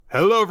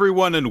Hello,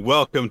 everyone, and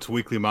welcome to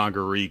Weekly Manga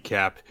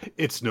Recap.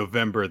 It's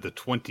November the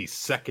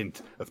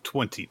 22nd of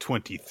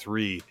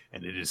 2023,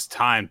 and it is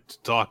time to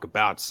talk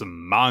about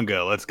some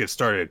manga. Let's get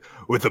started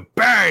with a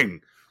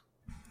bang!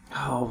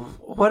 Oh,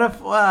 what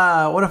if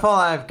all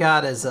I've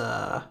got is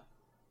a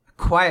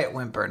quiet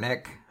whimper,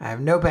 Nick? I have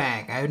no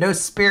bang. I have no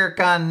spirit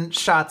gun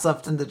shots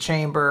left in the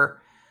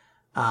chamber.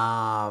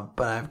 But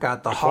I've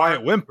got the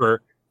quiet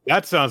whimper.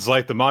 That sounds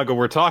like the manga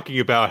we're talking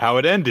about, how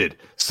it ended.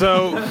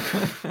 So,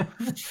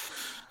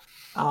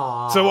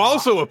 so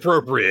also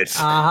appropriate.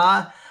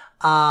 Oh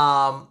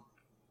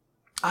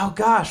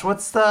gosh,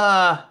 what's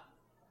the?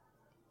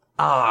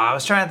 I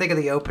was trying to think of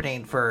the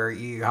opening for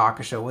Yu Yu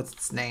Hakusho. What's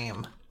its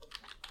name?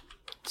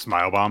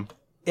 Smile Bomb?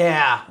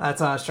 Yeah,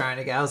 that's what I was trying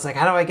to get. I was like,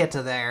 how do I get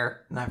to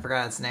there? And I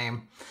forgot its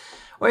name.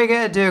 What are you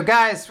going to do?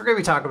 Guys, we're going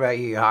to be talking about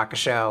Yu Yu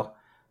Hakusho,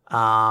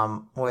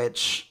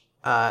 which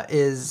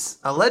is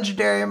a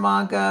legendary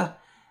manga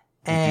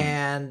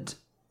and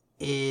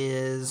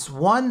is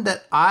one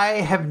that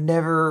I have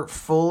never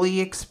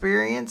fully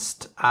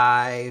experienced.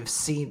 I've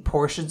seen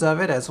portions of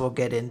it, as we'll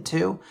get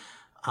into.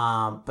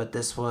 But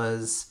this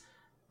was...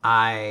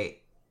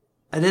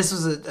 This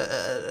was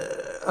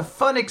a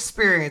fun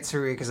experience for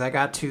me because I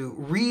got to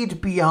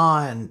read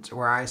beyond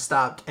where I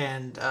stopped,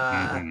 and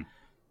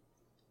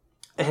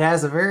it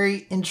has a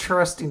very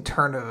interesting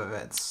turn of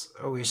events,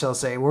 we shall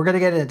say. We're going to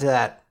get into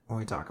that when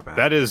we talk about it.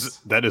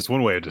 That is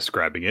one way of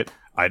describing it.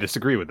 I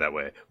disagree with that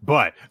way,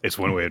 but it's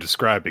one way of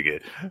describing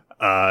it.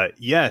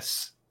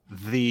 Yes,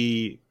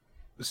 the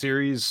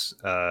series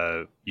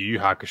Yu Yu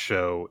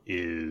Hakusho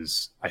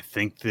is, I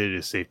think that it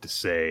is safe to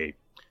say,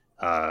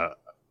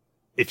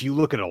 if you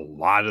look at a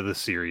lot of the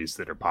series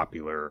that are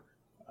popular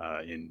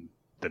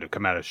that have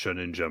come out of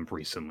Shonen Jump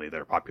recently, that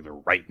are popular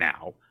right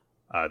now,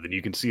 then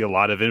you can see a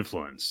lot of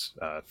influence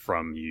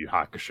from Yu Yu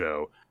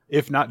Hakusho.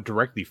 If not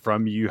directly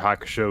from Yu Yu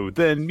Hakusho,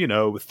 then,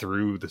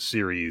 through the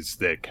series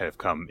that have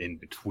come in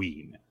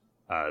between,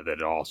 that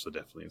it also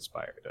definitely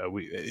inspired.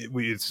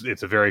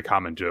 It's a very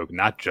common joke,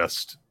 not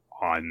just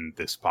on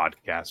this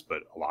podcast,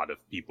 but a lot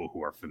of people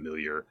who are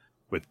familiar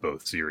with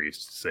both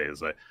series to say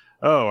is like,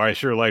 oh, I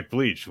sure liked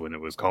Bleach when it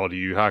was called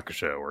Yu Yu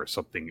Hakusho, or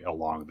something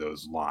along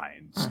those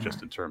lines,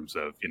 just in terms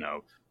of,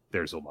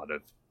 there's a lot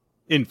of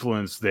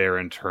influence there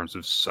in terms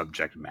of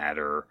subject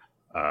matter,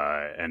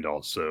 and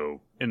also,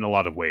 in a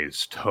lot of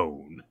ways,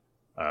 tone,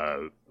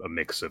 a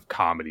mix of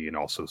comedy and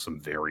also some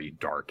very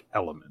dark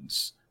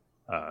elements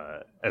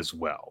as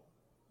well.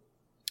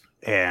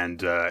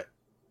 And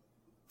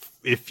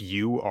if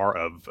you are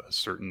of a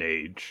certain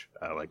age,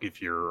 like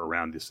if you're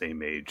around the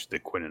same age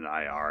that Quinn and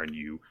I are, and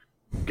you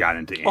got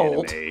into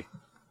anime,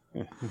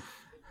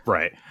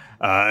 right?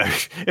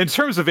 In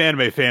terms of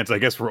anime fans, I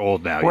guess we're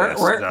old now.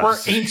 We're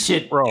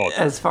ancient. We're old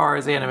as far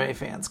as anime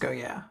fans go.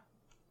 Yeah.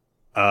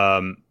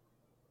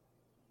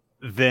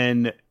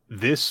 Then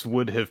this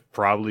would have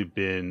probably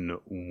been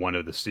one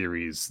of the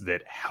series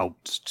that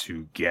helped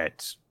to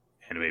get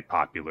anime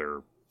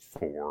popular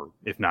for,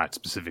 if not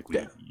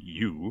specifically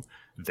you,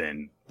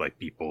 then like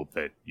people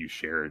that you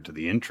shared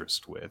the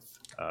interest with,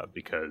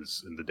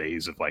 because in the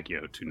days of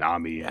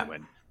Toonami and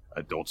when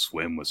Adult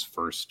Swim was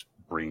first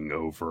bringing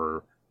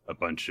over a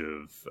bunch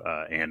of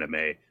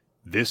anime,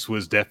 this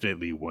was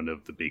definitely one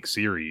of the big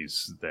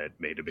series that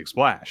made a big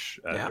splash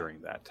during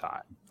that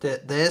time.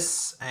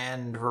 This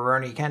and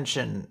Rurouni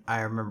Kenshin,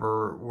 I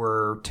remember,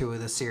 were two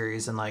of the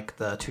series in the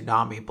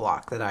Toonami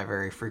block that I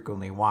very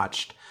frequently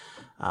watched.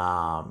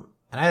 And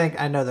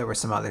I know there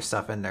was some other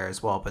stuff in there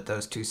as well, but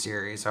those two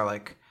series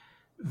are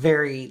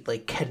very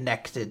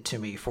connected to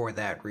me for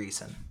that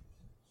reason.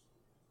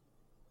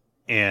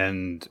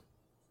 And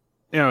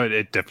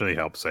it definitely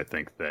helps, I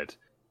think, that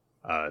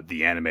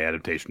the anime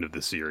adaptation of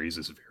the series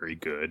is very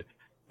good,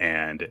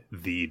 and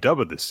the dub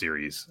of the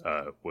series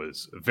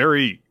was a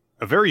very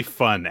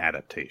fun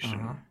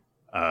adaptation.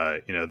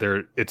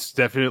 It's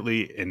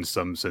definitely in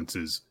some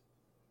senses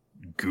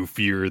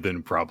goofier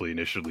than probably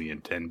initially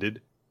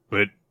intended,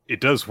 but it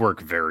does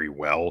work very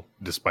well,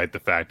 despite the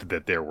fact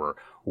that there were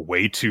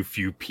way too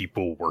few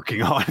people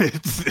working on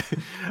it.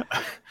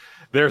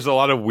 There's a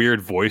lot of weird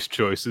voice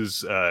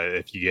choices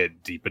if you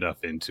get deep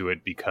enough into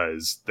it,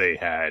 because they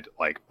had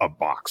a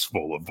box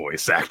full of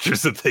voice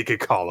actors that they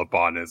could call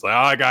upon. And it's like, oh,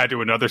 I gotta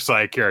do another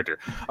side character.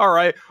 All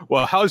right,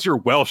 well, how's your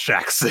Welsh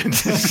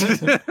accent? It's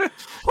pretty good.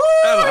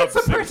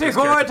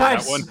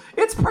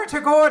 It's pretty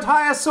good.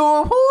 I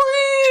saw.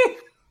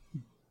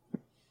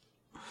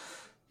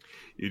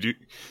 You do,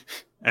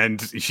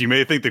 and she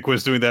may think that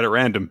Quinn's doing that at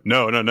random.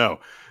 No.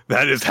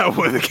 That is how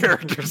one of the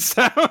characters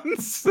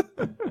sounds.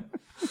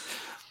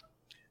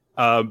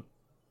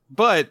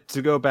 But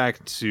to go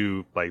back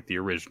to the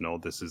original,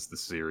 this is the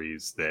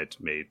series that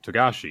made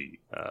Togashi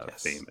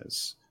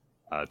famous.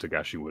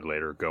 Togashi would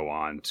later go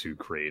on to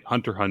create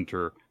Hunter x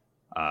Hunter,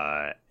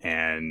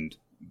 and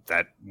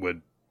that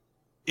would,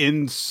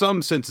 in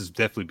some senses,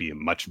 definitely be a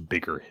much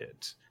bigger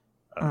hit,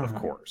 of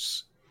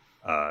course.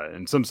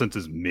 In some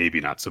senses,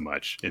 maybe not so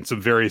much. In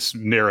some very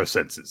narrow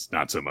senses,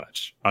 not so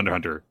much. Hunter x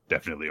Hunter,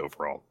 definitely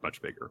overall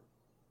much bigger.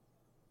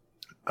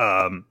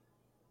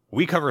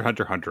 we covered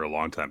Hunter x Hunter a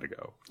long time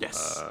ago.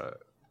 Yes.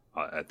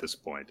 At this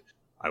point,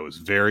 I was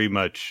very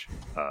much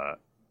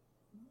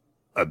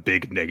a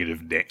big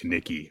negative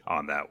Nikki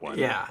on that one.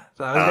 Yeah,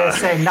 so I was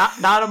gonna say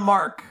not a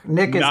mark.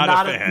 Nick is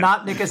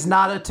Nick is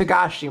not a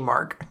Togashi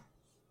mark,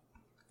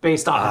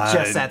 based on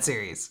just that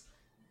series.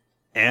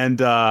 And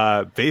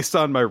based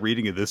on my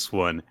reading of this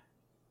one,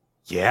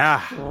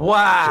 yeah,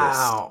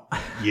 wow,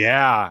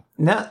 yeah,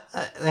 no,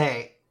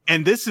 hey,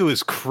 and this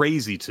was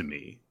crazy to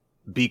me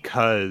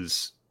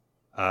because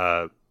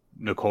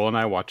Nicole and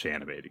I watch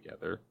anime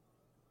together.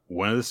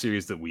 One of the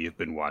series that we have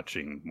been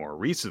watching more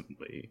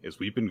recently is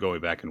we've been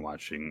going back and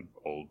watching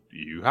old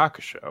Yu Yu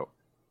Hakusho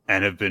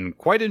and have been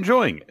quite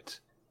enjoying it.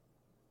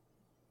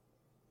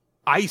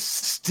 I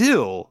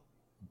still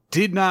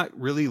did not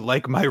really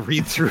like my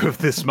read-through of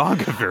this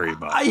manga very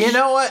much. You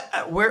know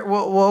what?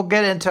 We'll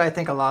get into, I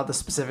think, a lot of the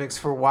specifics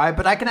for why,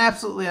 but I can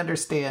absolutely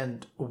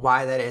understand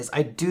why that is.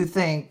 I do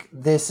think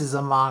this is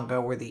a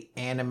manga where the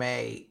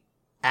anime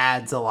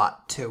adds a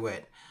lot to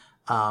it.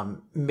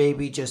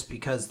 Maybe just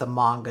because the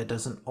manga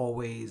doesn't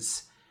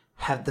always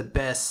have the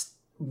best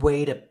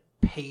way to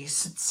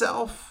pace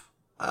itself.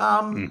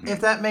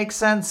 If that makes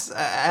sense.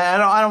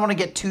 I don't want to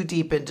get too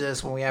deep into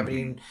this when we haven't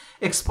even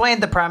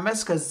explained the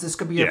premise, because this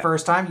could be your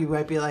first time. You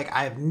might be like,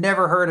 I've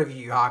never heard of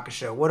Yu Yu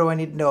Hakusho. What do I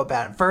need to know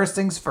about it? First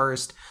things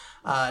first,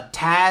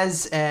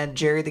 Taz and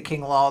Jerry the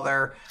King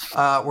Lawler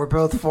were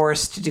both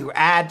forced to do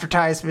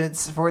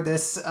advertisements for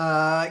this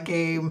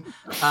game,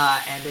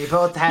 and they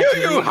both had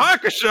Yu Yu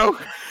Hakusho!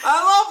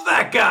 I love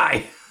that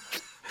guy!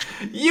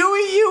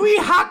 YuYu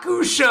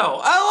Hakusho!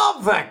 I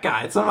love that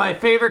guy! It's one of my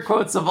favorite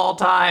quotes of all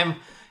time.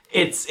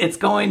 It's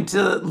going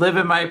to live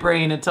in my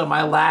brain until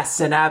my last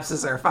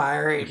synapses are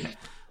firing.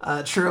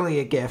 Truly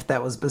a gift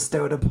that was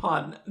bestowed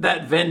upon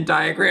that Venn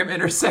diagram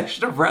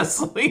intersection of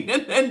wrestling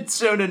and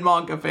shonen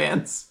manga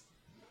fans.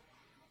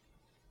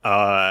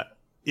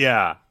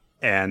 Yeah,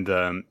 and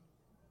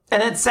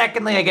then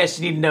secondly, I guess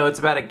you need to know it's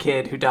about a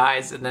kid who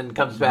dies and then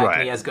comes back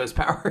and he has ghost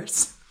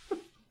powers.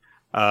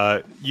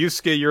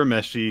 Yusuke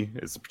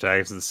Urameshi is the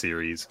protagonist of the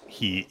series.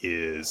 He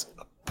is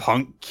a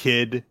punk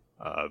kid,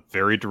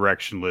 very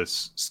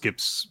directionless,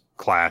 skips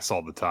class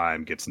all the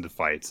time, gets into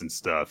fights and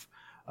stuff.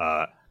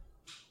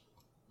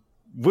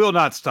 Will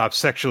not stop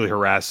sexually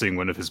harassing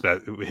one of his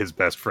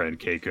best friend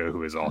Keiko,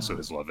 who is also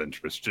his love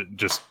interest.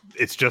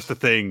 It's just a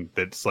thing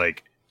that's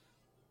like,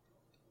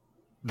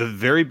 the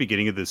very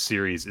beginning of this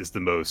series is the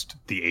most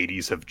the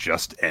 80s have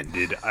just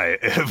ended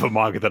of a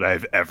manga that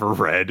I've ever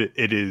read.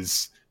 It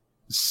is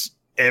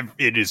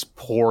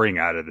pouring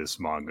out of this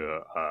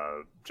manga.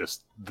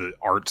 Just the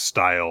art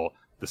style,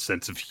 the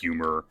sense of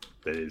humor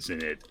that is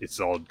in it. It's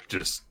all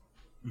just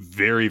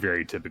very,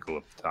 very typical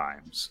of the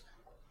times.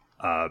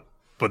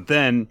 But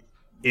then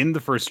in the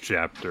first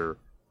chapter,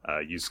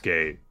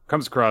 Yusuke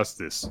comes across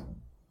this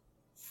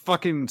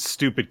fucking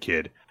stupid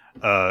kid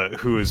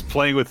who is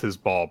playing with his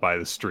ball by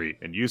the street,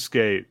 and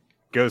Yusuke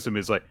goes to him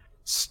and is like,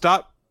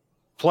 stop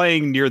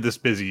playing near this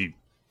busy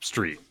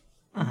street.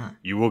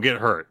 You will get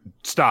hurt.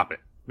 Stop it.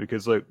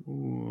 Because so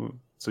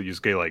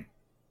Yusuke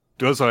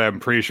does what I'm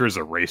pretty sure is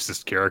a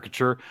racist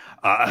caricature.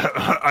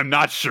 I'm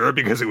not sure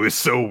because it was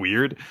so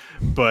weird,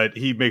 but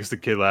he makes the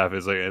kid laugh.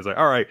 It's like,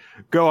 all right,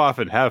 go off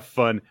and have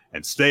fun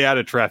and stay out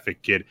of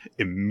traffic, kid,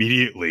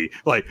 immediately.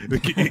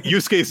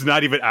 Yusuke's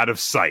not even out of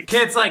sight.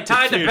 Kid's like,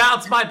 time to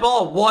bounce my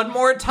ball one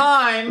more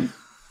time.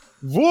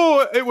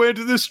 Whoa, it went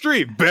to the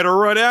street. Better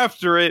run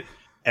after it.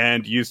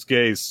 And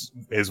Yusuke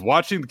is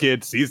watching the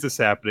kid, sees this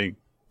happening,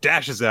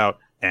 dashes out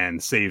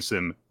and saves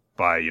him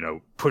by,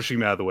 pushing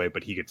him out of the way,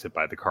 but he gets hit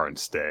by the car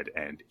instead,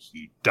 and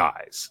he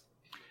dies.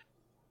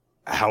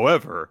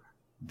 However,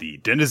 the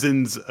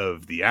denizens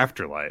of the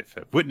afterlife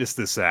have witnessed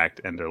this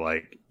act, and they're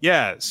like,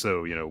 yeah,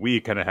 so, we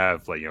kind of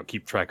have,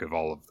 keep track of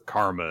all of the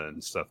karma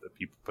and stuff that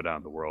people put out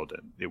in the world,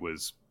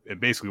 and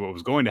basically what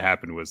was going to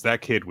happen was that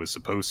kid was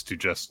supposed to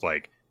just,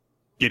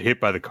 get hit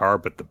by the car,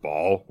 but the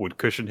ball would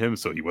cushion him,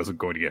 so he wasn't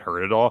going to get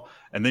hurt at all,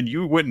 and then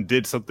you went and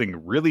did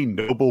something really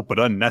noble but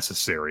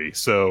unnecessary,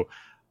 so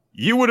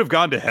you would have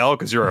gone to hell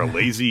because you're a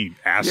lazy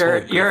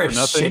asshole. You're a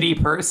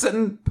shitty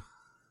person.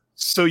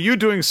 So you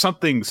doing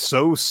something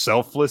so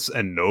selfless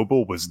and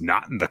noble was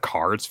not in the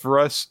cards for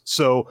us.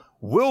 So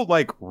we'll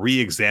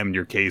re-examine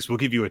your case. We'll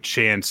give you a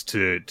chance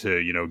to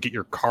get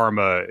your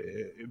karma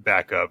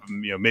back up.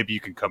 Maybe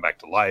you can come back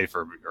to life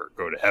or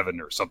go to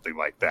heaven or something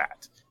like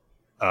that.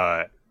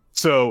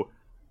 So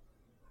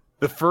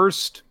the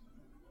first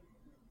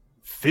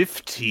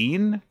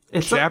 15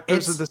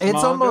 chapters of this manga,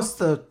 it's almost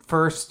the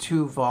first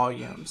 2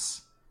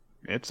 volumes.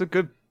 It's a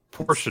good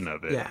portion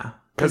of it. Yeah.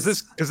 Because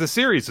the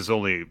series is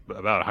only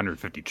about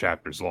 150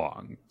 chapters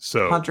long.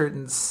 So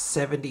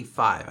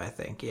 175, I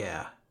think,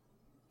 yeah.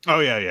 Oh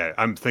yeah.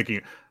 I'm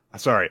thinking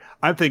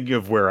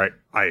of where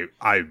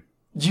I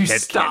you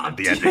stopped at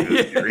the ending of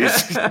the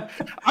series.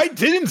 I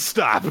didn't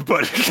stop,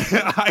 but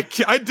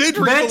I did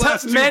read the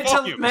last 2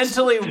 volumes.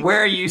 Mentally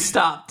where you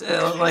stopped,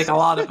 like a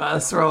lot of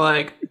us were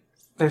like,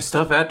 there's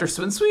stuff after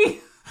Swinsui?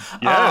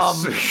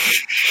 Yes.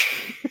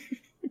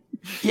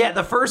 Yeah,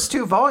 the first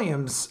 2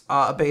 volumes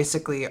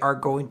basically are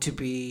going to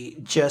be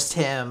just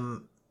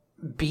him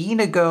being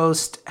a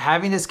ghost,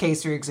 having his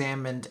case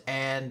re-examined,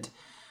 and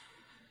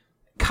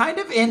kind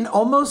of in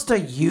almost a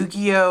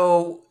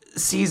Yu-Gi-Oh!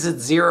 Season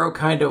 0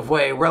 kind of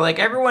way, where like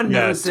everyone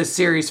knows this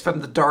series from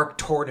the Dark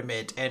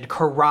Tournament and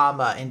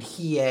Kurama and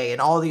Hiei and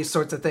all these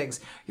sorts of things.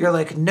 You're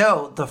like,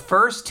 no, the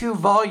first 2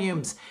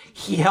 volumes,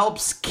 he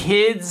helps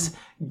kids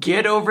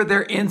get over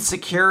their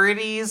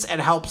insecurities and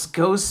helps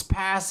ghosts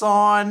pass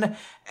on,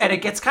 and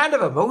it gets kind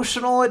of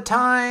emotional at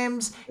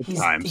times.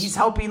 He's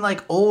helping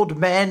like old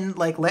men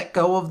like let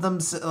go of them,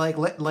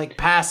 like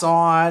pass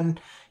on.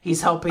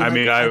 He's helping. I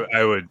mean,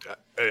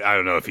 I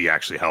don't know if he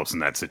actually helps in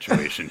that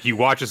situation. He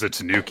watches a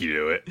Tanuki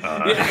do it.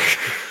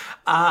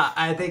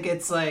 I think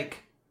it's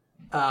like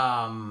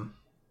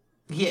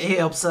he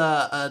helps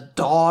a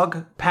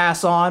dog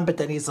pass on, but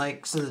then he's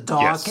like, so the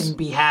dog can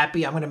be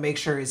happy. I'm going to make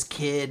sure his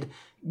kid,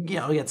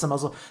 gets some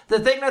muzzle.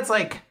 The thing that's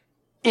like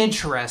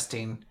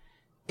interesting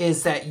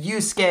is that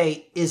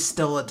Yusuke is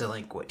still a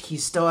delinquent. He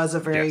still has a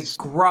very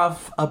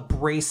gruff,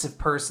 abrasive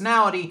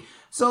personality.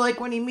 So, like,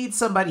 when he meets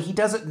somebody, he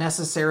doesn't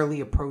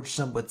necessarily approach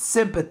them with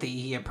sympathy.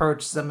 He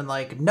approaches them and,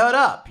 like, nut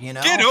up,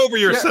 Get over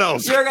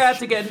yourselves! You're gonna have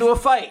to get into a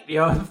fight,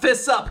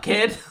 fists up,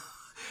 kid.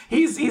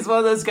 He's one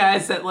of those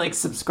guys that, like,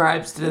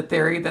 subscribes to the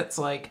theory that's,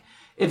 like,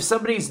 if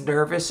somebody's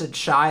nervous and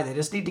shy, they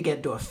just need to get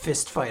into a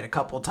fist fight a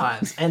couple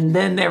times, and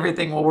then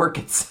everything will work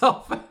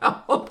itself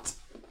out.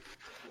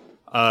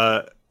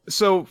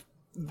 So,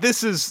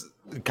 this is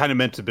kind of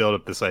meant to build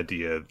up this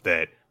idea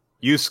that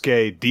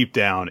Yusuke, deep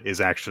down,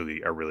 is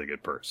actually a really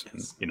good person.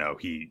 Yes.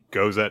 He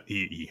goes out,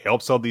 he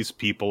helps all these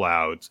people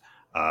out,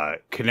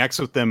 connects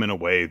with them in a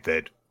way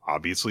that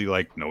obviously,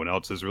 like, no one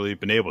else has really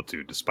been able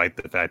to, despite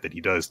the fact that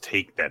he does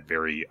take that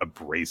very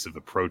abrasive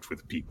approach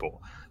with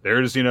people.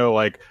 There's,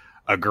 like,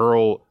 a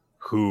girl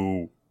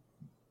who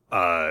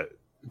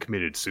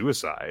committed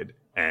suicide,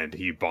 and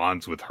he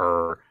bonds with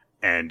her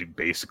and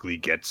basically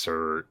gets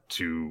her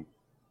to,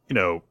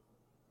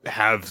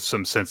 have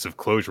some sense of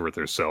closure with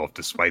herself,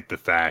 despite the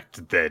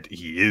fact that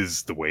he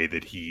is the way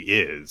that he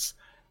is.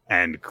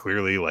 And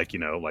clearly, like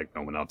no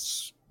one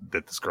else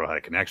that this girl had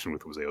a connection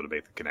with was able to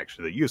make the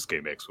connection that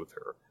Yusuke makes with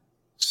her.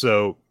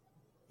 So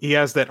he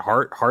has that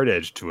hard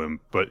edge to him,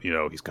 but,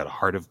 he's got a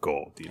heart of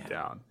gold deep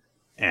down.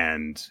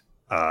 And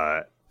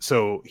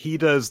so he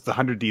does the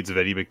 100 Deeds of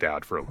Eddie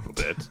McDowd for a little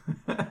bit.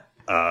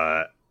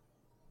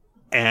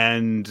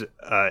 And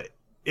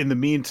in the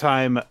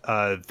meantime,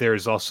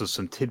 there's also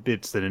some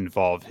tidbits that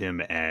involve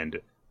him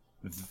and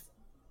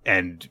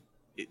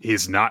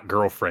his not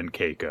girlfriend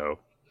Keiko,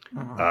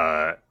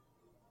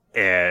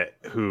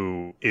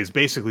 who is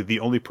basically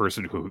the only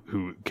person who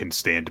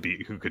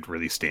could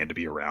really stand to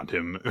be around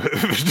him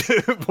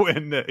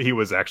when he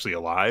was actually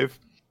alive.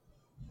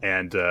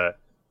 And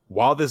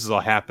while this is all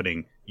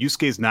happening,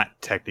 Yusuke's not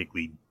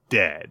technically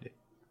dead.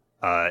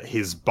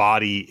 His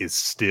body is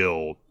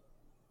still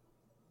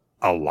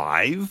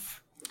alive.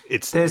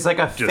 There's like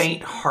a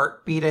faint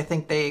heartbeat, I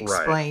think they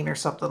explain, or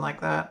something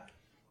like that.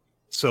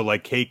 So,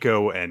 like,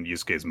 Keiko and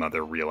Yusuke's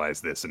mother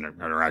realize this and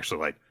are actually,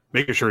 like,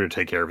 making sure to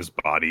take care of his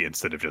body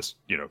instead of just,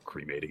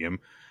 cremating him.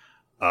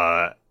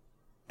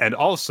 And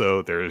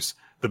also, there's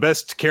the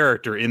best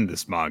character in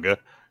this manga,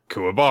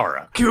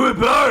 Kuwabara.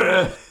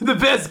 Kuwabara! The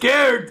best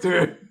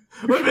character!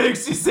 What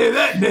makes you say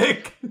that,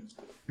 Nick?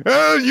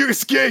 Oh,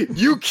 Yusuke,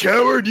 you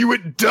coward! You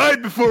went and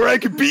died before I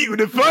could beat you in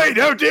a fight!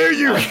 How dare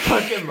you! I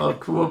fucking love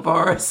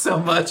Kuwabara so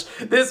much.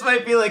 This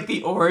might be like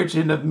the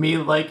origin of me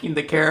liking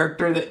the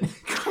character that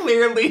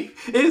clearly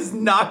is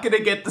not going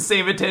to get the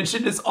same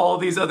attention as all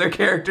these other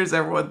characters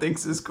everyone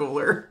thinks is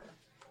cooler.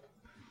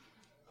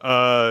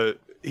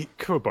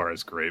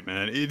 Kuwabara's great,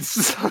 man. He's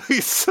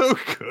so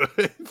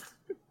good.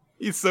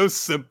 He's so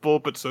simple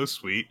but so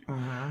sweet.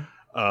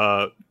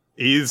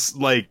 He's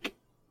like...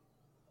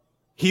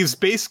 He's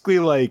basically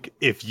like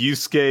if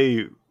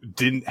Yusuke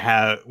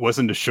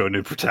wasn't a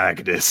shonen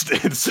protagonist,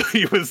 and so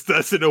he was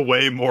thus in a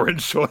way more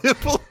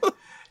enjoyable.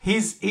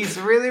 He's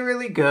really,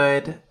 really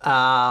good.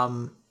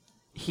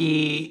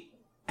 He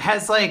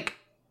has like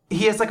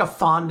a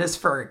fondness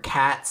for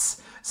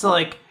cats. So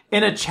like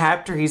in a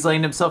chapter, he's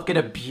letting himself get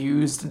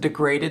abused and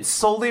degraded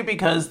solely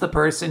because the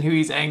person who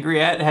he's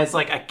angry at has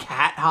like a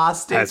cat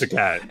hostage. Has a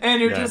cat.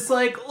 And you're just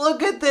like,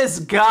 look at this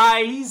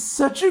guy. He's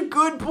such a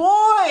good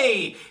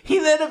boy. He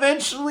then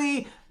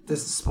eventually,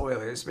 this is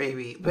spoilers,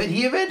 maybe, but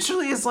he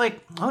eventually is like,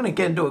 I'm going to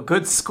get into a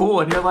good school.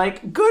 And you're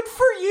like, good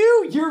for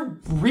you. You're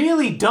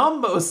really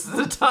dumb most of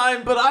the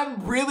time, but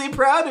I'm really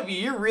proud of you.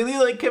 You're really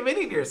like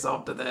committing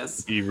yourself to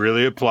this. He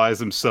really applies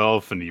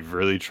himself and he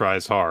really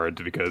tries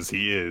hard because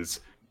he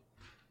is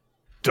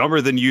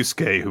dumber than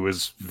Yusuke, who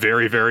is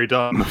very, very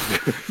dumb.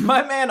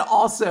 My man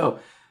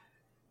also,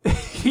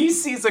 he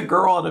sees a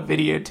girl on a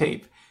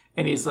videotape,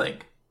 and he's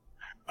like,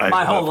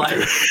 my whole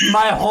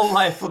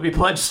life will be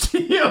pledged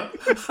to you.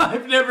 I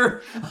have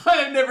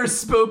never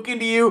spoken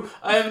to you.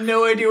 I have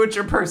no idea what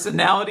your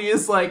personality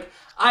is like.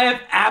 I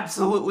have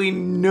absolutely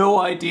no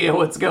idea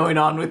what's going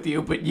on with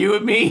you, but you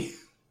and me,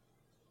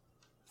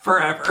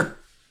 forever.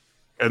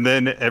 And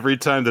then every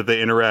time that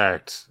they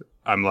interact,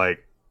 I'm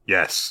like,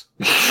 yes.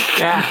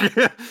 Yeah.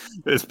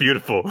 It's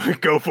beautiful.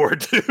 Go for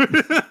it,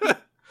 dude.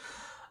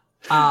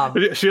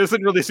 She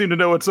doesn't really seem to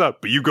know what's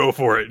up, but you go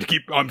for it.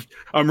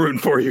 I'm rooting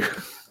for you.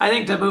 I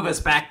think to move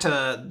us back to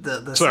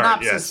the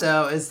synopsis,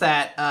 though, is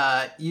that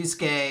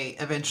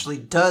Yusuke eventually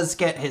does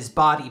get his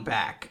body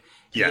back.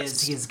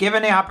 He's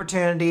given the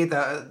opportunity.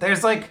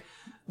 There's a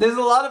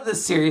lot of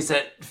this series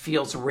that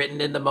feels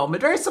written in the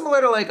moment, very similar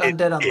to like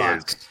Undead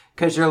Unluck,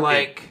 because you're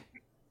like,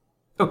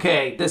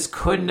 okay, this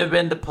couldn't have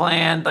been the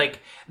plan. Like,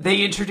 they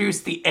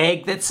introduced the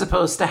egg that's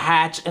supposed to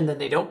hatch, and then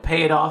they don't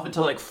pay it off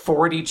until like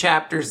 40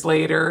 chapters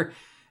later,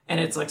 and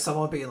it's like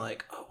someone being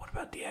like, oh, what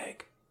about the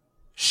egg?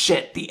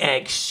 Shit, the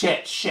egg.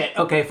 Shit.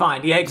 Okay,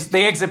 fine. The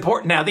egg's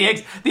important now.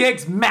 The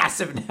egg's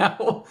massive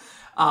now.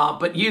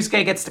 But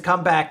Yusuke gets to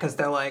come back because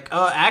they're like,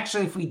 oh,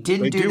 actually, if we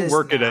didn't do this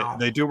now...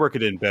 They do work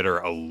it in better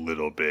a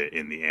little bit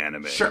in the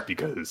anime. Sure.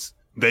 Because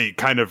they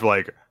kind of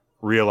like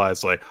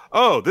realize like,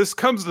 oh, this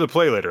comes into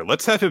play later.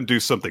 Let's have him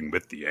do something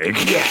with the egg.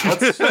 Yeah,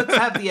 let's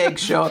have the egg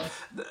show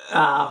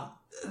up.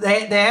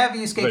 They have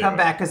Yusuke come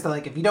back because they're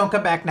like, if you don't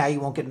come back now, you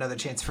won't get another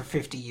chance for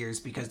 50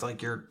 years because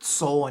like your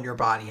soul and your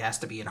body has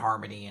to be in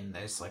harmony, and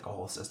there's like a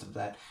whole system of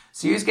that.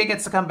 So Yusuke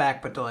gets to come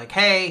back, but they're like,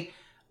 hey,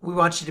 we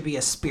want you to be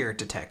a spirit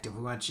detective.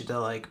 We want you to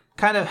like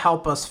kind of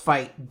help us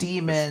fight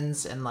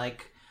demons and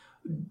like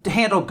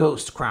handle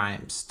ghost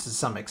crimes to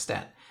some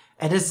extent.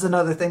 And this is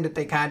another thing that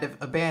they kind of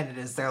abandoned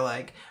is they're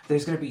like,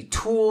 there's going to be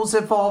tools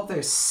involved.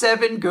 There's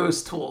 7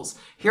 ghost tools.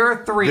 Here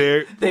are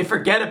 3. They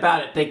forget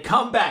about it. They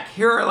come back.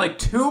 Here are like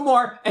 2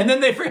 more. And then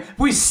they forget.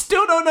 We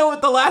still don't know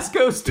what the last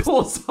ghost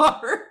tools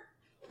are.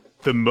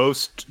 The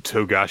most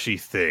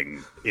Togashi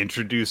thing,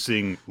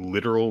 introducing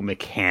literal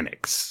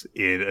mechanics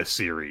in a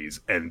series,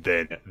 and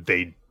then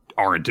they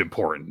aren't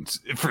important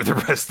for the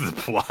rest of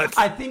the plot.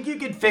 I think you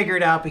can figure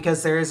it out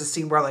because there is a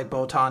scene where like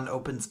Botan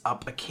opens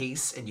up a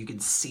case and you can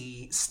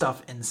see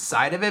stuff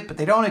inside of it, but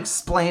they don't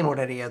explain what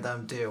any of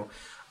them do.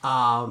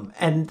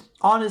 And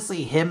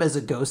honestly, him as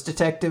a ghost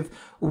detective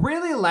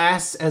really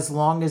lasts as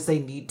long as they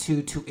need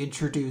to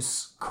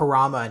introduce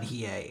Kurama and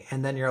Hiei.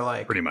 And then you're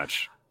like... Pretty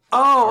much.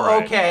 Oh,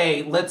 right.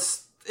 Okay,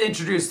 let's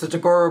introduce the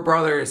Tagoro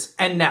brothers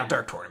and now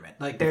Dark Tournament.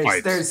 Like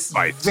there's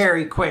fights.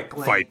 Very quick...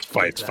 Like,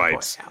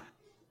 fights.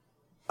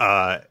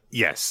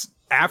 Yes.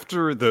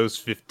 After those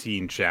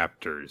 15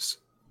 chapters,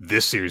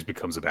 this series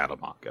becomes a battle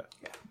manga.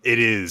 Yeah. It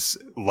is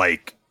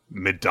like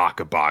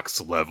Medaka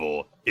box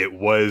level. It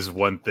was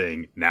one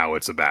thing, now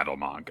it's a battle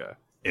manga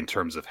in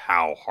terms of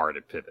how hard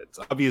it pivots.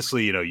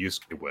 Obviously,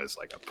 Yusuke was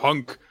like a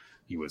punk.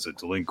 He was a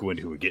delinquent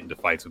who would get into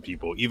fights with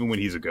people. Even when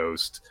he's a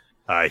ghost,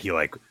 he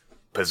like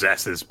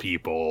possesses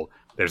people.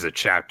 There's a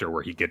chapter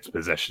where he gets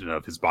possession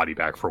of his body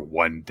back for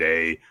 1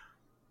 day,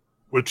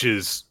 which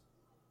is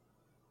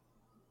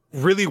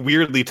really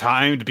weirdly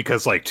timed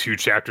because like 2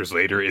 chapters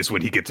later is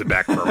when he gets it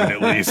back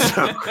permanently.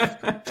 So.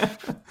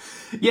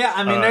 Yeah,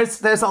 I mean,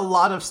 there's a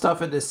lot of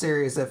stuff in this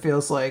series that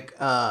feels like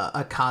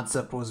a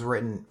concept was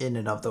written in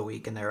and of the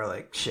week, and they were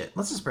like, shit,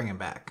 let's just bring him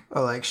back.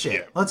 Or like,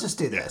 shit, let's just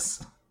do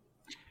this.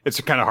 It's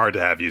kind of hard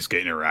to have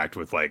Yusuke interact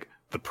with like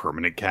the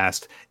permanent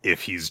cast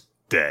if he's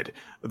dead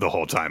the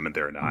whole time and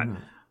they're not.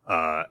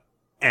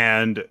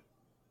 And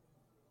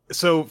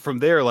so from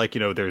there, like,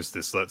 there's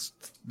this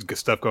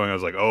stuff going on. I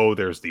was like, oh,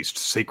 there's these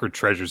sacred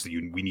treasures that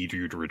we need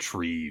you to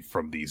retrieve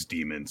from these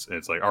demons. And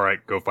it's like, all right,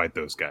 go fight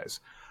those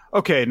guys.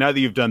 Okay, now that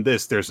you've done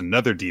this, there's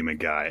another demon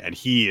guy, and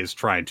he is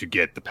trying to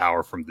get the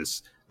power from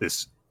this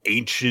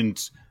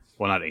ancient,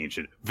 well, not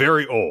ancient,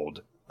 very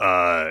old,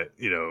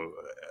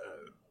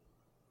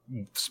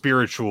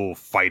 spiritual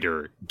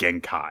fighter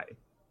Genkai.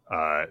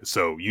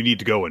 So you need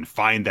to go and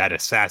find that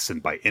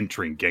assassin by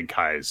entering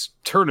Genkai's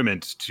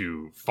tournament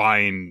to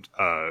find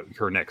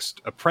her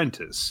next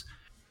apprentice.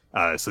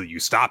 So that you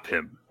stop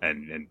him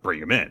and bring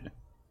him in.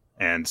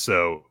 And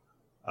so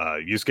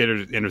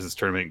Yusuke enters this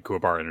tournament,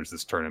 Kuwabara enters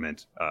this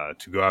tournament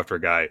to go after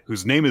a guy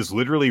whose name is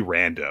literally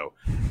Rando.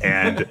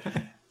 And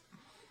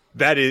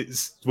that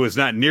was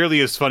not nearly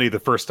as funny the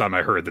first time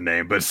I heard the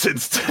name, but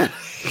since then...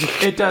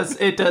 It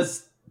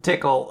does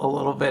tickle a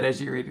little bit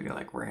as you read it. You're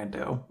like,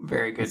 Rando.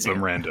 Very good. Some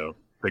Rando.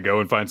 They go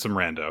and find some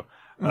Rando.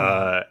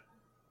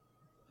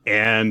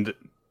 And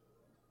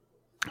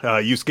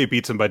Yusuke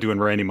beats him by doing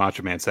Randy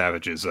Macho Man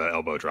Savage's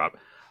elbow drop.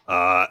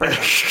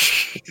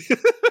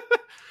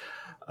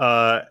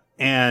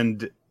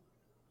 And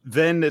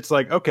then it's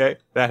like, okay,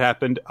 that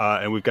happened.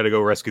 And we've got to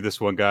go rescue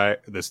this one guy,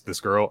 this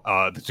girl,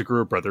 the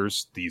Taguro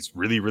brothers, these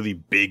really, really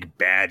big,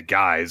 bad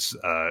guys,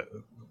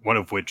 one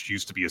of which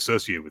used to be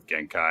associated with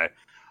Genkai.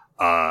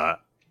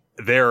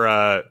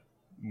 They're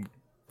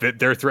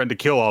threatened to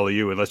kill all of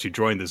you unless you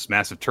join this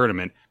massive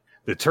tournament.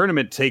 The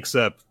tournament takes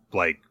up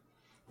like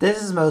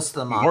this is most of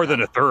the manga. More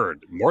than a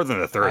third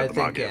of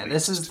the manga. Yeah,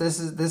 this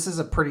is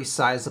a pretty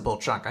sizable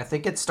chunk. I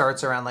think it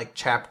starts around like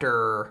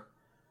chapter.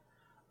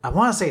 I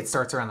want to say it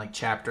starts around like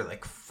chapter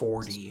like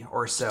 40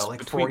 or so,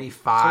 like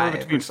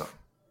 45 or so.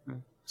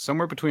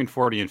 somewhere between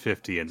 40 and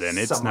 50, and then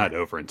it's Somewhere. not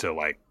over until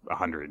like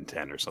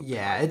 110 or something.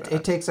 Yeah, like that.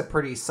 it takes a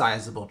pretty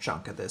sizable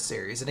chunk of this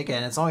series. And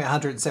again, it's only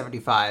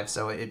 175,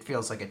 so it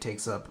feels like it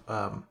takes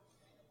up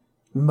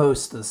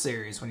most of the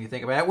series when you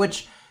think about it,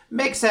 which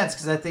makes sense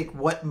because I think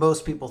what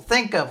most people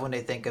think of when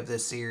they think of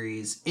this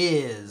series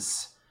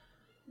is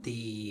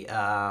the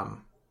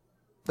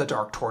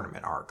Dark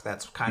Tournament arc.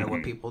 That's kind of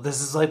what people...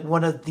 This is like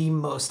one of the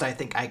most, I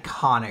think,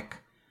 iconic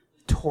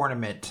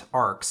tournament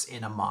arcs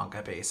in a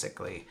manga,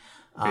 basically.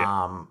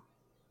 Yeah.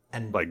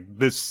 And like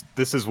this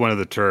is one of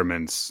the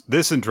tournaments.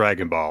 This and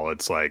Dragon Ball,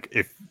 it's like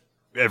if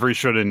every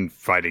shonen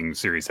fighting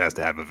series has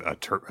to have a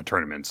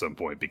tournament at some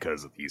point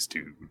because of these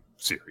two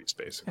series,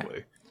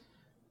 basically.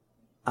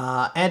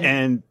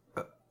 And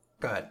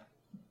go ahead.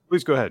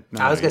 Please go ahead.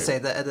 I was gonna say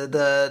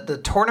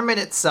the tournament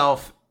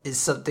itself is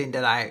something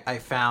that I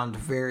found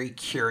very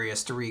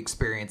curious to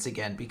re-experience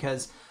again,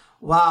 because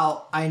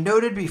while I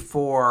noted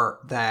before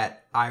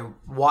that I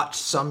watched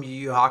some Yu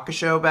Yu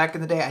Hakusho back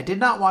in the day, I did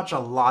not watch a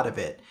lot of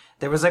it.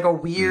 There was like a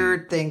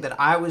weird thing that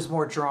I was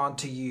more drawn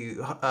to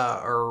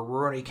or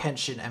Rurouni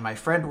Kenshin, and my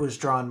friend was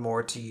drawn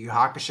more to Yu Yu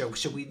Hakusho.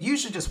 So we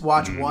usually just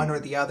watch one or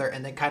the other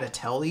and then kind of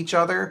tell each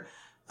other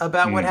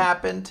about what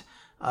happened.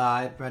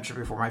 I mentioned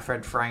before my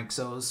friend Frank,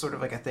 so it was sort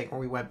of like a thing where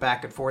we went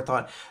back and forth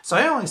on. So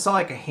I only saw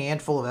like a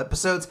handful of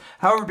episodes.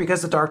 However,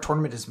 because the Dark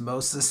Tournament is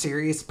most of the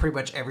series, pretty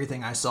much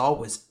everything I saw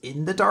was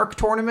in the Dark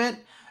Tournament.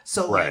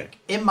 So like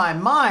in my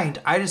mind,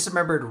 I just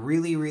remembered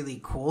really, really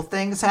cool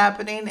things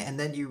happening. And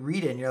then you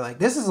read it and you're like,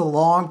 this is a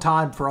long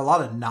time for a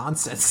lot of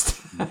nonsense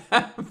to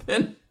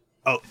happen.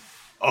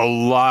 A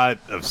lot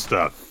of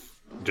stuff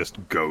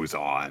just goes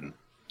on.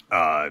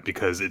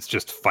 Because it's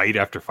just fight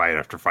after fight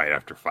after fight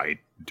after fight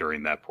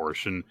during that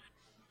portion,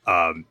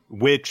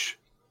 which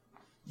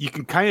you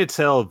can kind of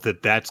tell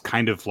that that's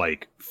kind of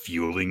like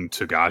fueling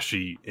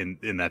Togashi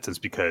in that sense,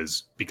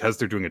 because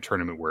they're doing a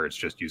tournament where it's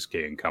just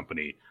Yusuke and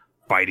company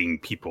fighting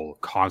people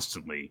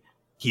constantly.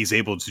 He's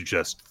able to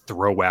just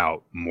throw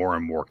out more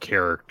and more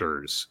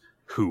characters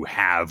who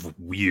have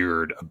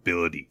weird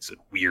abilities and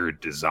weird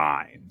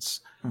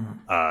designs,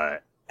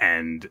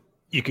 and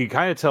you can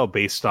kind of tell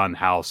based on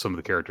how some of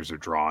the characters are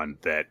drawn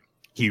that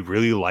he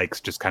really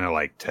likes just kind of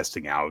like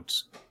testing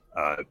out,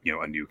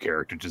 a new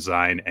character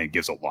design, and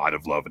gives a lot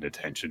of love and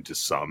attention to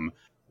some.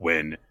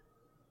 When,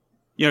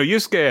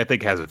 Yusuke, I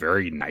think, has a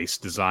very nice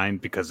design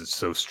because it's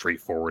so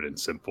straightforward and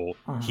simple.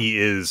 He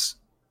is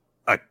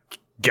a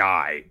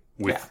guy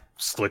with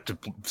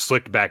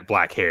slicked back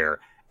black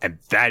hair, and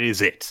that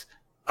is it.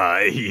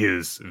 He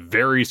is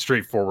very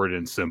straightforward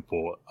and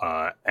simple,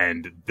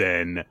 and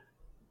then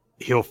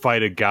he'll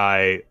fight a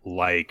guy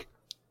like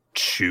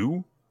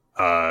Chu,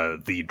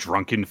 the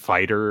drunken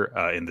fighter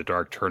in the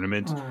Dark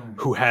Tournament,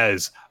 who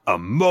has a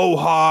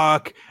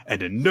mohawk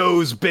and a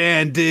nose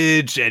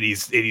bandage, and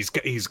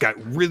he's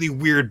got really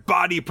weird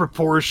body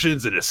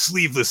proportions and a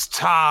sleeveless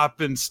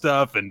top and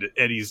stuff, and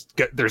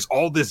there's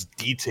all this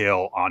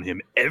detail on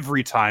him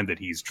every time that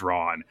he's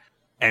drawn,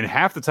 and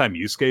half the time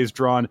Yusuke is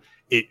drawn,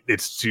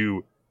 it's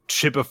to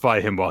chipify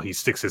him while he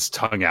sticks his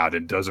tongue out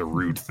and does a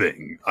rude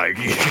thing. Like,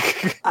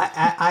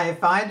 I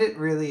find it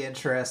really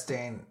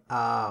interesting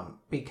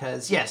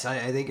because yes,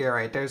 I think you're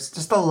right. There's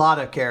just a lot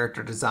of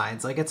character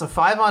designs. Like, it's a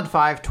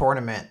 5-on-5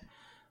 tournament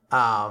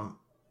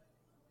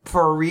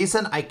for a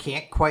reason I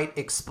can't quite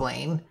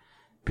explain,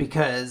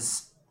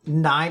 because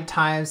 9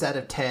 times out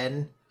of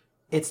 10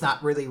 it's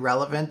not really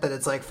relevant that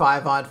it's like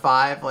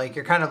 5-on-5. Like,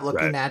 you're kind of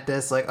looking at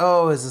this like,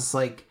 oh, is this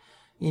like,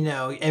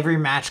 every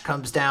match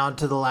comes down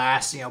to the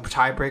last,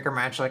 tiebreaker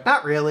match. Like,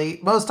 not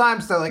really. Most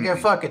times they're like, yeah,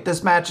 fuck it.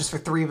 This match is for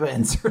 3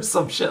 wins or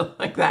some shit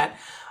like that.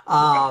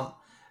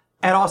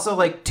 And also,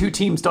 like, 2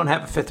 teams don't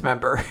have a 5th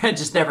member and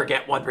just never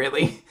get one,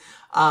 really.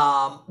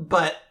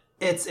 But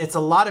it's a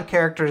lot of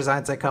character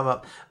designs that come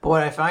up. But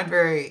what I find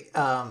very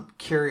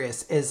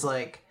curious is,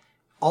 like,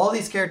 all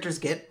these characters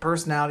get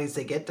personalities,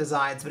 they get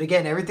designs, but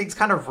again, everything's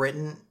kind of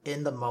written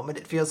in the moment,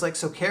 it feels like.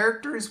 So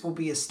characters will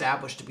be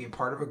established to be a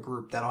part of a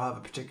group that'll have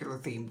a particular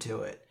theme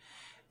to it.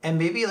 And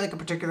maybe like a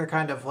particular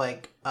kind of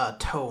like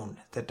tone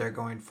that they're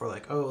going for.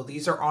 Like, oh,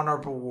 these are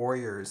honorable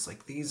warriors.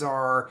 Like, these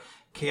are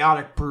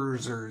chaotic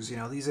bruisers.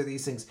 These are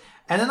these things.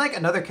 And then like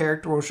another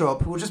character will show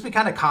up who will just be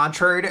kind of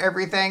contrary to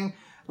everything.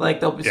 Like,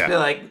 they'll just be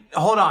like,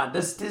 hold on,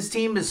 this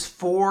team is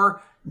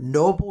 4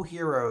 noble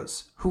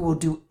heroes who will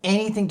do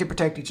anything to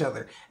protect each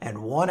other,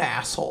 and one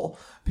asshole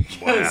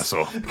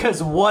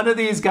because one of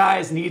these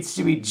guys needs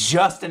to be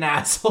just an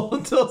asshole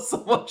until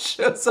someone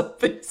shows up,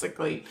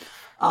 basically.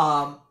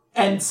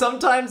 And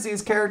sometimes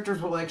these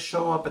characters will like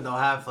show up and they'll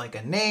have like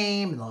a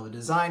name and they'll have a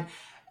design,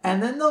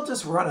 and then they'll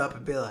just run up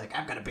and be like,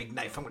 I've got a big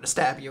knife, I'm gonna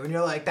stab you. And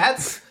you're like,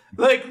 that's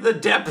like the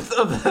depth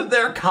of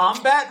their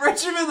combat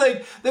regimen.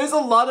 Like, there's a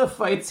lot of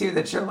fights here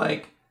that you're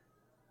like,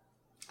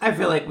 I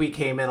feel like we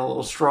came in a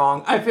little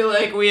strong. I feel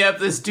like we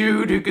have this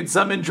dude who could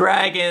summon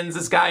dragons,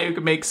 this guy who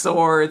can make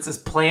swords, this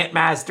plant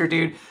master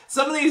dude.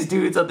 Some of these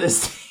dudes on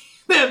this team,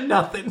 they have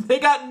nothing. They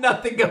got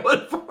nothing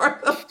going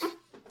for them.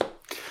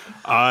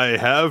 I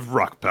have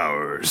rock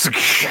powers.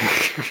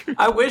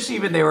 I wish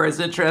even they were as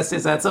interested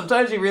as that.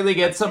 Sometimes you really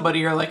get somebody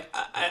you're like,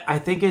 I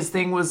think his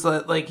thing was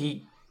like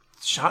he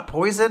shot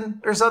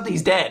poison or something.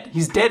 He's dead.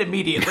 He's dead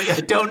immediately.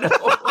 I don't know.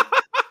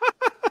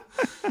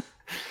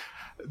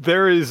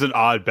 There is an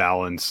odd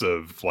balance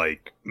of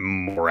like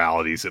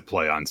moralities at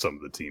play on some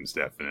of the teams,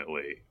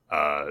 definitely.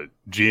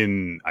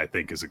 Jin, I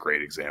think, is a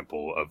great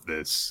example of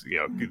this. You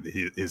know,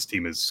 his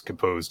team is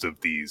composed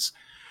of these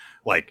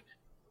like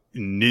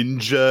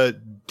ninja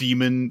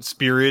demon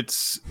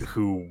spirits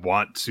who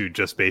want to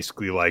just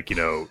basically like, you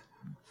know,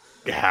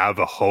 have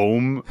a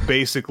home,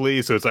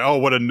 basically. So it's like, oh,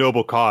 what a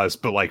noble cause,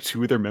 but like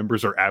two of their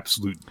members are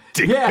absolute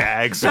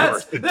dickbags or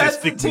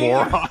sadistic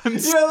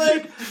morons. Yeah,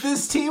 like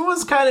this team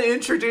was kind of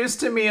introduced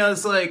to me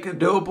as like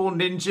noble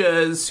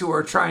ninjas who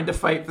are trying to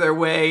fight their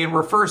way, and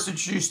we're first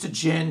introduced to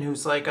Jin,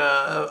 who's like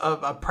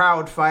a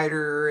proud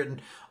fighter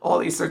and all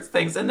these sorts of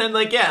things. And then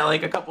like, yeah,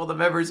 like a couple of the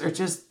members are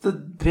just the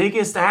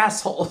biggest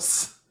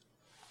assholes.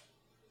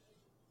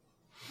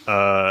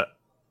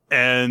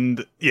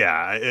 And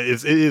yeah,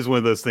 it is one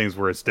of those things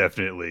where it's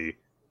definitely.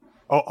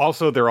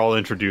 Also, they're all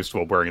introduced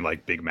while wearing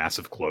like big,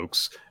 massive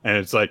cloaks, and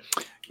it's like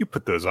you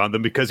put those on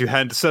them because you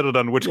hadn't settled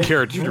on which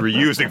character you were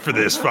using for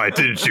this fight,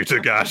 didn't you,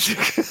 Togashi?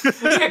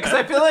 Yeah, because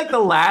I feel like the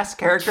last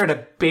character had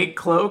a big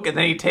cloak, and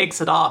then he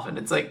takes it off, and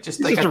it's like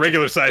just like a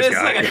regular size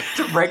guy, like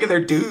a regular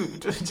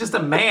dude, just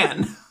a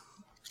man.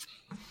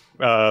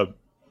 But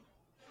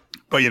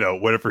you know,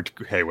 whatever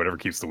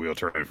keeps the wheel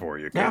turning for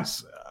you.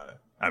 Because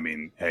I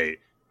mean, hey.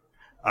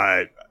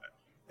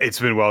 It's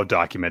been well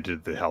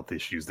documented the health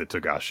issues that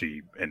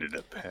Togashi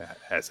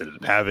has ended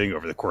up having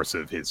over the course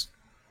of his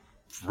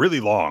really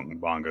long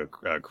manga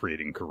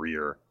creating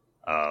career,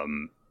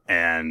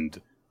 and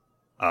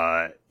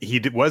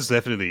he was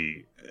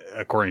definitely,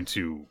 according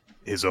to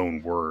his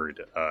own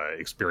word,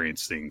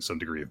 experiencing some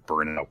degree of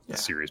burnout with the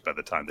series by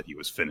the time that he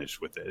was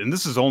finished with it. And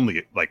this is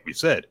only, like we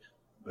said,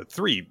 a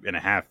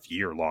 3.5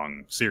 year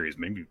long series,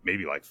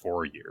 maybe like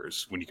 4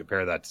 years when you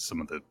compare that to some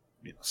of the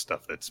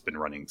stuff that's been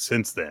running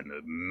since then,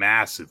 the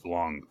massive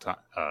long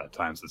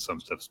times that some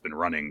stuff's been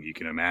running. You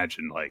can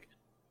imagine like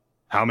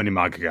how many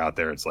manga out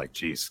there. It's like,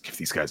 geez, give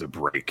these guys a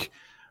break.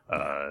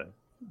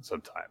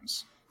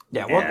 Sometimes,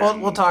 yeah.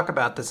 We'll talk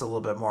about this a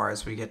little bit more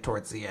as we get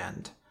towards the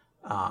end.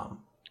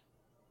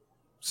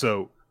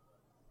 So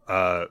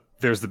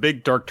there's the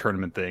big dark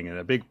tournament thing, and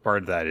a big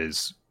part of that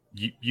is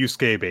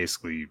Yusuke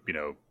basically, you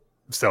know,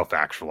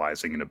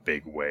 self-actualizing in a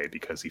big way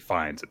because he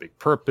finds a big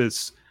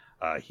purpose.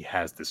 He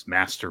has this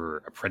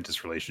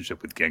master-apprentice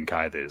relationship with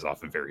Genkai that is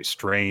often very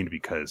strained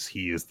because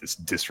he is this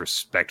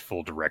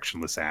disrespectful,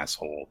 directionless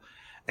asshole.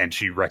 And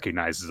she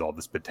recognizes all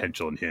this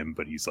potential in him,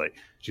 but she's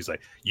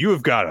like, you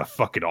have got a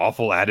fucking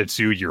awful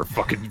attitude. You're a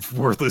fucking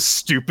worthless,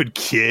 stupid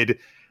kid.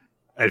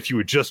 And if you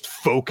would just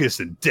focus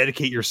and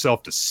dedicate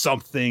yourself to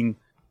something,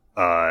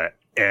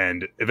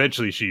 and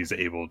eventually she's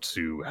able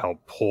to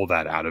help pull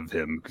that out of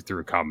him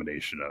through a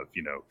combination of,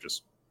 you know,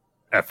 just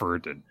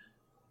effort and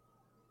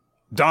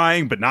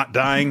dying but not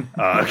dying.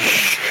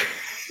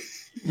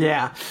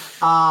 Yeah.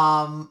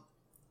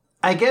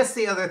 I guess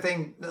the other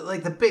thing,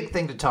 like the big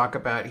thing to talk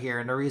about here,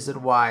 and the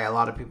reason why a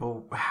lot of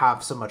people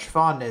have so much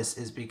fondness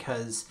is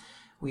because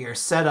we are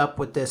set up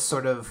with this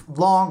sort of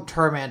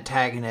long-term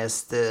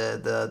antagonist,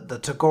 the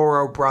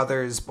Toguro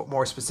brothers, but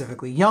more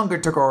specifically younger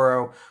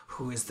Toguro,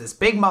 who is this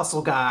big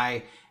muscle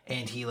guy,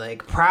 and he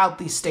like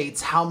proudly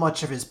states how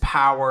much of his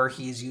power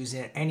he's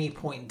using at any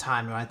point in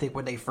time. And I think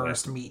when they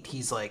first meet,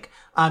 he's like,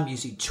 I'm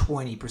using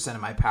 20% of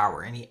my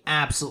power. And he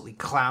absolutely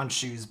clown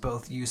shoes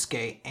both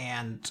Yusuke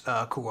and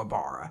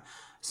Kuwabara.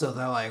 So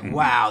they're like,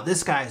 wow,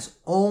 this guy's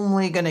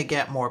only going to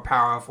get more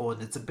powerful.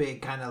 And it's a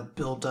big kind of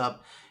build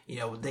up. You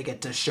know, they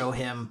get to show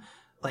him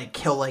like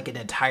kill like an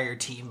entire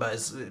team by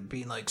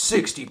being like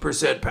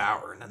 60%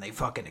 power, and then they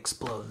fucking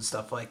explode and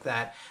stuff like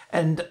that.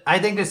 And I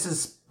think this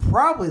is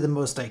probably the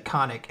most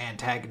iconic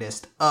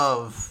antagonist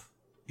of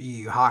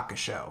Yu Yu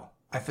Hakusho.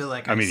 I feel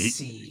like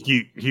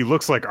he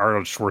looks like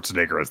Arnold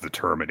Schwarzenegger as the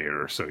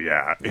Terminator, so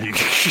yeah.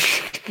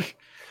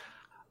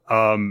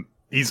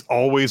 He's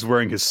always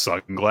wearing his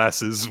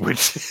sunglasses,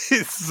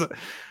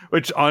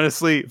 which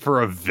honestly,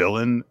 for a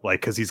villain,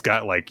 like, because he's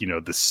got like, you know,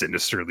 the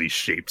sinisterly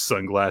shaped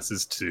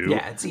sunglasses too.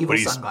 Yeah, it's evil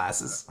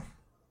sunglasses.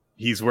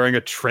 He's wearing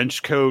a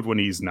trench coat when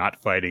he's not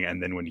fighting,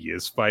 and then when he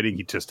is fighting,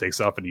 he just takes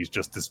off and he's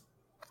just this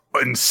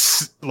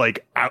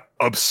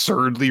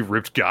absurdly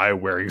ripped guy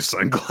wearing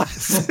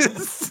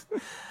sunglasses.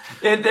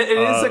 It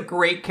is a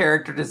great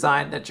character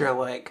design that you're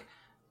like,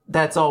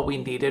 that's all we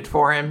needed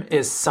for him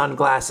is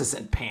sunglasses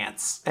and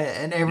pants,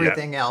 and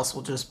everything else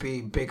will just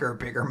be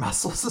bigger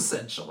muscles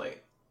essentially.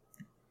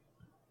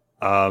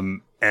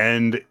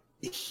 And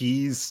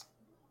he's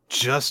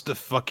just a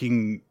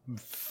fucking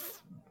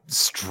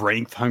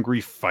strength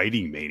hungry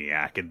fighting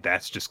maniac, and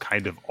that's just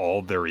kind of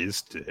all there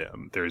is to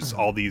him. There's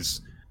all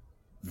these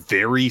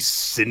very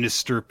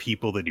sinister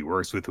people that he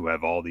works with who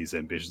have all these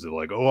ambitions of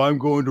like, oh, I'm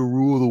going to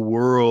rule the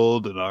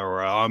world, and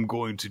I'm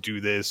going to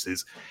do this.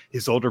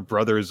 His older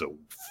brother is a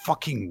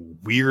fucking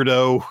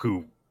weirdo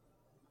who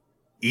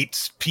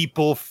eats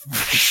people.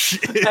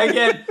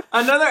 Again,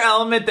 another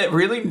element that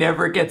really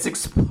never gets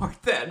explored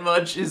that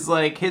much is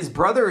like his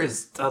brother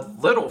is a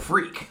little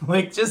freak,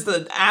 like just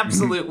an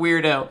absolute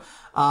weirdo.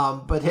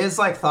 But his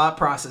like thought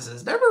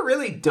processes never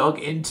really dug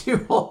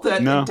into all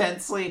that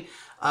intensely.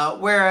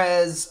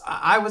 Whereas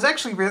I was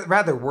actually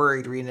rather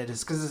worried reading it,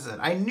 is because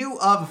I knew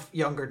of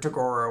younger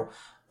Toguro,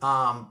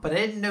 but I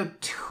didn't know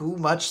too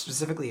much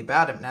specifically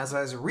about him. And as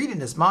I was reading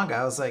this manga,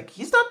 I was like,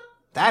 he's not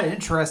that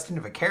interesting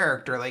of a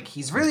character. Like,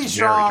 he's really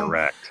strong,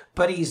 direct,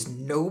 but he's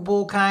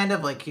noble, kind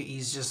of. Like,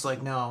 he's just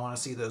like, no, I want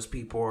to see those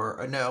people,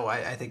 or no,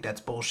 I think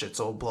that's bullshit,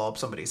 so I'll blow up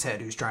somebody's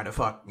head who's trying to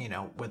fuck,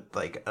 with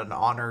like an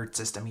honor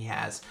system he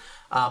has.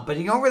 But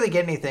you don't really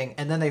get anything.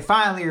 And then they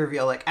finally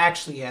reveal, like,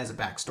 actually he has a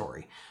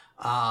backstory.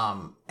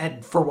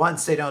 And for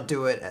once they don't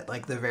do it at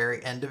like the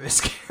very end of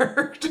his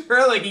character.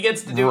 Like, he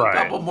gets to do a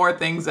couple more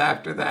things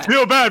after that.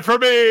 Feel bad for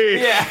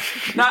me. Yeah,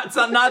 not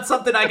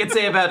something I could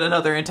say about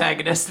another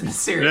antagonist in the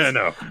series. Yeah,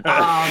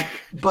 no.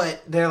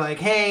 But they're like,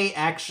 hey,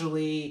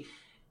 actually,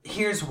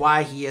 here's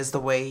why he is the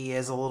way he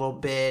is a little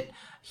bit.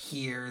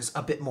 Here's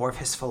a bit more of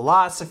his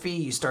philosophy.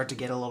 You start to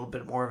get a little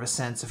bit more of a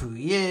sense of who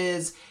he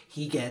is.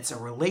 He gets a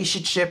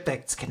relationship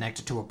that's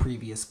connected to a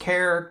previous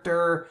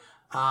character.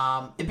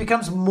 It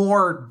becomes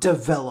more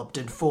developed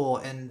and full,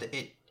 and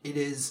it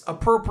is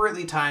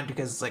appropriately timed,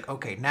 because it's like,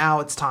 okay, now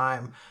it's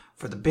time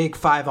for the big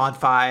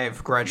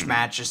 5-on-5 grudge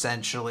match,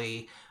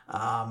 essentially.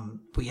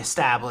 We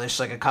establish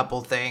like a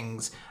couple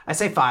things. I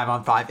say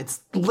 5-on-5.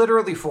 It's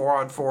literally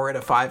 4-on-4 in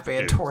a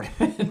 5-man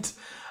tournament.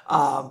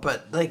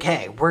 But like,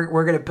 hey,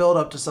 we're going to build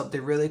up to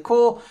something really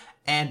cool.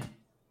 And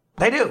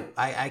they do.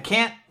 I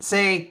can't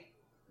say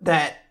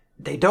that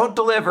they don't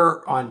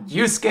deliver on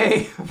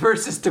Yusuke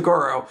versus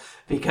Toguro,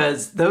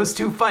 because those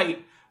two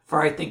fight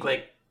for, I think,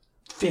 like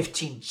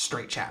 15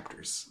 straight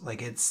chapters.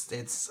 Like,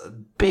 it's a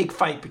big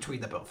fight between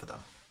the both of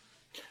them.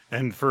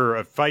 And for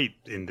a fight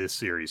in this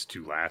series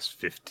to last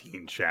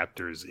 15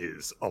 chapters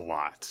is a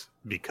lot,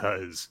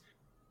 because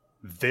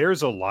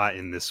there's a lot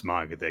in this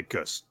manga that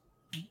goes,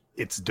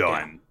 it's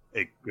done.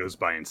 Yeah. It goes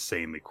by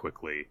insanely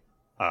quickly.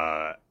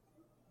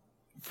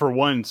 For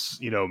once,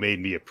 made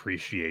me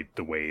appreciate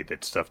the way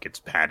that stuff gets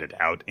padded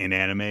out in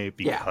anime,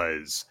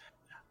 because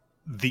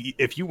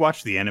if you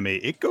watch the anime,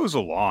 it goes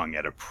along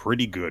at a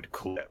pretty good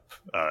clip.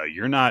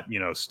 You're not,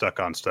 stuck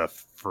on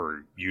stuff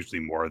for usually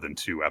more than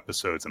 2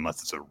 episodes,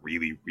 unless it's a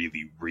really,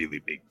 really, really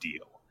big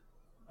deal.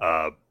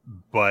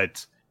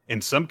 But in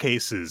some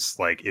cases,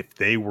 like, if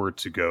they were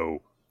to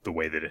go the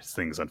way that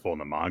things unfold in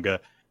the manga,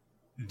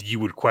 you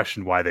would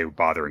question why they would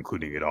bother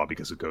including it all,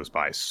 because it goes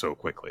by so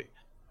quickly.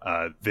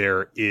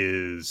 There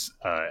is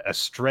a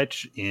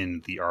stretch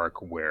in the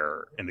arc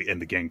where, in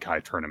the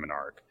Genkai tournament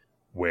arc,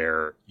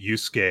 where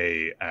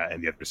Yusuke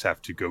and the others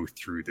have to go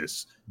through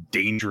this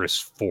dangerous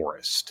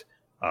forest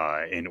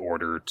in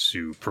order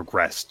to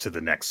progress to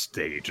the next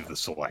stage of the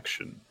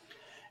selection.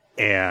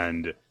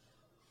 And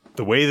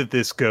the way that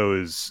this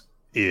goes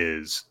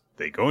is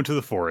they go into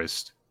the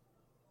forest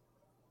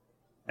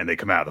and they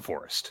come out of the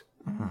forest.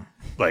 Mm-hmm.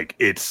 Like,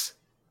 it's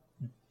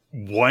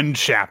one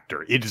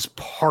chapter. It is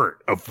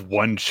part of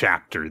one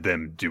chapter,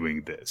 them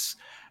doing this.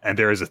 And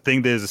there is a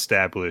thing that is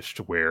established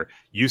where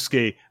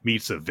Yusuke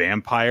meets a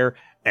vampire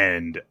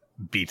and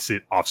beats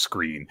it off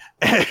screen.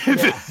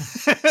 And,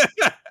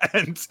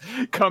 and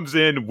comes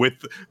in with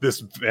this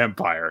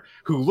vampire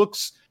who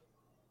looks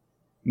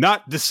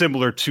not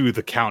dissimilar to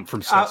the Count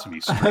from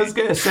Sesame Street. I was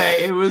going to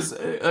say, it was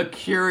a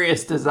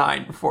curious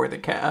design for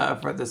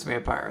for this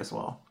vampire as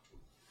well.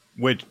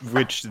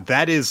 Which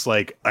that is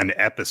like an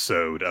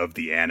episode of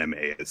the anime,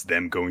 is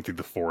them going through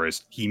the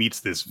forest. He meets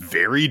this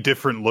very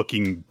different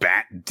looking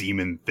bat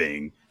demon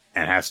thing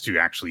and has to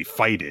actually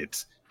fight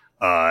it.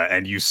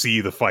 And you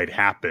see the fight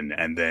happen,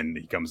 and then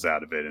he comes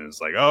out of it and it's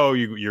like, oh,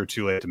 you're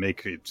too late to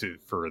make it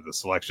for the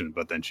selection.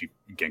 But then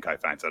Genkai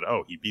finds out,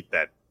 oh, he beat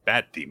that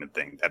bat demon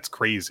thing. That's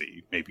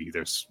crazy. Maybe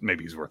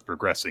he's worth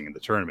progressing in the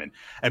tournament.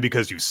 And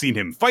because you've seen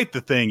him fight the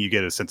thing, you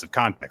get a sense of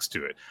context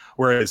to it.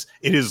 Whereas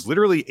it is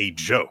literally a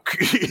joke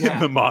in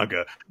the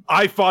manga.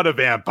 I fought a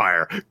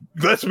vampire.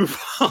 Let's move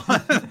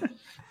on.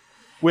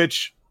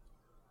 Which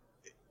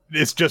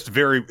it's just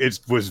it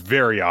was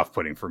very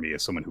off-putting for me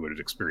as someone who had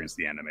experienced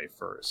the anime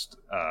first.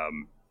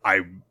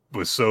 I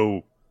was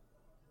so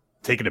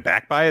taken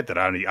aback by it that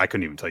I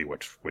couldn't even tell you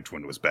which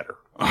one was better.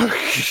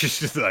 It's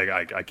just like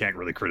I can't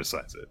really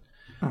criticize it.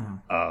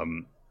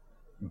 Mm-hmm.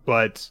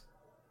 But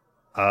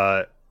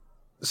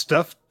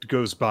stuff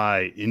goes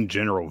by in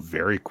general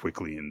very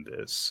quickly in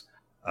this,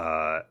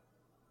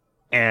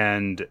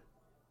 and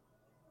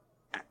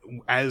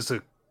as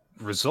a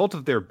result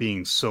of there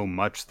being so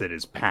much that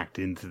is packed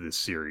into this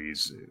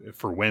series,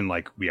 for when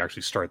we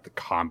actually start the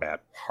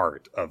combat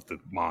part of the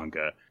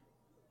manga,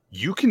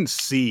 you can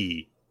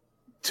see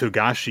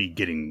Togashi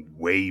getting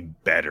way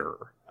better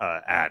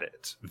at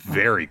it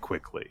very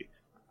quickly.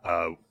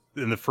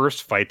 In the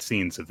first fight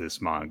scenes of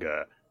this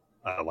manga,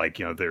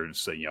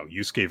 there's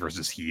Yusuke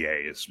versus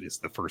Hiei is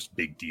the first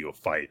big deal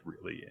fight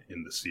really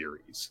in the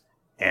series,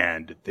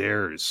 and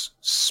there's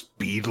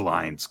speed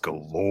lines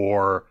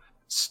galore,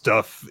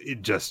 stuff,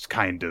 it just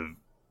kind of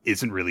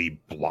isn't really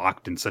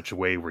blocked in such a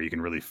way where you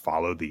can really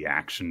follow the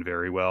action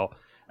very well.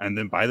 And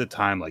then by the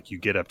time like you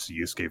get up to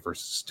Yusuke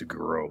versus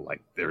Toguro,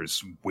 like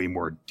there's way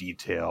more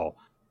detail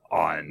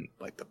on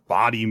like the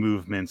body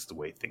movements, the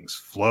way things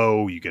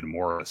flow. You get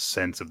more of a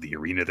sense of the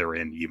arena they're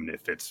in, even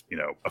if it's, you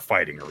know, a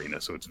fighting arena,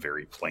 so it's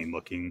very plain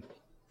looking.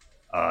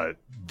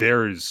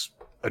 There's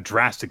a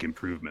drastic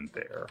improvement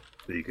there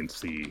that you can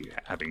see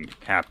having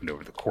happened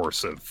over the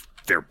course of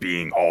there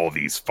being all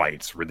these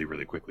fights really,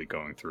 really quickly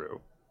going through.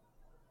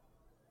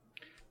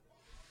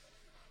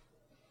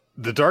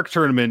 The Dark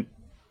Tournament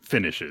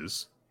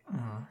finishes,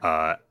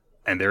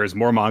 and there is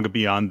more manga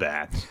beyond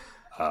that.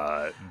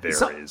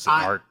 There is an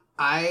art.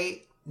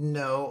 I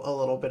know a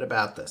little bit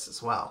about this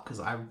as well, because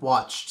I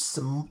watched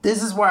some.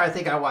 This is where I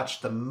think I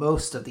watched the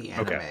most of the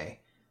anime. Okay.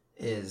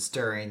 Is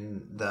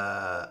during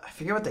the, I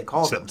forget what they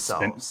call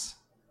themselves.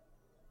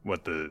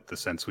 What, the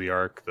Sensui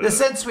arc? The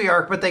Sensui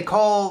arc, but they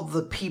call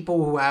the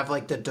people who have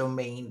like the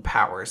domain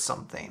power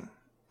something.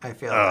 I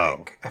feel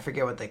like I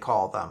forget what they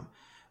call them.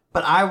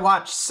 But I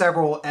watched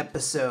several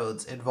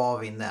episodes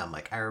involving them.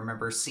 Like I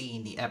remember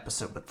seeing the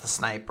episode with the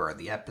sniper,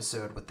 the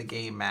episode with the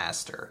game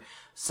master,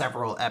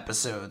 several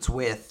episodes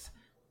with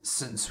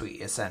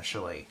Sensui,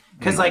 essentially.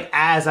 Because like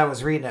as I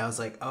was reading, I was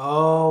like,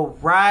 oh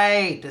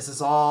right, this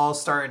is all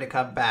starting to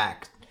come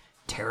back.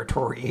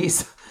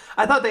 Territories.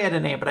 I thought they had a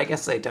name, but I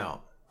guess they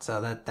don't.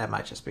 So that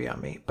might just be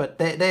on me. But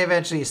they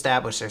eventually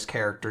established there's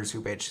characters who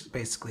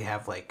basically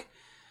have like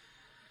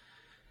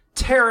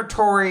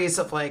territories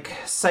of like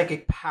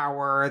psychic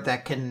power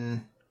that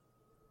can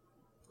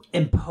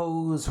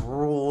impose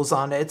rules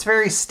on it. It's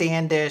very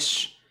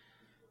standish.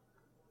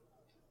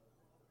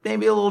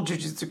 Maybe a little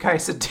Jujutsu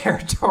Kaisen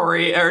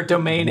territory or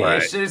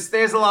domain-ish. Right.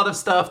 There's a lot of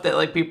stuff that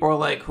like people are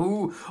like,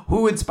 who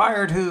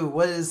inspired who?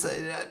 What is?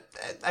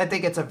 I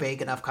think it's a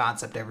vague enough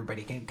concept.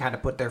 Everybody can kind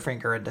of put their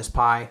finger in this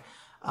pie.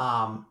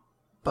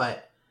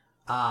 But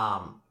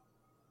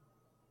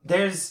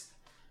there's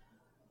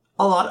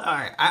a lot. All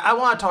right, I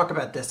want to talk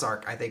about this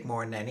arc. I think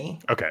more than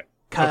any. Okay.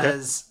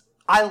 Because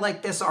I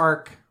like this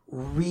arc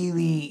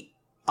really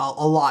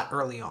a lot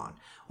early on.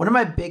 One of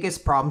my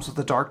biggest problems with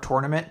the Dark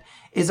Tournament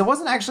is it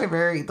wasn't actually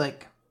very,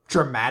 like,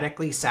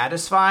 dramatically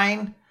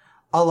satisfying.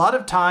 A lot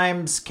of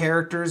times,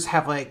 characters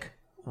have, like,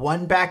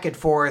 one back and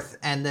forth,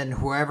 and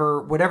then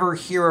whatever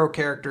hero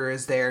character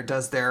is there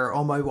does their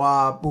omae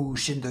wa mu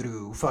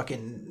shindaru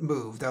fucking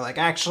move. They're like,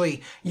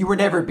 actually, you were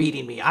never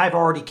beating me. I've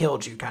already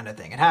killed you kind of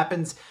thing. It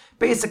happens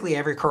basically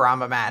every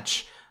Kurama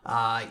match.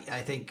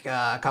 I think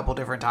a couple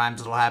different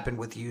times it'll happen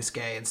with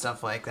Yusuke and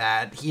stuff like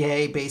that.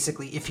 Hiei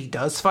basically, if he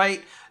does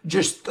fight,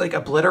 just like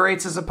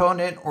obliterates his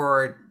opponent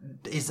or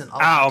isn't.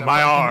 Ow,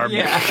 my arm!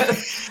 Yeah,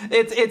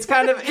 it's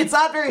kind of, it's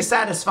not very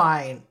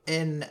satisfying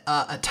in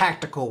a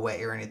tactical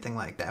way or anything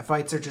like that.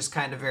 Fights are just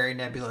kind of very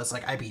nebulous.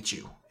 Like I beat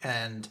you,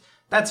 and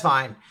that's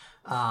fine.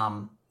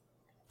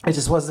 It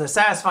just wasn't as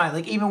satisfying.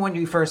 Like even when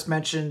you first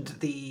mentioned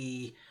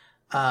the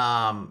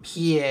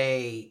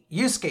Hiei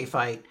Yusuke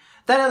fight.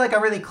 That had like a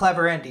really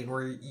clever ending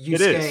where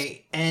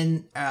Yusuke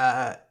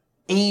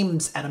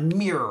aims at a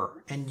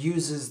mirror and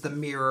uses the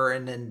mirror,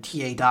 and then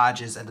Hiei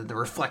dodges, and then the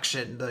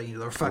reflection, the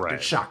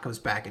reflected shot goes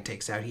back and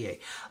takes out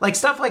Hiei. Like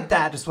stuff like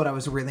that is what I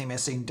was really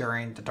missing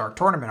during the Dark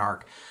Tournament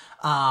arc.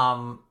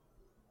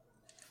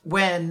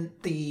 When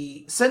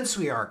the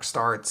Sensui arc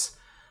starts,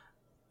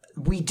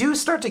 we do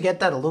start to get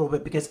that a little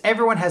bit because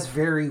everyone has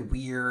very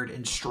weird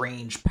and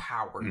strange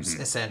powers,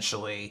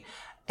 essentially,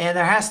 and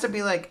there has to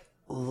be like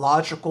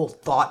logical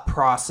thought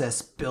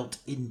process built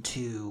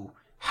into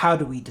how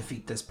do we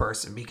defeat this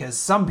person, because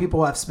some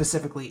people have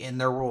specifically in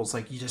their rules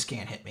like you just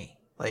can't hit me,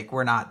 like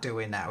we're not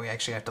doing that, we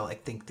actually have to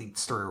like think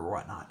things through or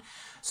whatnot.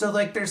 So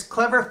like there's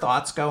clever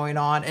thoughts going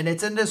on, and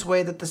it's in this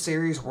way that the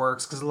series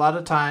works, because a lot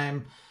of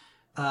time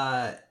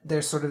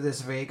there's sort of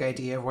this vague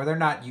idea of whether or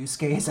not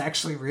Yusuke is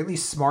actually really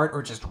smart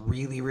or just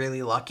really,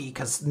 really lucky,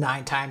 because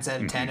 9 times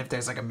out of 10, if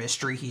there's like a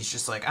mystery, he's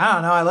just like, I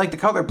don't know, I like the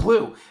color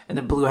blue, and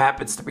then blue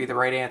happens to be the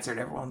right answer, and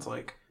everyone's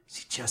like, is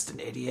he just an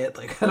idiot?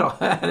 Like, I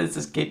don't know, how does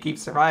this kid keep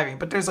surviving?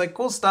 But there's like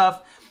cool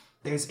stuff,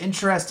 there's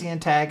interesting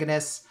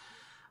antagonists,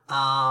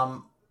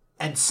 and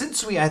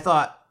Sensui I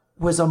thought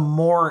was a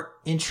more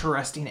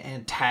interesting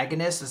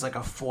antagonist as like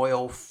a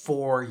foil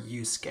for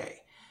Yusuke,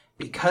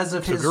 because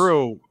of his...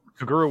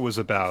 Kagura was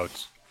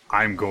about,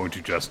 I'm going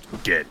to just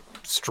get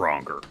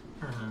stronger,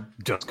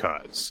 just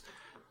cause.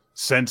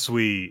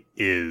 Sensui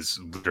is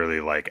literally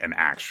like an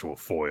actual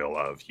foil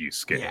of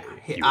Yusuke.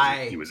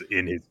 Yeah, he was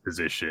in his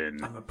position.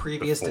 I'm a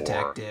previous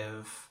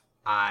detective.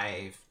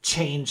 I've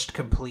changed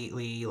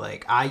completely.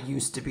 Like, I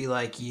used to be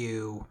like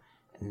you,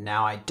 and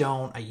now I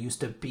don't. I used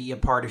to be a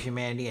part of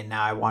humanity, and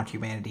now I want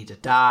humanity to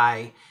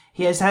die.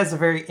 He has a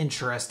very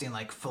interesting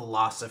like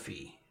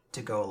philosophy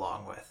to go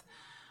along with.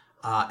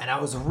 And I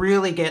was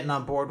really getting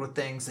on board with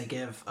things. They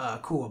give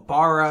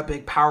Kuwabara a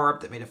big power-up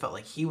that made it felt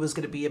like he was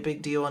going to be a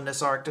big deal in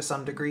this arc to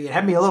some degree. It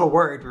had me a little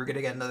worried we were going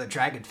to get another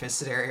Dragon Fist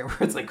scenario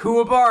where it's like,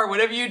 Kuwabara,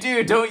 whatever you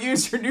do, don't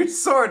use your new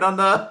sword on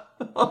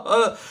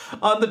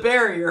the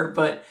barrier.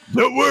 But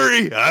don't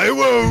worry, I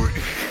won't.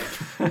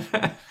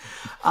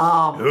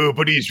 Oh,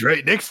 but he's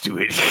right next to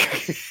it.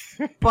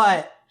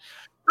 But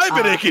I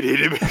bet I can hit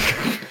him.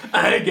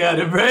 I got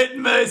him right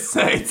in my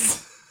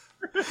sights.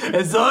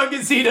 As long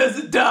as he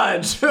doesn't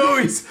dodge.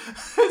 Oh, he's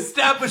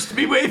established to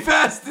be way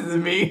faster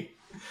than me.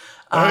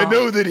 I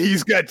know that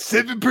he's got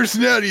 7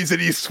 personalities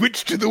and he's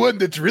switched to the one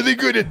that's really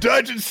good at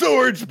dodging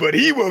swords, but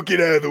he won't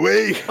get out of the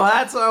way. Well,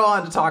 that's what I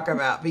wanted to talk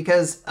about,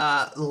 because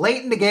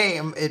late in the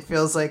game, it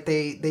feels like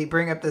they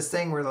bring up this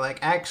thing where they're like,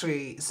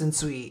 actually,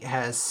 Sensui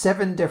has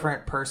 7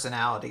 different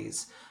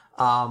personalities.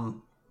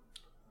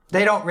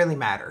 They don't really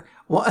matter.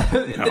 Well,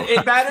 no.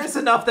 It matters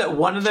enough that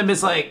one of them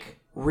is like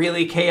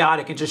really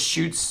chaotic and just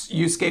shoots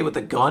Yusuke with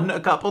a gun a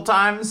couple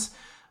times.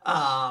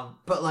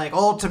 But like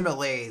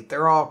ultimately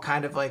they're all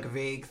kind of like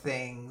vague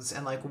things,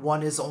 and like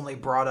one is only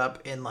brought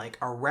up in like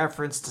a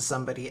reference to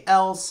somebody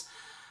else.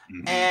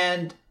 Mm-hmm.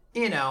 And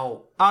you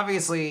know,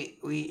 obviously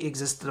we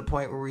exist at a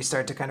point where we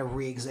start to kind of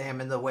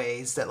re-examine the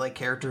ways that like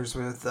characters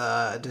with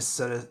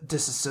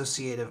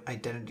dissociative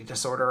identity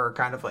disorder are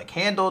kind of like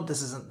handled.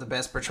 This isn't the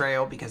best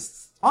portrayal because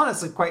it's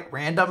honestly quite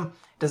random.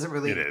 It doesn't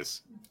really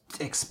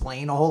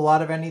explain a whole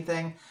lot of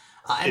anything.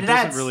 It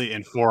doesn't really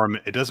inform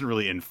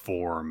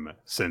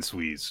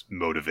Sensui's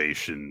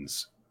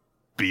motivations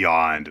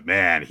beyond,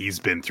 man, he's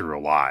been through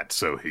a lot,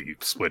 so he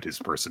split his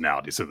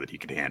personality so that he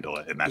could handle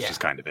it, and that's just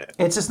kind of it.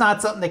 It's just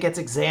not something that gets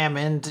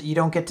examined. You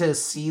don't get to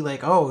see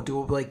like, oh,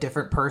 do like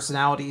different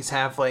personalities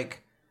have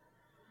like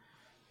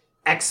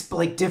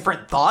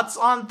different thoughts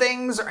on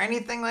things or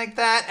anything like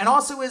that. And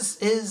also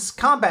his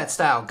combat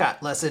style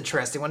got less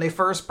interesting. When they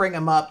first bring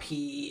him up,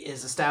 he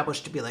is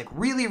established to be like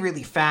really,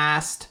 really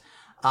fast.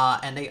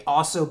 And they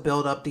also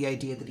build up the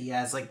idea that he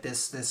has like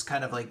this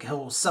kind of like,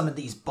 he'll summon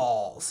these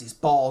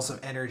balls of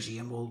energy,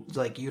 and will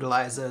like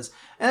utilize those.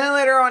 And then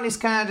later on, he's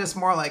kind of just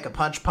more like a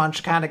punch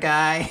kind of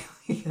guy.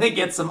 They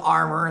get some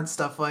armor and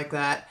stuff like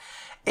that.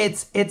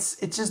 It's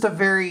just a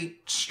very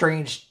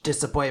strange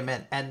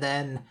disappointment. And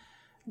then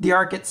the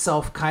arc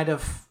itself kind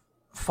of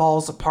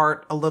falls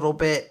apart a little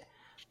bit.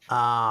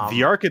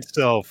 The arc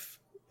itself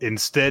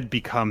instead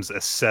becomes a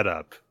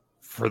setup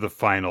for the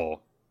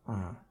final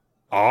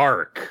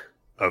arc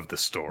of the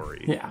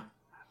story. Yeah.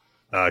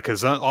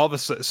 Because all of a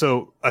sudden,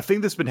 so a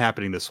thing that's been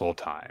happening this whole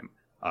time,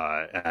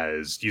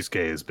 as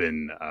Yusuke has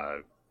been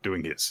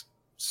doing his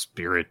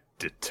spirit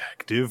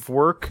detective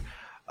work,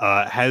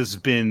 has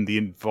been the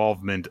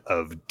involvement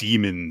of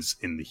demons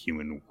in the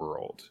human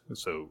world.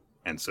 So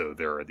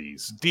there are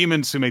these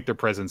demons who make their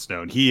presence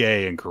known.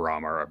 Hiei and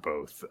Kurama are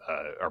both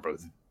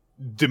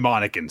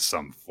demonic in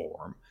some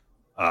form.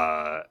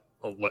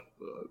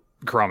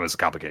 Kurama's a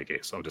complicated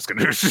case, so I'm just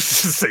gonna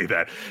say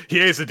that.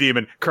 Hiei's a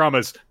demon,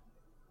 Kurama's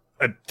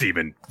a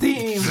demon.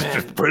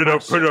 Just put it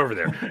over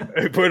there.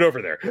 Put it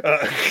over there.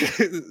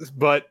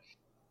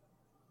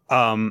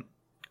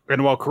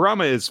 And while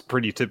Kurama is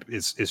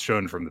is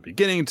shown from the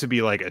beginning to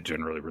be like a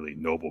generally really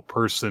noble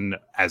person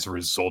as a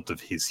result of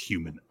his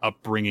human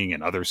upbringing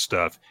and other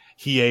stuff,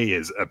 Hiei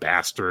is a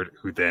bastard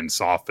who then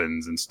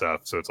softens and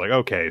stuff. So it's like,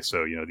 okay,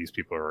 so you know, these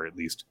people are at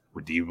least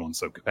redeemable in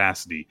some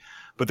capacity.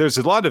 But there's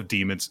a lot of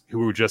demons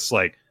who are just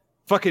like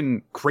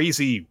fucking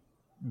crazy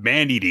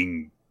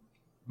man-eating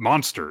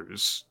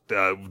monsters.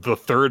 The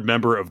third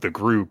member of the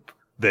group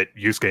that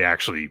Yusuke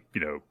actually,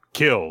 you know,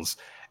 kills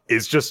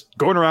is just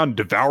going around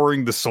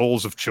devouring the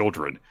souls of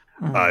children.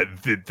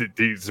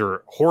 These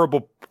are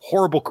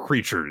horrible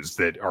creatures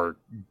that are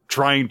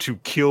trying to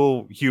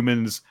kill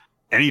humans.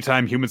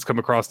 Anytime humans come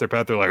across their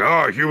path, they're like,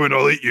 "Oh, human,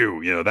 I'll eat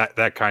you." You know,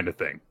 that kind of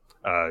thing.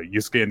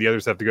 Yusuke and the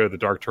others have to go to the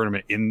Dark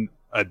Tournament in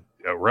a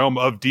realm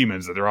of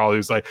demons that they're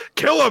always like,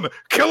 "Kill them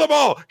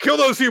all, kill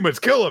those humans,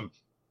 kill them."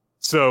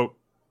 So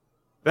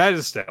that is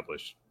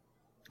established.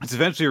 It's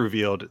eventually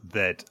revealed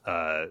that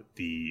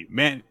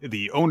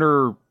the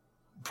owner,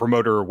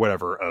 promoter,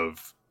 whatever,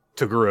 of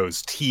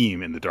Toguro's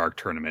team in the Dark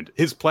Tournament,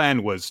 his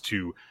plan was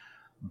to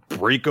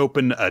break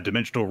open a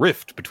dimensional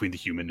rift between the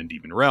human and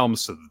demon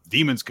realms so that the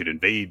demons could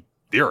invade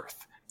the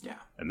Earth. Yeah.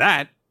 And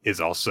that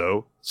is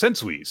also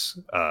Sensui's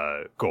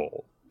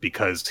goal,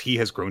 because he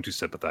has grown to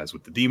sympathize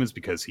with the demons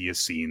because he has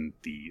seen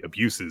the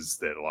abuses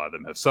that a lot of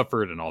them have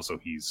suffered, and also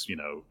he's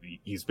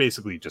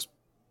basically just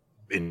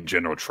in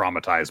general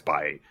traumatized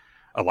by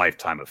a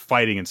lifetime of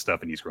fighting and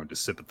stuff, and he's grown to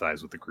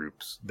sympathize with the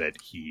groups that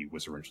he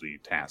was originally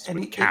tasked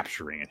with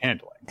capturing and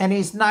handling. And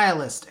he's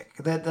nihilistic.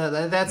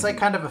 That's like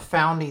kind of a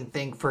founding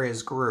thing for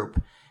his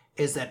group,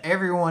 is that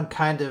everyone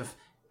kind of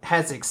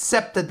has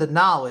accepted the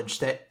knowledge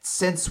that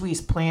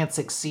Sensui's plan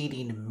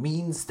succeeding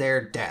means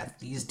their death.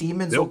 These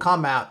demons will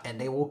come out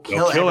and they will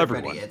kill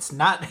everybody. Everyone. It's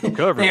not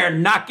they are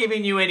not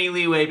giving you any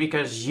leeway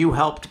because you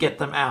helped get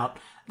them out.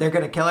 They're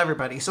going to kill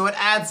everybody. So it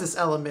adds this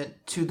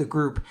element to the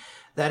group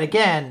that,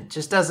 again,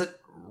 just doesn't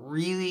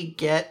really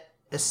get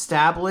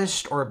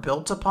established or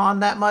built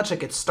upon that much.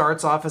 Like, it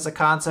starts off as a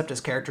concept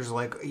as characters are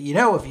like, you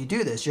know, if you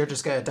do this, you're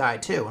just going to die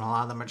too. And a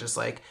lot of them are just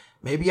like,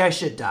 maybe I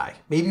should die.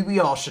 Maybe we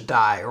all should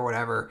die or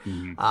whatever.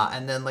 Mm-hmm.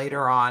 And then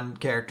later on,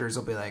 characters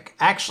will be like,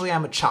 actually,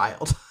 I'm a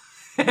child.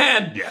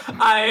 And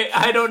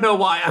I don't know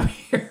why I'm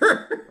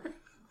here.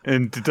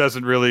 and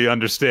doesn't really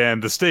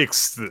understand the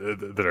stakes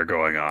that are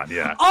going on.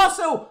 Yeah.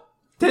 Also,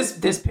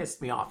 this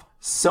pissed me off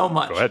so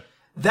much. Go ahead.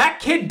 That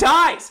kid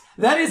dies.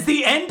 That is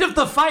the end of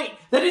the fight.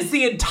 That is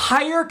the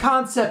entire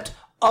concept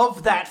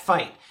of that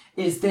fight.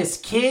 Is this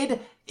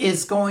kid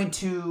is going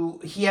to,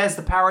 he has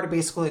the power to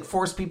basically like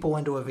force people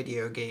into a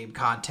video game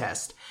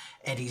contest.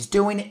 And he's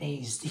doing it,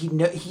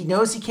 and he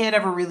knows he can't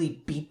ever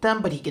really beat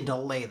them, but he can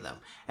delay them.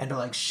 And they're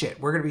like,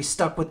 shit, we're going to be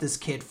stuck with this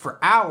kid for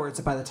hours.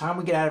 And by the time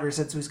we get out of here,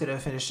 Sensui's going to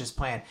finish his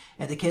plan.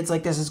 And the kid's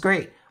like, this is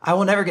great. I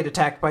will never get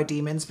attacked by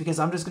demons because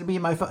I'm just going to be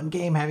in my fun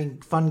game having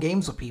fun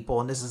games with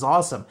people, and this is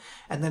awesome.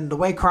 And then the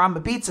way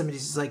Kurama beats him,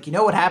 he's like, you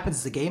know what happens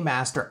to the game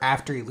master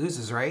after he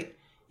loses, right?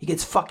 He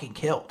gets fucking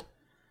killed.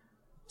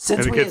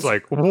 And the kid's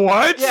like,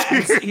 what? Yeah,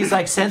 he's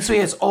like,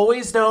 Sensui has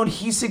always known.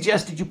 He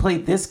suggested you play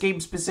this game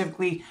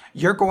specifically.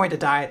 You're going to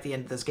die at the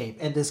end of this game.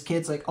 And this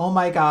kid's like, oh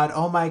my God.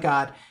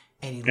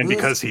 And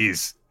because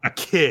he's a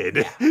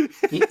kid.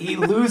 he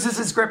loses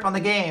his grip on the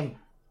game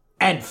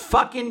and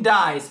fucking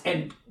dies.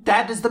 And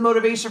that is the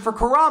motivation for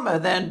Kurama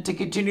then to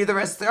continue the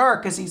rest of the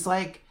arc. Because he's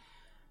like,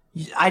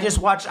 I just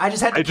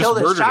had to kill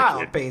this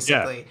child,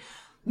 basically. Yeah.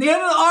 The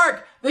end of the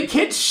arc, the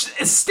kid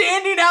is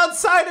standing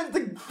outside of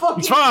the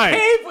fucking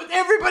cave with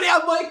everybody.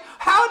 I'm like,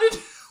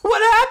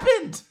 what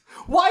happened?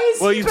 Why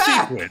is he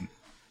back?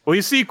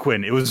 You see,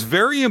 Quinn, it was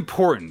very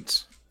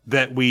important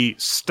that we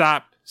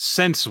stop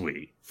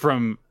Sensui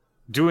from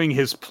doing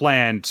his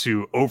plan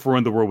to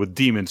overrun the world with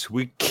demons.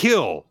 We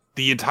kill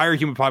the entire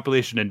human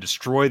population and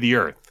destroy the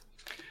earth.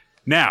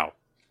 Now,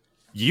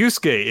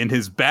 Yusuke, in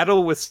his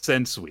battle with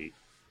Sensui,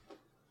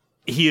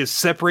 he is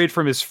separated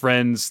from his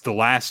friends. The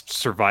last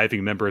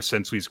surviving member of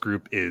Sensui's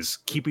group is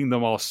keeping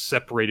them all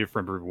separated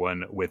from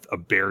everyone with a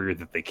barrier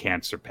that they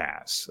can't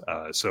surpass.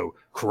 So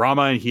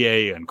Kurama and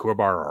Hiei and Kuwabara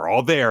are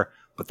all there,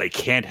 but they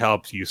can't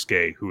help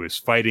Yusuke, who is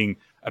fighting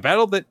a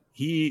battle that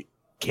he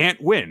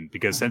can't win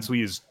because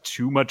Sensui is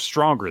too much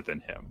stronger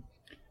than him.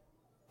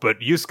 But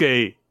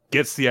Yusuke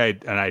gets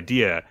an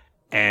idea,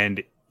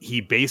 and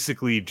he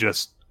basically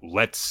just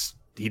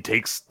he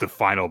takes the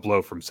final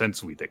blow from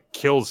Sensui that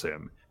kills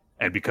him.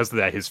 And because of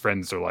that, his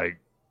friends are like,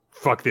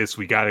 fuck this,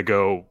 we gotta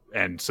go.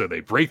 And so they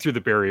break through the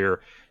barrier.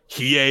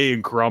 Hiei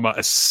and Kurama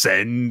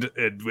ascend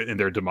in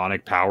their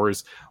demonic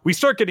powers. We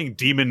start getting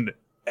demon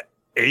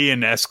A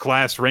and S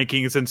class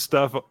rankings and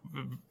stuff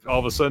all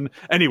of a sudden.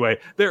 Anyway,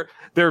 they're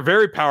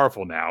very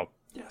powerful now.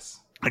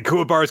 Yes. And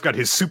Kuwabara's got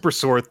his super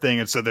sword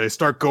thing, and so they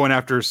start going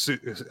after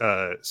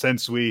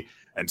Sensui.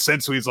 And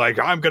Sensui's like,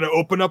 I'm going to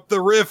open up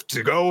the rift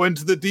to go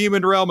into the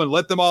demon realm and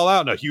let them all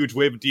out. And a huge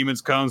wave of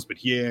demons comes, but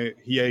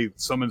Hiei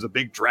summons a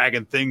big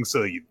dragon thing,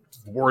 so he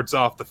wards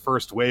off the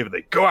first wave, and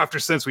they go after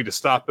Sensui to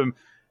stop him.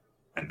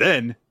 And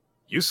then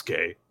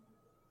Yusuke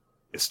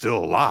is still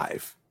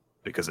alive,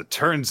 because it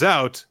turns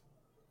out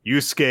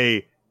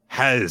Yusuke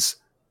has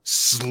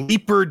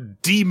sleeper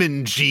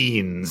demon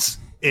genes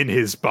in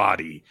his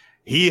body.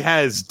 He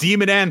has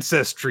demon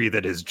ancestry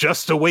that has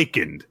just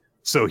awakened.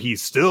 So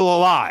he's still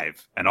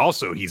alive, and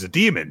also he's a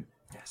demon,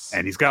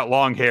 and he's got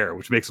long hair,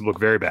 which makes him look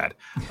very bad.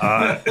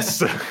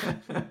 It's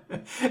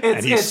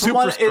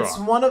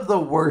one of the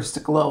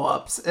worst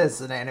glow-ups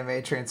as an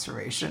anime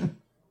transformation.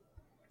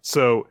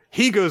 So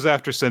he goes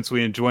after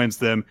Sensui and joins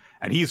them,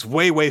 and he's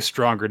way, way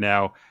stronger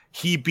now.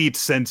 He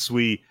beats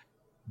Sensui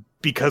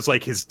because,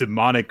 like,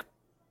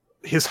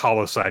 his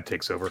hollow side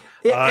takes over.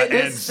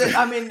 This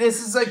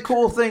is a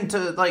cool thing to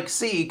like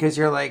see, because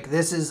you're like,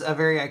 this is a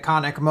very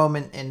iconic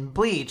moment in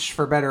Bleach,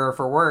 for better or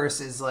for worse,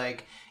 is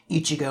like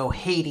Ichigo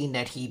hating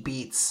that he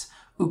beats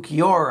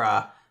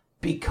Ukiura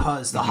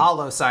because the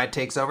hollow side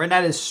takes over. And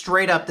that is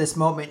straight up this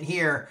moment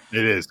here.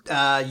 It is.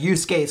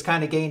 Yusuke's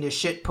kind of getting his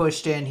shit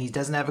pushed in. He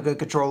doesn't have a good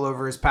control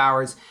over his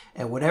powers.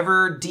 And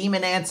whatever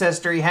demon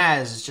ancestry he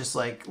has is just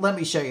like, let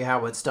me show you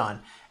how it's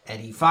done. And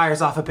he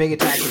fires off a big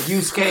attack. And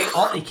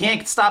Yusuke, he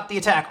can't stop the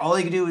attack. All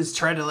he can do is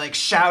try to like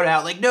shout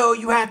out, like, no,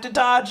 you have to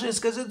dodge this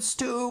because it's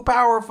too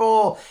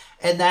powerful.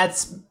 And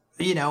that's,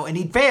 and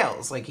he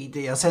fails. Like,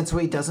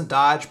 Sensui doesn't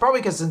dodge.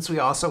 Probably because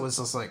Sensui also was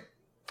just like,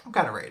 I'm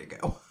kind of ready to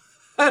go.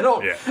 I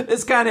don't. Yeah.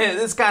 This kind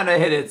of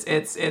hit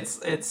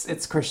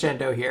its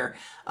crescendo here.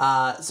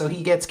 So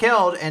he gets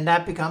killed, and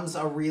that becomes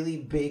a really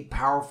big,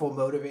 powerful,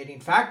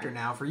 motivating factor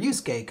now for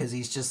Yusuke, because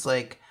he's just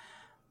like,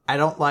 I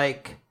don't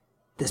like.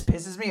 This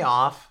pisses me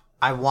off.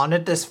 I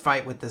wanted this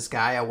fight with this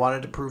guy. I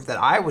wanted to prove that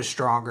I was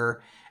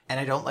stronger, and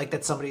I don't like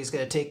that somebody's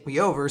going to take me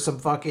over, some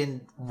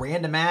fucking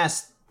random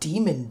ass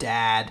demon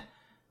dad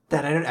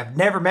that I've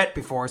never met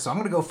before. So I'm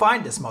going to go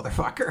find this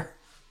motherfucker.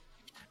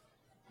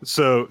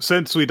 So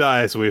Sensui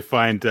dies, we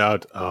find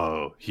out,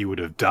 he would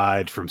have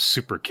died from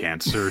super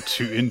cancer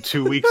in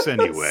 2 weeks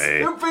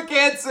anyway. Super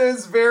cancer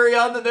is very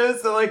on the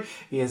nose. So like,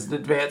 he has an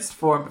advanced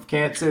form of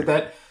cancer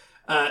that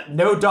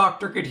no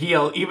doctor could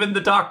heal, even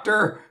the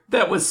doctor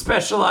that was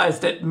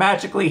specialized at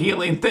magically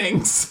healing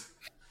things.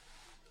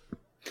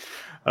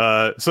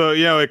 So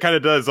it kind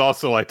of does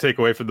also like take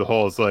away from the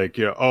whole. It's like,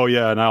 oh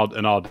yeah, and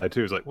I'll die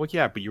too. It's like, well,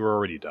 yeah, but you were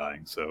already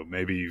dying, so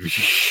maybe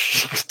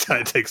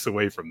it takes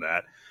away from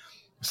that.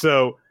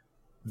 So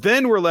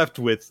Then we're left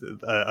with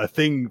a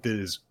thing that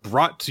is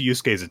brought to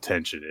Yusuke's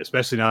attention,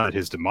 especially now that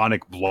his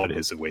demonic blood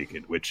has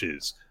awakened, which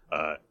is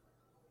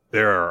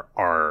there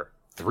are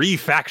 3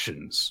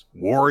 factions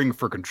warring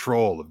for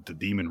control of the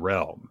demon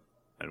realm,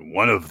 and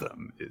one of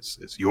them is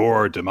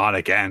your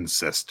demonic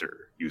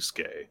ancestor,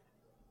 Yusuke.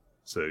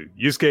 So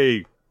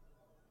Yusuke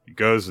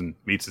goes and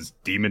meets his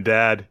demon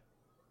dad.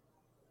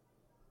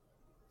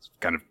 It's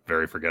kind of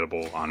very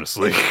forgettable,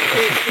 honestly.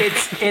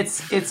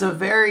 It's a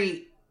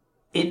very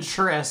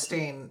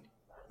interesting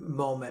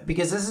moment,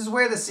 because this is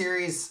where the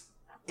series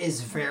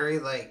is very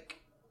like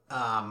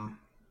I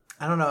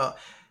don't know,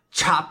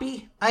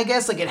 choppy, I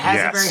guess. Like, it has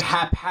a very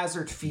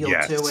haphazard feel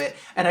to it,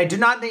 and I do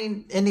not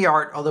mean in the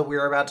art, although we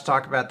are about to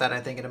talk about that,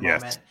 I think, in a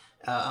moment,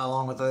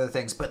 along with other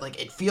things. But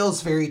like, it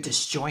feels very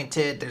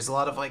disjointed. There's a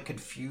lot of like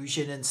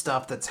confusion and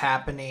stuff that's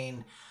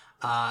happening,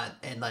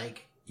 and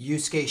like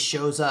Yusuke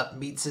shows up,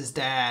 meets his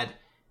dad,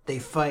 they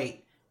fight.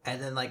 And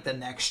then, like, the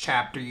next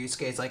chapter,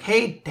 Yusuke's like,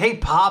 hey,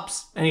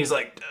 Pops. And he's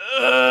like,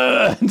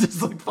 and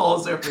just, like,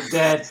 falls over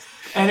dead.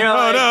 And you're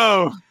like,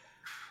 oh, no.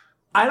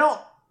 I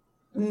don't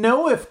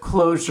know if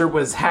closure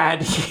was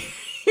had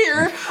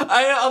here.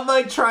 I'm,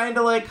 like, trying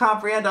to, like,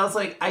 comprehend. I was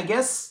like, I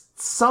guess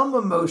some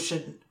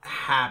emotion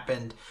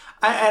happened.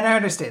 And I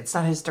understand it's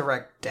not his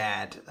direct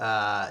dad,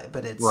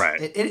 but it's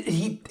right.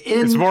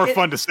 It's more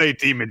fun to say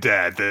demon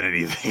dad than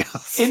anything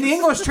else. In the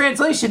English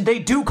translation, they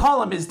do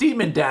call him his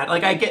demon dad.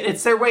 Like, I get,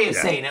 it's their way of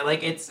saying it.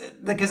 Like, it's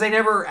because they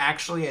never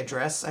actually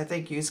address, I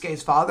think,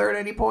 Yusuke's father at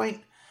any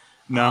point.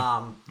 No,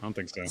 I don't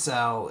think so.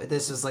 So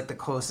this is like the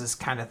closest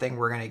kind of thing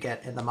we're gonna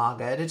get in the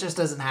manga, and it just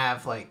doesn't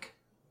have like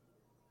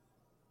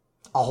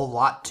a whole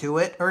lot to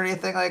it or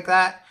anything like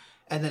that.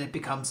 And then it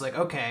becomes like,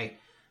 okay,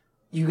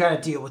 you got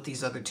to deal with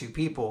these other 2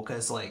 people,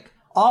 because, like,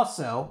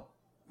 also,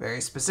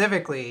 very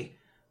specifically,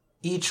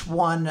 each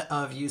one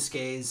of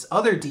Yusuke's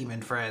other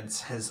demon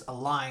friends has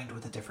aligned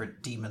with a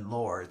different demon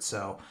lord.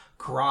 So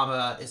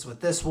Kurama is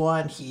with this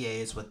one,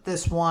 Hiei is with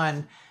this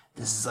one.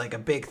 This is, like, a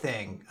big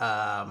thing.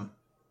 The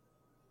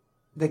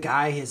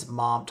guy his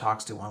mom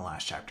talks to in one of the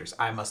last chapters.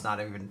 I must not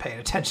have even paid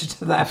attention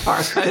to that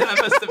part. I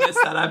must have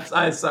missed that.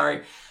 I'm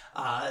sorry.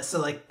 So,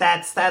 like,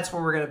 that's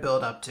what we're going to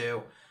build up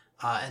to.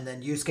 And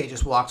then Yusuke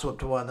just walks up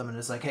to one of them and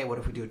is like, hey, what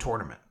if we do a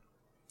tournament?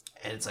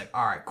 And it's like,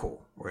 all right,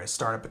 cool. We're going to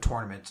start up a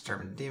tournament to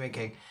determine the Demon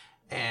King.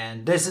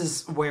 And this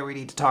is where we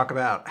need to talk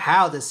about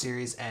how this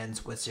series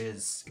ends, which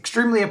is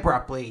extremely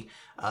abruptly.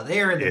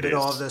 They are in the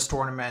middle of this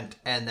tournament,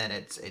 and then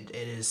it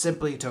is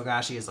simply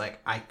Togashi is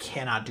like, I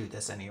cannot do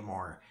this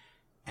anymore.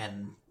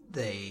 And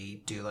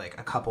they do like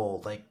a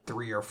couple, like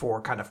 3 or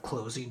 4 kind of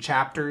closing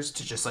chapters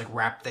to just like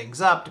wrap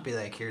things up, to be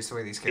like, here's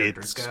where these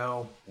characters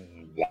go.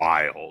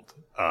 Wild.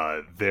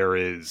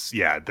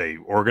 They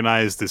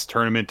organize this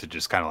tournament to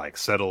just kind of like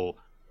settle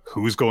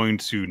who's going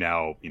to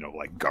now,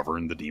 like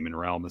govern the demon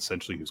realm,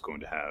 essentially, who's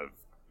going to have,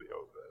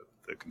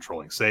 the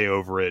controlling say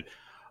over it.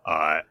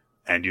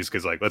 And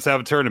Yusuke's like, let's have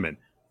a tournament.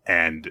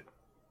 And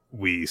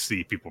we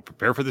see people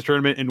prepare for the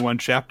tournament in one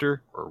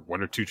chapter, or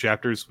 1 or 2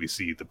 chapters. We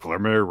see the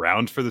preliminary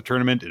round for the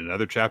tournament in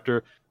another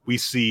chapter. We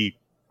see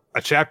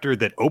a chapter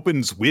that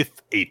opens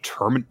with a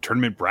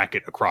tournament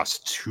bracket across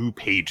 2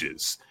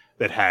 pages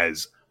that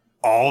has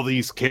all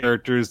these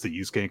characters that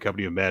Yusuke and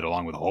company have met,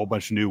 along with a whole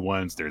bunch of new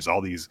ones. There's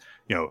all these,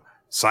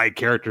 side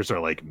characters are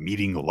like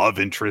meeting love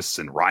interests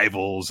and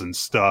rivals and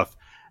stuff.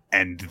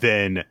 And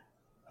then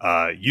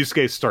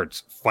Yusuke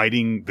starts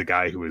fighting the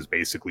guy who is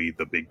basically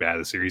the big bad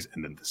of the series,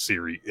 and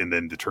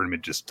then the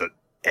tournament just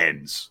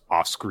ends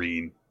off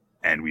screen,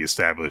 and we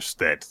establish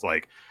that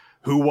like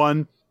who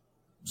won?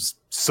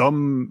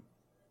 Some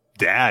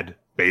dad,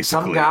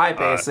 basically. Some guy,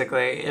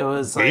 basically. It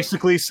was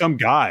basically some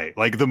guy,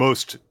 like the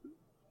most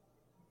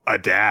a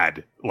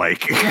dad.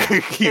 Like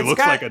he looks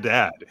like a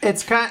dad.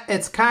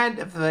 It's kind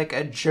of like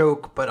a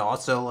joke, but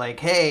also like,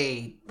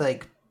 hey,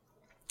 like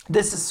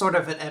this is sort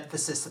of an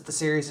emphasis that the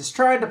series is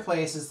trying to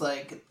place, is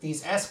like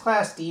these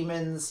S-class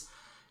demons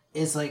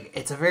is like,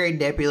 it's a very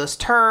nebulous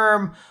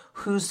term.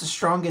 Who's the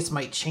strongest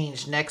might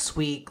change next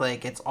week.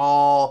 Like, it's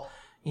all,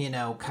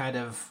 kind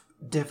of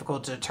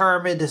difficult to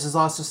determine. This is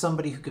also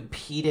somebody who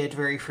competed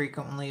very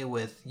frequently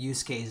with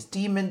Yusuke's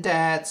demon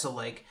dad. So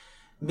like,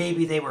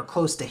 maybe they were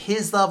close to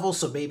his level.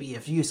 So maybe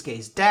if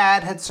Yusuke's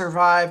dad had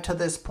survived to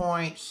this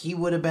point, he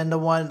would have been the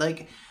one.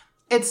 Like,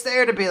 it's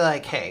there to be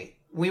like, hey,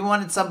 we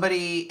wanted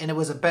somebody, and it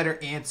was a better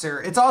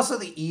answer. It's also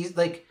the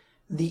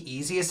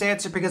easiest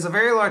answer, because a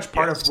very large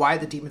part of why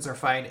the demons are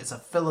fighting is a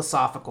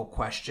philosophical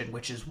question,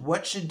 which is,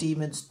 what should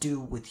demons do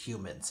with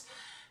humans?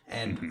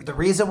 And the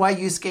reason why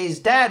Yusuke's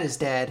dad is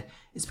dead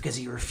is because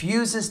he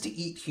refuses to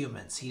eat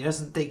humans. He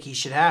doesn't think he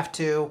should have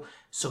to,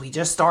 so he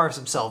just starves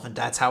himself, and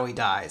that's how he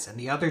dies. And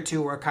the other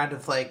 2 are kind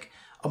of like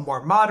a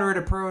more moderate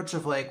approach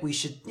of like, we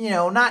should,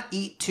 not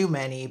eat too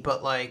many,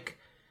 but like,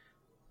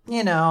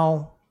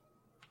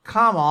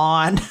 come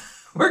on.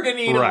 We're gonna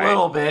eat a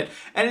little bit.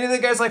 And the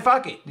guy's like,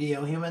 fuck it.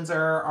 Humans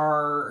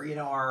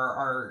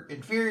are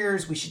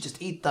inferiors. We should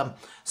just eat them.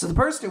 So the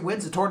person who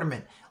wins the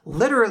tournament,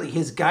 literally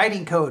his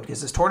guiding code,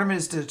 because this tournament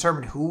is to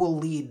determine who will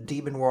lead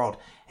Demon World.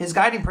 His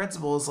guiding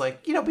principle is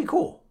like, be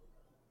cool.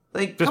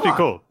 Like, just be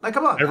cool. Like,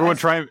 come on. Everyone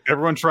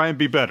try and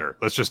be better.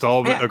 Let's just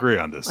all agree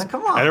on this. Like,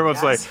 come on. And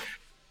everyone's guys. like,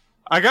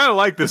 I gotta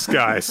like this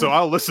guy, so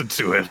I'll listen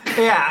to him.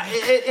 Yeah,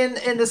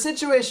 in the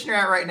situation you're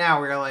at right now,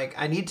 where you're like,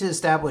 I need to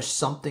establish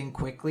something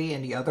quickly,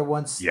 and the other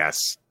ones,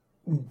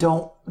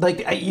 don't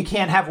like. You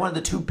can't have one of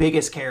the two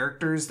biggest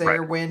characters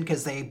there win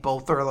because they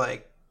both are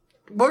like,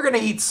 we're gonna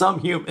eat some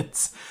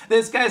humans.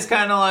 This guy's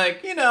kind of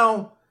like,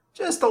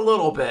 just a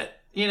little bit,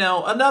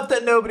 enough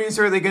that nobody's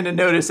really gonna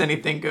notice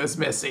anything goes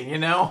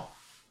missing,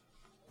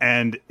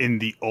 And in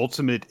the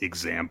ultimate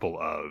example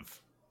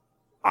of,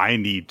 I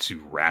need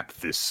to wrap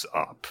this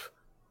up.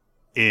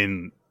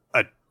 In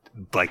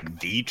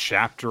the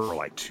chapter or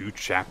like 2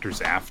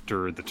 chapters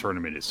after the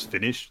tournament is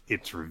finished,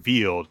 it's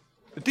revealed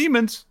the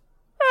demons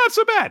are not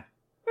so bad.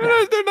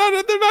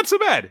 They're not so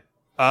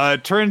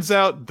bad. Turns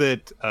out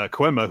that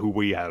Koenma, who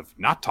we have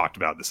not talked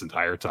about this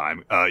entire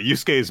time,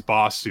 Yusuke's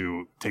boss,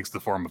 who takes the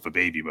form of a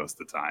baby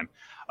most of the time,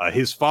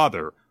 his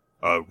father,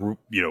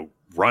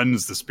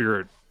 runs the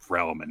spirit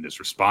realm and is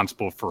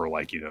responsible for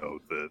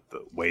the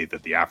way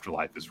that the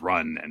afterlife is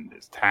run and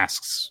his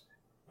tasks.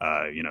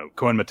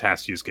 Koenma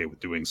tasks Yusuke with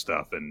doing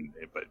stuff,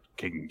 but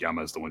King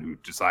Yama is the one who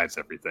decides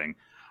everything.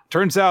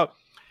 Turns out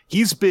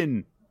he's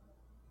been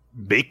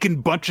making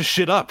a bunch of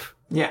shit up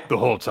the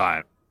whole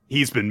time.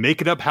 He's been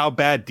making up how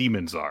bad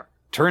demons are.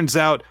 Turns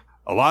out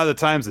a lot of the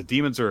times the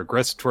demons are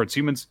aggressive towards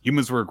humans.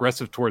 Humans were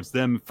aggressive towards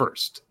them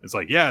first. It's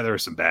like, yeah, there are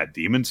some bad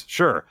demons,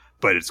 sure,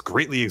 but it's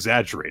greatly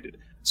exaggerated.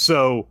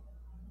 So,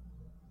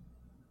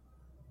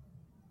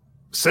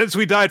 since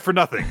we died for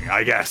nothing,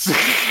 I guess.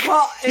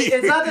 Well,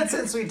 it's not that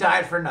since we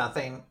died for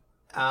nothing,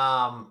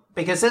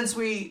 because since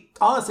we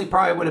honestly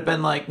probably would have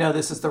been like, no,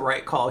 this is the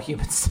right call.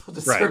 Humans still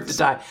deserve to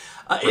die.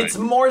 It's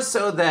more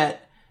so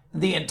that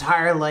the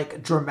entire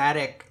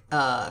dramatic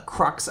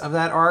crux of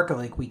that arc,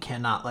 we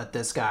cannot let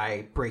this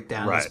guy break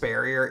down this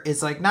barrier,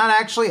 is not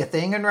actually a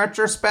thing in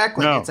retrospect.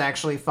 It's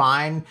actually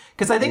fine,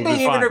 because I think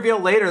they even reveal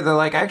later they're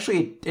like,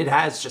 actually, it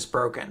has just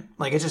broken.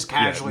 It's just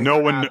casually.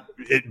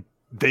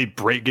 They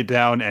break it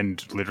down,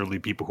 and literally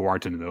people who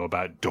aren't in the know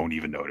about it don't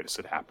even notice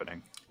it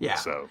happening. Yeah.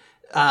 So,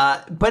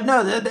 but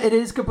no, it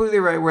is completely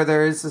right where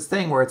there is this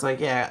thing where it's like,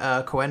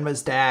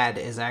 Koenma's dad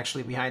is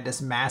actually behind this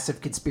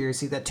massive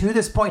conspiracy that to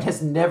this point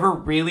has never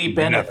really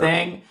been a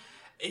thing.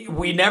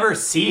 We never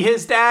see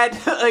his dad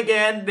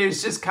again.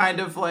 There's just kind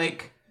of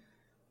like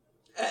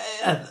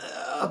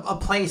a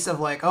place of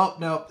like, oh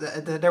no,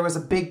 there was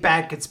a big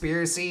bad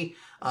conspiracy.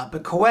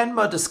 But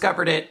Koenma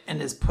discovered it and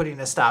is putting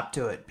a stop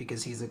to it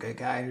because he's a good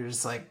guy. And you're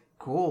just like,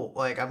 cool,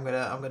 I'm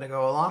gonna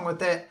go along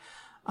with it.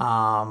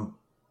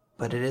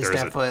 But it is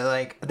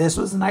definitely this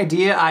was an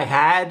idea I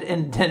had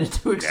intended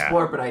to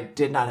explore, but I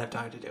did not have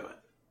time to do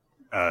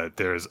it.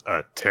 There's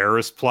a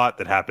terrorist plot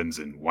that happens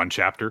in 1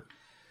 chapter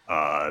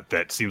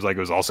that seems like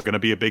it was also going to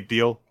be a big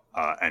deal,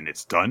 and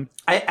it's done.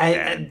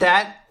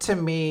 That to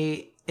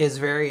me is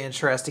very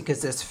interesting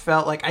because this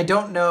felt like, I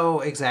don't know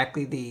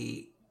exactly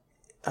the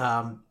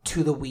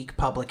to the week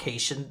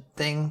publication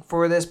thing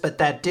for this, but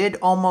that did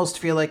almost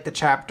feel like the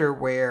chapter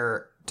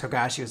where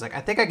Togashi was like,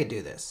 I think I could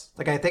do this.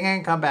 I think I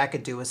can come back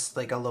and do a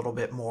little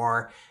bit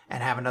more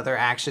and have another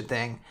action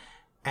thing.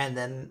 And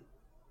then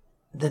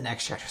the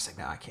next chapter's like,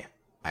 no, I can't.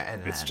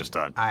 It's just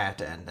done. I have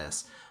to end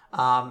this.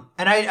 And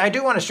I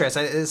do want to stress,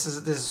 this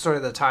is sort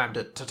of the time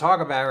to talk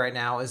about it right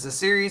now, is the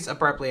series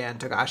abruptly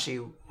ended.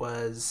 Togashi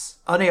was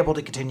unable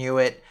to continue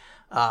it,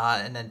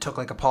 and then took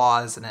a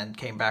pause and then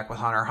came back with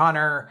Hunter x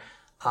Hunter.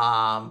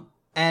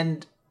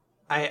 And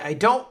I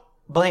don't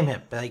blame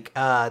him.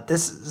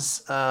 This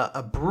is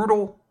a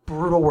brutal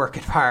work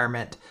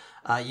environment.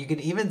 You can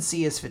even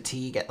see his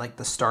fatigue at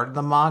the start of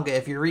the manga.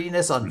 If you're reading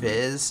this on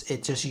Viz,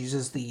 it just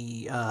uses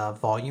the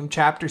volume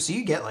chapter, so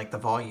you get the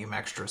volume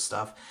extra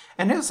stuff.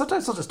 And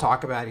sometimes he'll just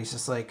talk about it. He's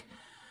just like,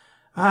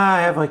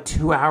 I have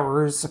 2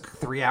 hours,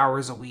 3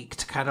 hours a week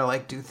to kind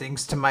of do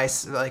things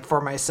to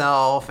for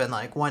myself. And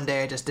one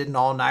day I just did an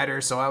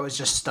all-nighter, so I was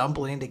just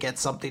stumbling to get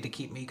something to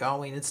keep me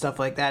going and stuff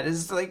like that.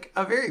 It's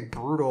a very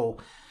brutal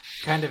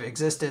kind of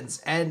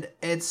existence. And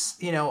it's,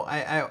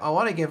 I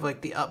want to give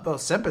the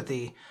utmost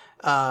sympathy,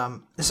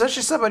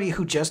 especially somebody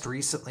who just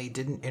recently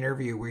did an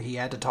interview where he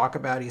had to talk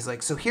about, he's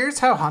like, so here's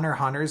how Hunter x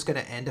Hunter is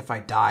going to end if I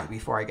die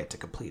before I get to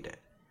complete it.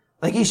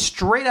 He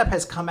straight up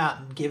has come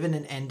out and given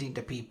an ending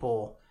to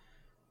people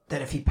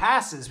that if he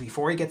passes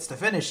before he gets to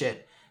finish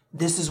it,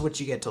 this is what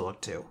you get to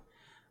look to.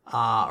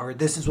 Or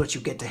this is what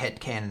you get to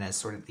headcanon as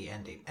sort of the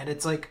ending. And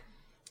it's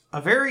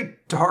a very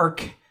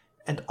dark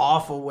and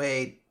awful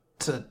way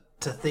to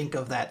think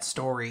of that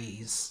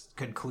story's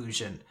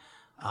conclusion.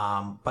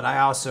 But I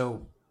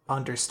also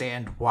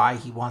understand why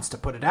he wants to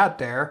put it out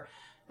there,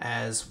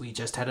 as we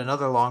just had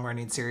another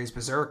long-running series,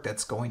 Berserk,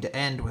 that's going to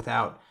end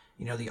without,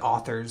 the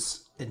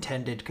author's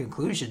intended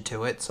conclusion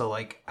to it. So,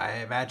 I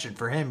imagine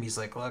for him, he's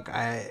like, look,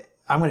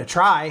 I'm going to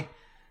try.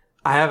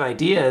 I have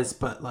ideas,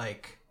 but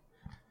like,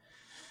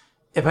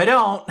 if I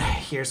don't,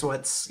 here's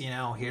what's,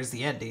 here's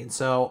the ending.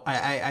 So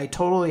I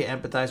totally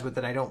empathize with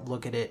it. I don't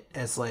look at it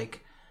as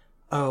like,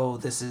 oh,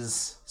 this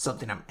is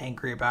something I'm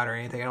angry about or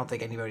anything. I don't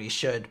think anybody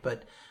should,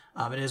 but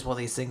it is one of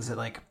these things that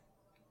like,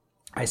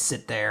 I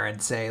sit there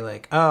and say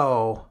like,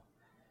 oh,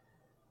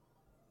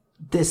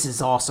 this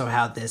is also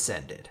how this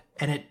ended.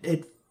 And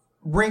it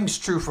rings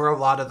true for a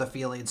lot of the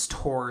feelings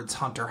towards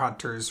Hunter x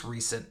Hunter's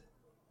recent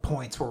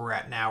points where we're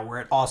at now, where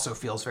it also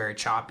feels very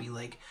choppy.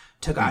 Like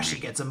Togashi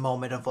gets a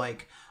moment of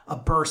like a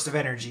burst of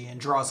energy and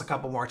draws a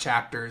couple more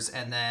chapters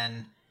and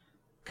then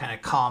kind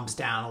of calms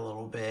down a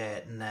little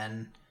bit and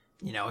then,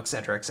 et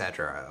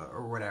cetera,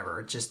 or whatever.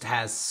 It just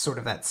has sort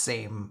of that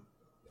same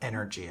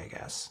energy, I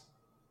guess.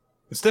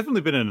 It's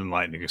definitely been an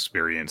enlightening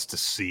experience to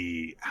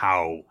see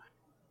how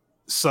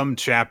some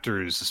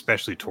chapters,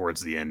 especially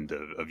towards the end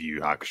of Yu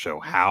Yu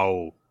Hakusho,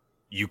 how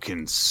you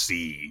can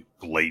see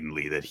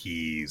blatantly that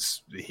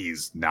he's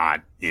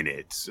not in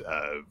it,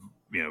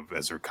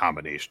 as a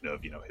combination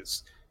of,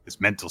 his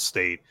mental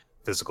state,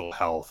 physical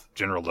health,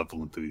 general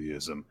level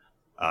enthusiasm,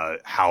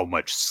 how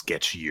much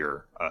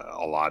sketchier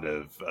a lot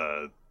of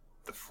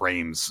the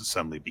frames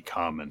suddenly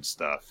become and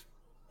stuff.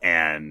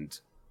 And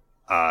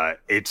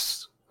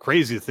it's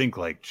crazy to think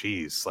like,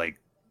 geez, like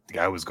the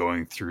guy was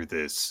going through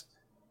this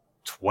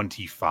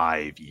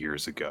 25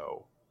 years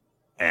ago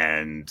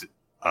and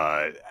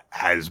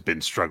has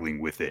been struggling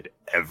with it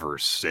ever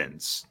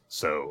since.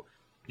 So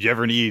if you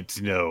ever need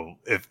to know,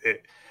 if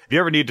you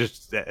ever need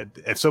to,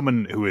 if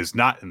someone who is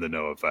not in the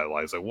know of that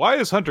lies like, why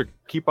does Hunter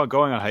keep on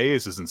going on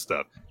hiatuses and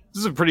stuff? This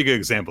is a pretty good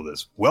example of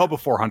this. Well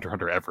before Hunter x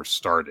Hunter ever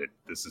started,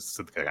 this is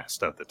the kind of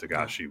stuff that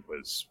Togashi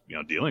was,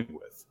 dealing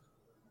with.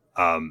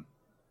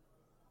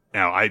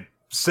 Now, I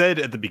said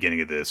at the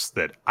beginning of this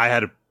that I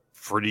had a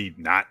pretty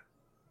not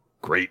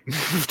great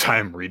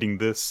time reading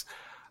this.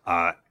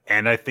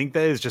 And I think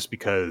that is just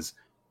because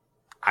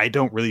I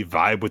don't really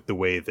vibe with the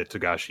way that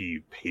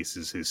Togashi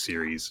paces his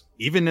series,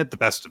 even at the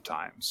best of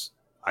times.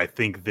 I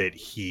think that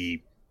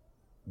he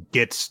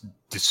gets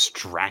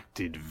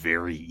distracted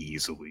very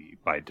easily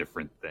by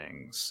different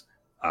things.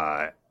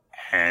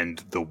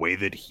 And the way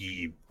that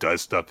he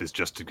does stuff is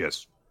just to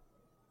just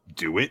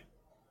do it.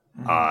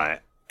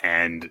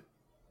 And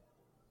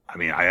I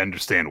mean, I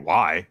understand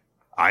why.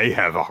 I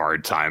have a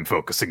hard time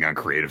focusing on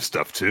creative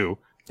stuff too,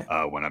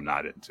 when I'm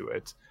not into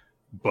it.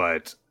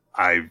 But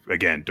I,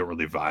 again, don't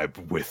really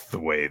vibe with the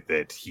way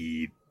that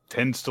he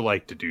tends to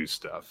like to do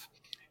stuff.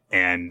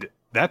 And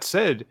that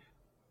said,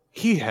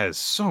 he has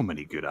so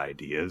many good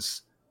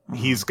ideas.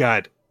 He's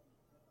got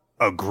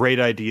great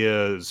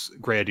ideas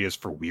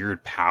for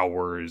weird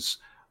powers,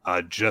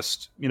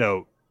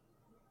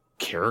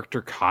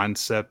 character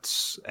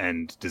concepts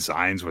and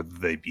designs, whether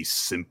they be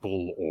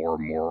simple or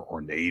more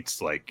ornate.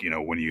 Like,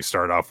 when you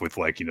start off with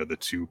the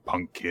two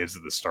punk kids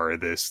at the start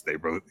of this, they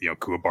both,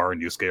 Kuwabara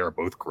and Yusuke are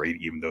both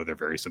great, even though they're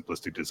very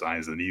simplistic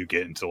designs. And then you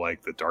get into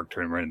the Dark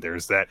Tournament, and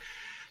there's that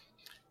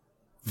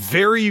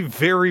very,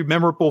 very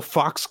memorable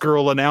Fox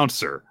Girl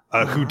announcer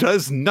who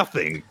does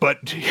nothing, but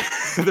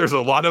there's a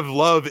lot of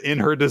love in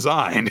her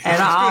design. And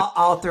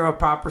I'll throw a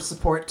proper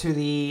support to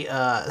the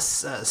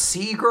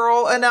Sea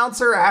Girl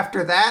announcer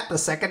after that, the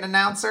second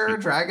announcer,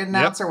 Dragon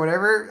announcer,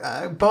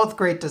 whatever. Both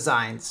great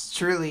designs,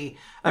 truly.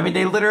 I mean,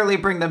 they literally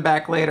bring them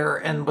back later,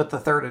 and with the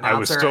third announcer, I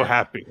was so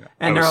happy.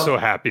 I was so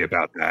happy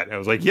about that. I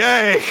was like,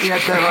 "Yay!"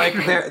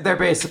 Yeah, they're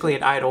basically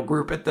an idol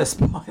group at this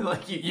point.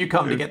 Like you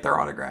come to get their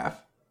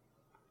autograph.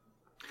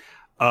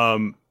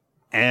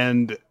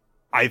 And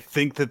I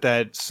think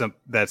that's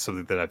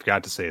something that I've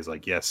got to say is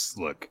yes,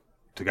 look,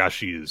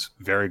 Togashi is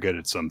very good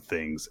at some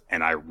things,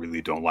 and I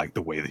really don't like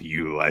the way that he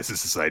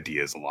utilizes his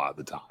ideas a lot of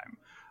the time.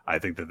 I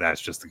think that's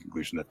just the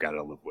conclusion I've got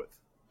to live with.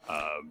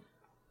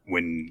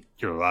 When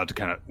you're allowed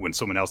to when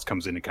someone else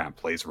comes in and kind of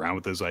plays around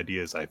with those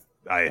ideas,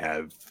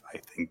 I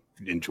think,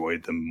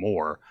 enjoyed them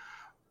more.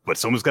 But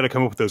someone's got to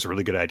come up with those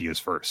really good ideas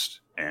first,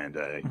 and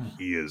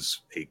he is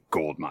a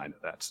gold mine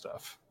of that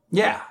stuff.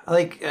 Yeah,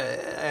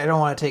 I don't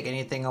want to take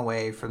anything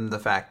away from the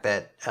fact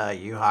that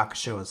Yu Yu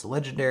Hakusho is a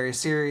legendary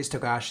series,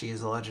 Togashi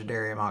is a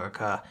legendary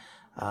mangaka,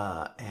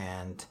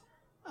 and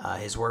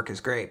his work is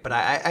great. But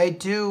I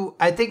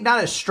think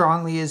not as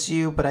strongly as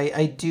you, but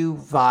I do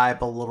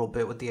vibe a little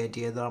bit with the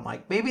idea that I'm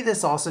like, maybe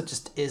this also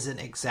just isn't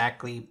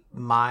exactly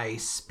my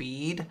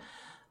speed.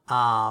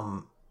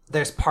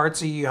 There's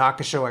parts of Yu Yu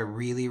Hakusho I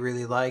really,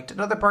 really liked, and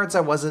other parts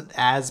I wasn't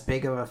as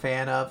big of a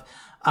fan of.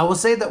 I will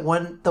say that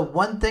the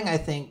one thing I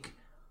think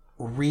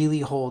really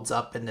holds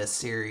up in this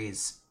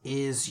series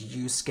is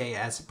Yusuke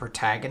as a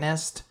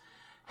protagonist.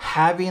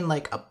 Having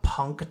a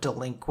punk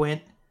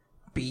delinquent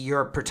be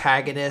your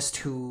protagonist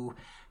who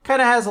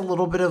kind of has a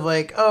little bit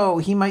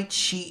of he might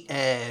cheat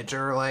edge,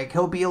 or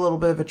he'll be a little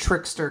bit of a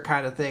trickster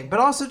kind of thing, but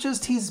also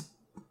just he's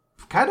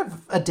kind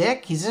of a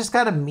dick. He's just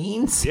kind of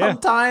mean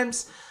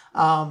sometimes.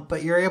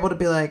 But you're able to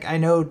be I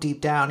know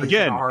deep down he's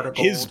a heart of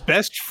gold. His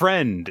best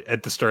friend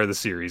at the start of the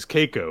series,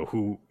 Keiko,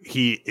 who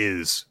he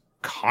is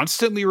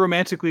constantly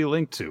romantically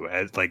linked to.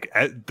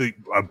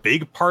 A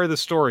big part of the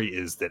story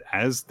is that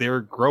as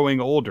they're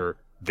growing older,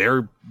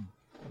 they're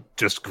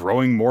just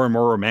growing more and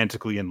more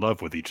romantically in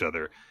love with each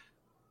other.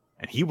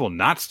 And he will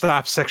not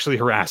stop sexually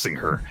harassing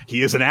her.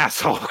 He is an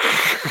asshole.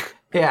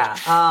 Yeah.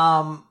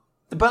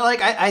 But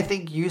like I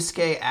think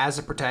Yusuke as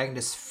a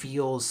protagonist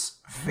feels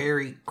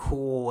very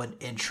cool and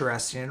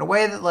interesting in a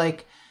way that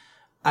like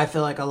I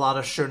feel like a lot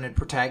of shonen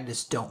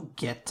protagonists don't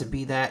get to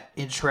be that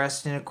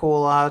interesting and cool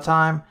a lot of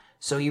time.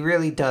 So he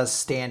really does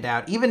stand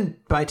out, even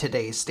by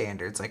today's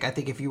standards. Like, I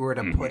think if you were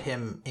to put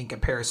him in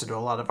comparison to a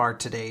lot of our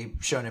today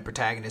shonen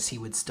protagonists, he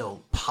would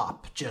still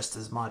pop just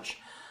as much.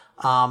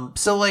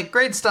 So, like,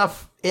 great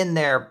stuff in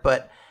there,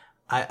 but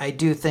I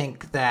do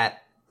think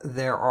that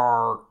there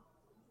are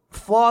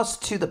flaws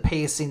to the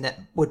pacing that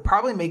would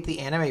probably make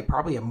the anime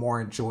probably a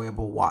more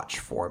enjoyable watch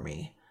for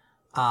me.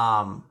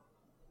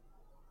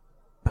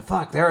 But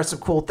fuck, there are some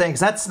cool things.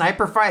 That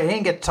sniper fight, I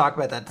didn't get to talk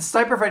about that. The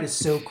sniper fight is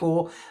so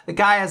cool. The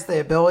guy has the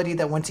ability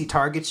that once he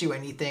targets you,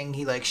 anything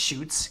he like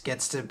shoots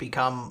gets to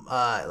become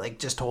like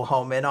just to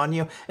home in on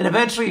you. And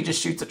eventually he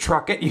just shoots a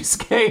truck at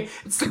Yusuke.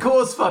 It's the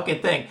coolest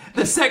fucking thing.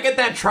 The second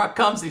that truck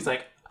comes, he's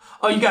like,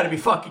 oh, you gotta be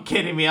fucking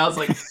kidding me. I was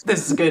like,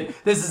 this is good.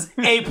 This is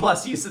A+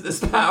 use of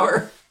this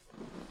power.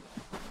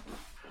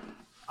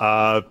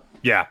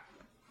 Yeah.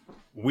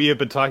 We have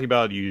been talking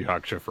about YuYu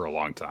Hakusho for a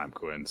long time,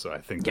 Quinn, so I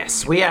think...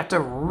 Yes, we have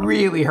to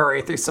really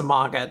hurry through some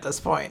manga at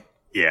this point.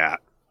 Yeah.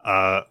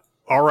 All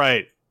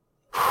right.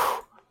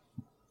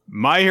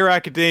 My Hero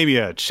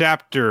Academia,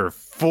 chapter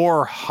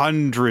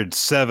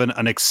 407,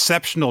 An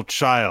Exceptional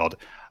Child,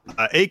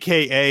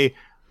 a.k.a.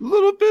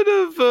 little bit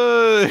of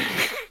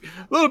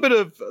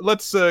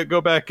let's go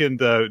back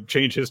and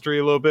change history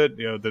a little bit.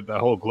 You know, the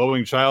whole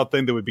glowing child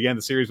thing that we began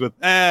the series with,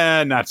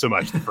 not so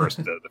much the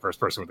first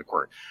person with the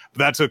quirk, but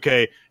that's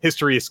okay.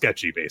 History is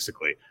sketchy,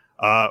 basically.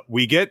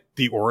 We get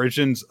the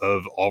origins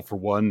of All for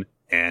One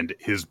and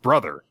his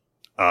brother,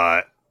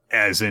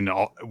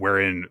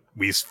 wherein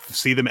we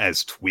see them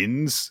as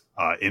twins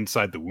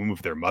inside the womb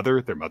of their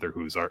mother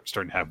who's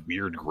starting to have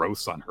weird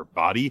growths on her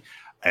body,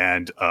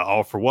 and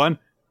All for One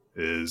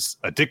is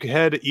a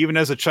dickhead even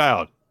as a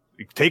child,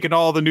 taking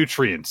all the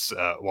nutrients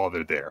while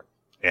they're there.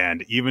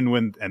 And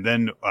when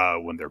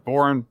they're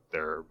born,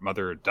 their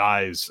mother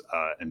dies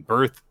in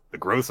birth. The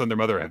growths on their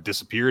mother have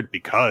disappeared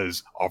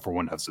because All for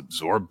One has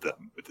absorbed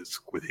them with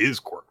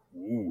his quirk.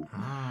 Ooh.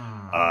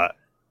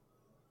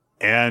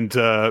 And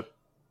then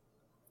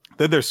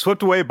they're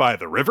swept away by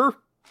the river.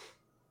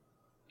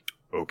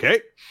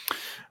 Okay.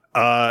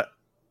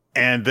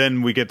 And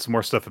then we get some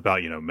more stuff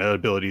about, meta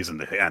abilities and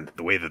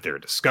the way that they're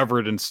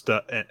discovered and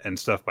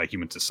stuff by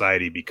human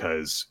society,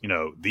 because,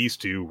 these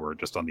two were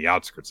just on the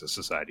outskirts of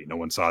society. No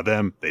one saw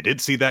them. They did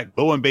see that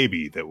glowing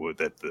baby that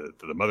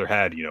the mother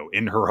had,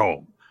 in her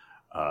home.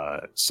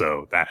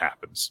 So that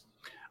happens.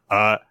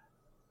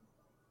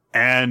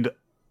 And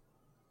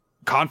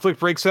conflict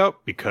breaks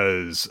out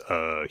because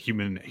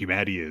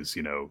humanity is,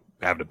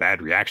 having a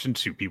bad reaction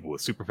to people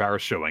with superpowers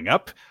showing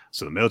up.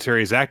 So the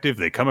military is active.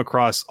 They come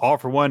across All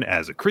for One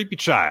as a creepy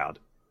child.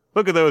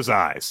 Look at those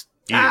eyes.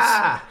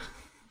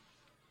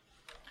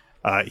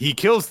 He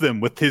kills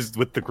them with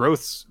the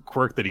growth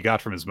quirk that he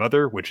got from his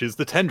mother, which is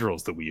the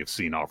tendrils that we have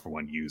seen All for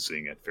One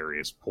using at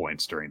various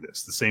points during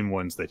this. The same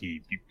ones that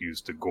he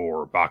used to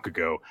gore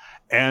Bakugo.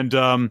 And,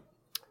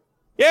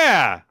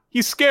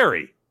 he's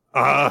scary.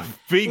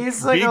 Big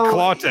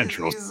claw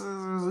tendrils.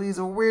 He's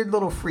a weird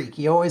little freak.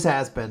 He always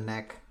has been,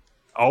 Nick.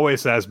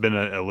 Always has been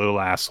a little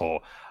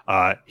asshole.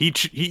 He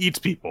eats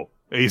people.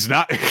 He's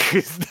not good.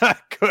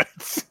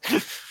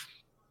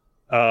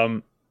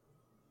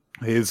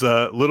 His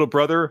little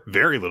brother,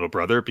 very little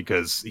brother,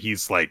 because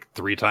he's like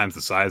 3 times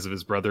the size of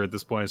his brother at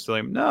this point, is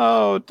telling him,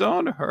 no,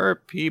 don't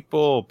hurt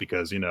people,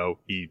 because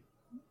he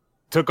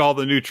took all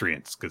the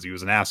nutrients because he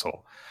was an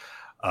asshole.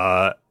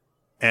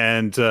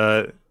 And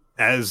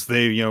as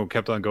they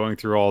kept on going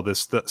through all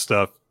this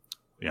stuff,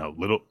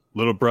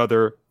 little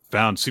brother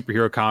found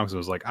superhero comics and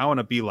was like, I want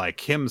to be like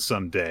him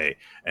someday.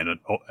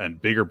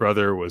 And bigger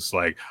brother was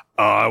like,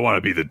 oh, I want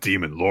to be the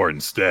Demon Lord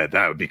instead.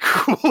 That would be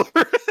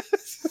cooler.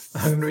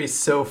 I'm gonna be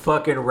so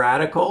fucking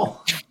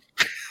radical.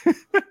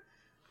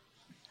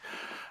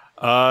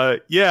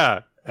 Yeah.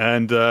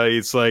 And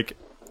it's like,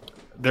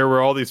 there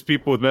were all these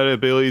people with meta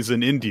abilities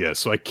in India,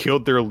 so I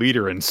killed their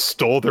leader and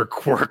stole their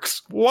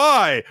quirks.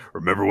 Why?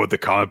 Remember what the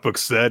comic book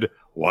said?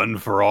 One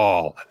for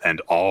all and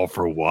all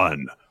for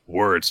one.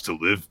 Words to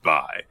live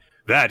by.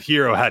 That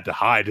hero had to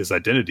hide his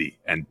identity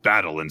and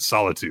battle in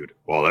solitude,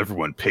 while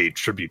everyone paid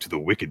tribute to the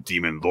wicked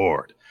Demon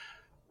Lord.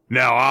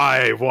 Now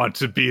I want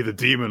to be the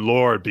Demon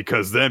Lord,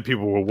 because then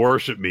people will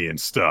worship me and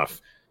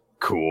stuff.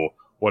 Cool.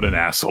 What an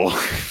asshole.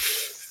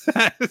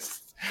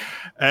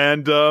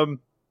 And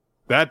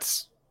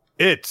that's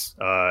it.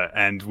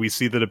 And we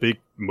see that a big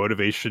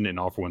motivation in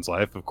All for One's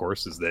life, of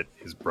course, is that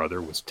his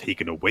brother was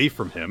taken away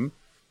from him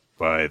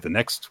by the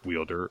next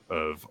wielder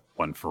of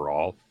One for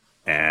All.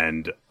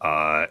 And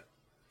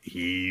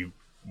he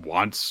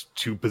wants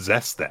to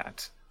possess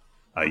that.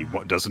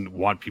 Doesn't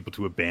want people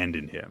to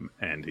abandon him,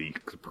 and he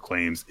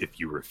proclaims, "If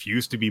you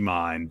refuse to be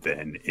mine,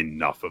 then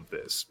enough of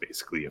this."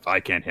 Basically, if I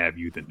can't have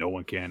you, then no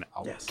one can.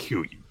 I'll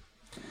kill you.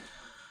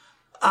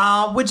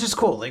 Which is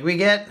cool. Like, we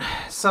get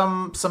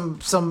some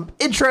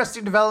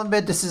interesting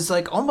development. This is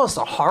like almost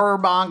a horror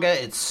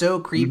manga. It's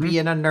so creepy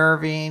and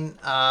unnerving,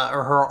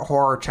 or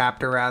horror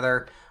chapter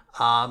rather.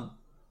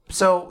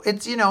 So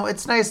it's,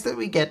 it's nice that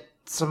we get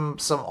some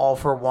all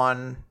for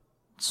one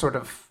sort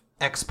of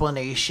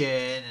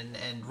explanation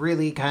and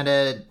really kind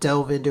of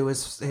delve into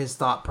his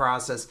thought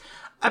process.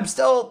 I'm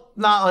still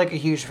not like a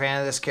huge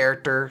fan of this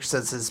character,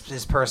 since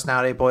his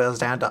personality boils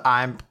down to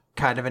I'm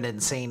kind of an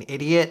insane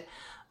idiot.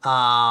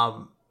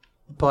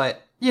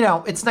 But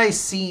it's nice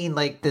seeing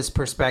like this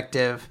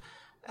perspective,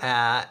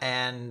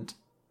 and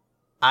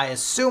I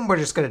assume we're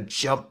just gonna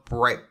jump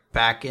right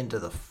back into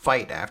the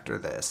fight after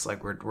this.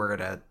 Like, we're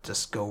gonna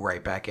just go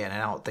right back in. I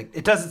don't think,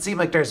 it doesn't seem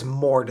like there's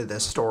more to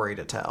this story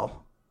to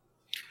tell.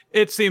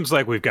 It seems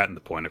like we've gotten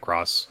the point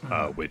across,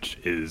 which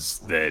is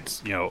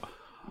that,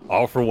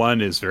 All for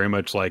One is very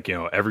much like,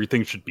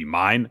 everything should be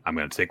mine. I'm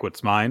going to take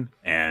what's mine.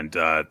 And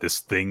this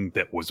thing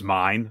that was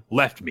mine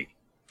left me.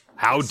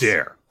 How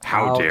dare.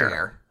 How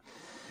dare.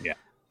 Yeah.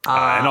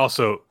 And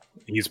also,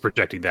 he's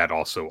projecting that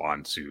also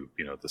onto,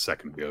 the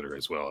second wielder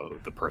as well.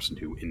 The person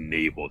who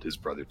enabled his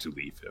brother to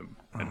leave him.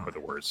 In other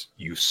words,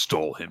 you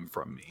stole him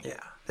from me.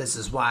 Yeah. This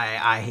is why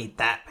I hate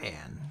that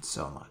man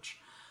so much.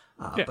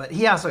 But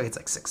he also hates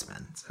like 6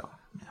 men, so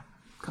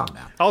calm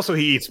down. Also,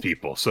 he eats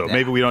people, so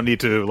maybe we don't need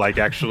to like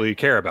actually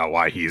care about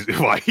why he's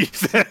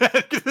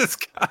this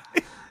guy.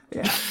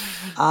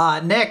 Yeah.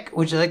 Nick,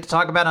 would you like to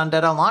talk about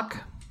Undead Unluck?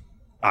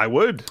 I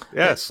would.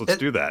 Yes, let's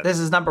do that. This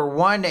is number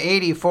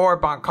 184,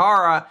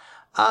 Bankara.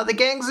 The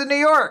gang's in New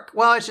York.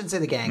 Well, I shouldn't say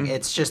the gang.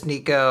 It's just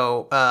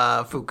Nico,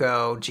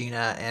 Fuko,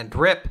 Gina, and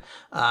Rip.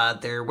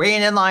 They're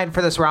waiting in line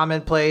for this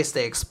ramen place.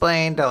 They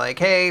explained, they're like,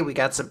 hey, we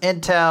got some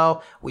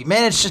intel. We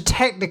managed to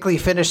technically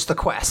finish the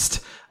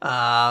quest.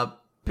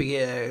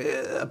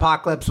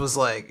 Apocalypse was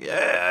like,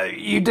 yeah,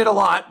 you did a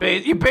lot.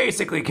 You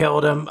basically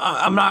killed him.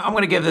 I'm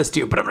going to give this to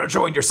you, but I'm going to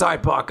join your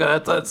side,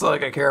 Paka. That's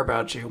like, I care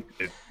about you.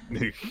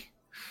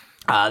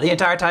 The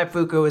entire time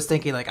Fuko is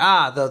thinking like,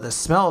 though the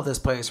smell of this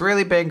place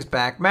really brings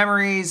back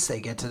memories. They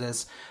get to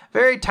this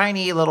very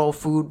tiny little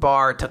food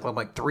bar. It took them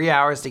like 3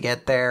 hours to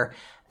get there.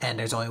 And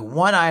there's only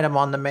one item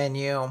on the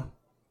menu.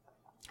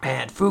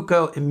 And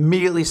Fuko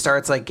immediately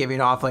starts like giving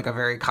off like a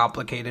very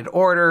complicated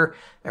order.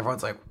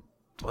 Everyone's like,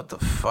 what the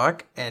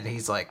fuck? And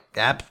he's like,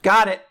 yep,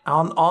 got it,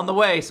 on the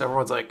way. So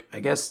everyone's like, I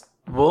guess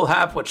we'll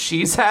have what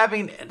she's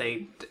having. And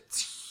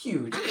it's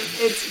huge.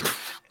 It's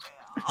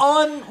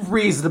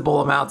unreasonable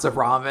amounts of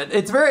ramen.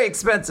 It's very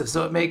expensive,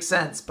 so it makes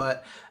sense,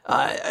 but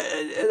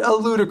a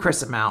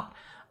ludicrous amount.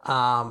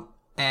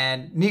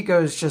 And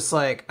Nico's just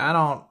like, I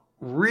don't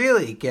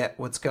really get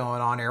what's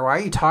going on here. Why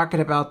are you talking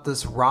about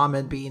this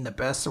ramen being the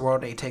best in the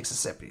world? And he takes a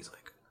sip and he's like,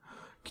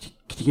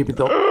 can you give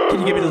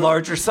me the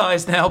larger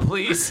size now,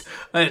 please?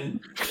 And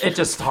it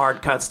just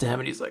hard cuts to him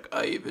and he's like,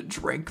 I even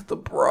drank the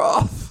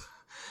broth.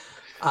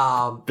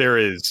 There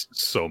is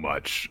so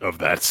much of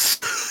that.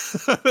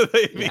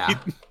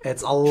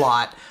 It's a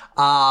lot.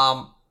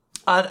 An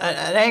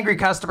angry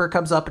customer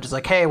comes up and is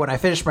like, hey, when I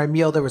finished my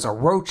meal, there was a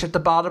roach at the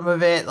bottom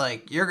of it.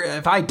 Like,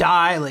 if I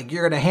die, like,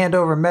 you're going to hand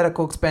over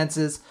medical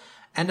expenses.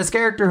 And this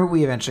character, who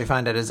we eventually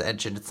find out is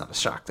Engine, it's not a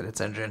shock that it's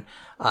Engine,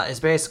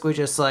 is basically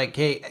just like,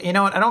 hey, you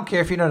know what? I don't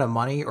care if you don't have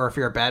money or if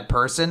you're a bad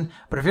person,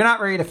 but if you're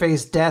not ready to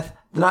face death,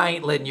 then I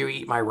ain't letting you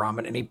eat my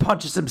ramen. And he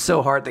punches him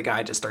so hard, the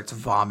guy just starts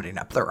vomiting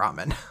up the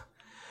ramen.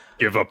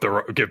 Give back the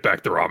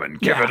ramen.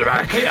 Give it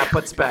back. Yeah,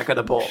 puts it back in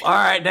the bowl. All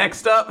right,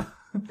 next up.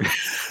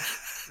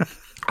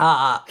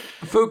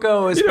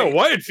 Fuko is... You know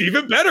what? It's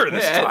even better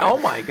this time. Oh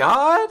my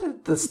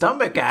god. The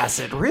stomach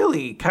acid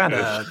really kind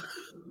of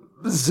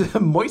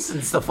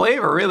moistens the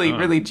flavor.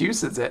 Really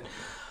juices it.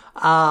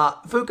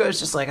 Fuko's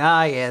just like,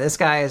 yeah, this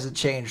guy hasn't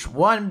changed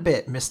one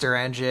bit, Mr.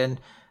 Engine.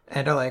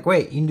 And they're like,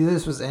 wait, you knew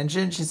this was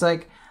Engine? She's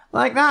like,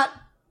 not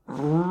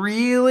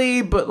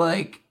really, but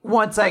like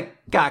once I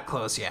got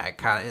close, I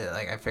kind of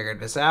like I figured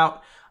this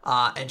out.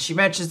 And she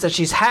mentions that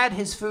she's had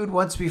his food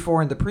once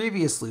before in the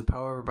previous loop.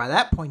 However, by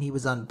that point he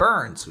was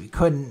unburned, so he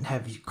couldn't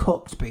have you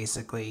cooked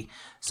basically.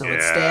 So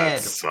instead,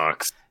 that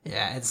sucks.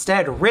 Yeah,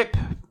 instead Rip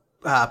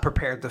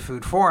prepared the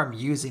food for him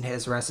using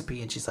his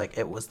recipe, and she's like,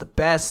 it was the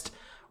best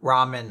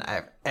ramen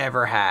I've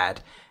ever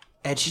had.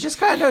 And she just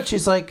kind of notes,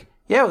 she's like,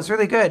 yeah, it was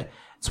really good.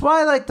 It's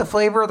why like the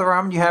flavor of the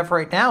ramen you have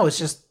right now is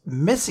just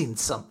missing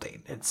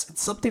something. It's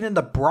something in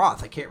the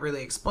broth I can't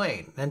really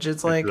explain. And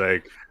just like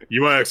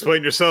you want to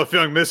explain yourself,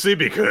 young Missy,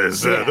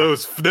 because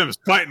those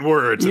fighting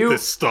words at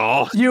this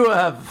stall. You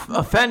have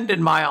offended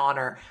my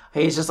honor.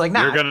 He's just like,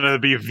 nah. You're gonna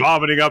be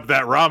vomiting up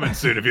that ramen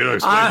soon if you don't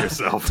explain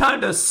yourself.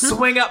 Time to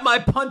swing up my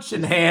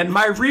punching hand,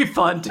 my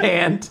refund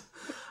hand.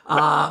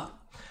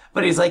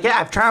 But he's like, yeah,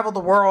 I've traveled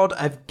the world.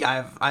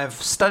 I've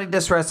studied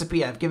this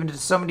recipe. I've given it to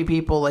so many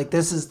people. Like,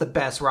 this is the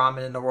best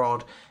ramen in the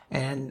world.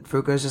 And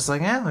Fuko's just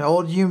like, my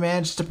old you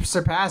managed to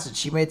surpass it.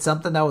 She made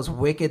something that was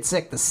wicked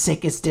sick, the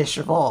sickest dish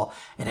of all.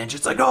 And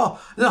Enjin's like, oh,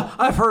 no,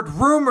 I've heard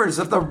rumors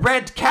of the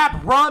red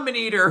cap ramen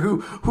eater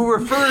who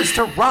refers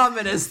to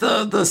ramen as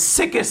the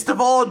sickest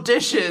of all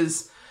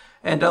dishes.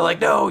 And they're like,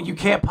 no, you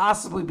can't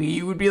possibly be.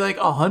 You would be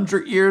like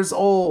 100 years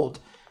old.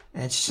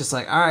 And she's just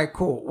like, all right,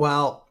 cool.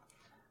 Well,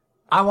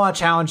 I want to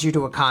challenge you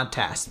to a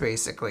contest,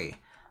 basically.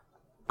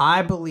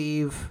 I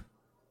believe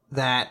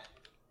that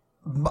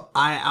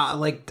I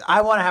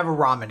want to have a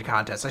ramen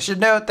contest. I should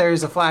note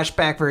there's a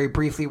flashback very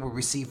briefly where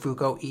we see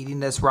Fuko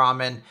eating this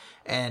ramen,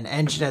 and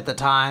Enjin at the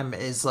time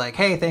is like,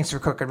 hey, thanks for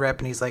cooking, Rip.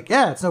 And he's like,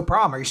 yeah, it's no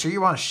problem. Are you sure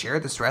you want to share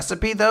this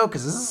recipe, though?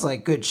 Because this is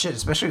like good shit,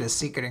 especially the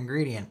secret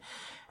ingredient.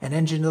 And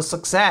Enjin just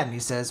looks sad, and he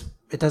says,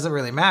 it doesn't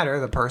really matter.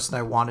 The person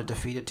I wanted to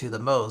feed it to the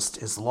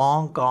most is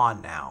long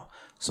gone now.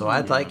 So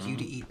I'd like you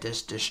to eat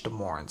this dish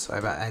tomorrow. And so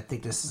I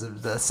think this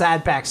is the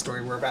sad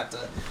backstory we're about to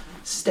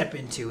step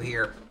into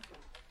here.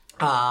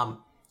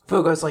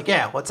 Fugo's like,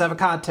 yeah, let's have a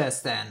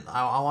contest then.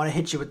 I want to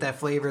hit you with that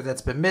flavor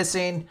that's been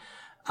missing.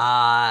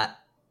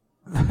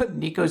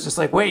 Nico's just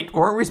like, wait,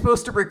 weren't we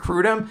supposed to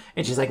recruit him?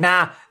 And she's like,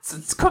 nah,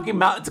 it's cooking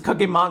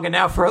manga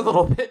now for a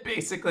little bit,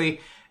 basically.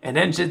 And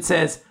Enjin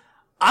says,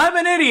 I'm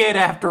an idiot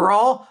after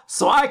all,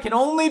 so I can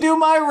only do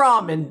my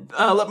ramen,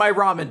 let my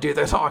ramen do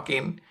the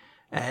talking.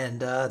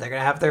 And they're going to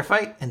have their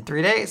fight in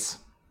 3 days.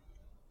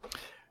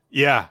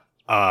 Yeah,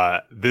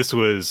 this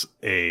was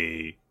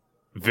a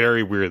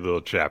very weird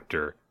little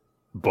chapter,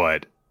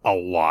 but a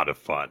lot of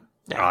fun.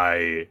 Yeah.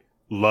 I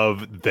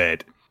love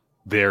that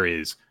there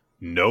is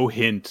no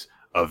hint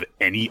of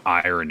any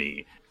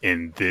irony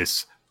in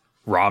this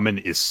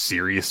ramen is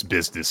serious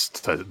business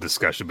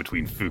discussion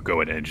between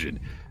Fuko and Enjin.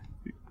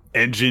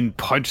 Enjin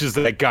punches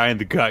that guy in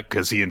the gut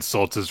because he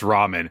insults his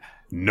ramen.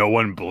 No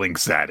one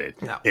blinks at it.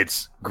 No.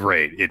 It's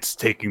great. It's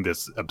taking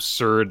this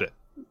absurd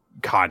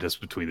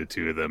contest between the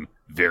two of them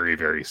very,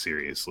 very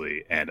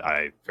seriously, and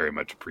I very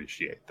much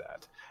appreciate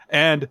that.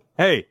 And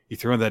hey, you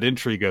throw in that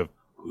intrigue of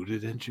who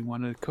did Enjin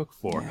want to cook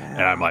for? Yeah.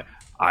 And I'm like,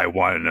 I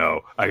want to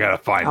know. I gotta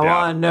find out.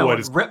 I want to know.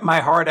 Rip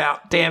my heart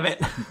out. Damn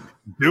it.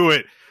 Do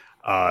it.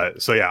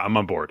 So yeah, I'm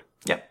on board.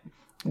 Yep.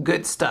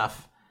 Good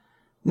stuff.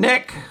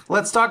 Nick,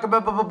 let's talk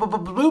about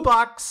Blue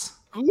Box.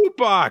 Blue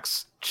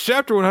Box,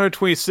 chapter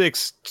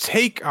 126.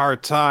 Take our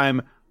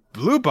time.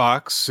 Blue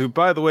Box, who,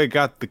 by the way,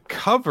 got the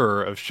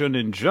cover of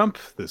Shonen Jump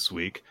this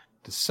week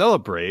to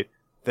celebrate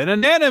that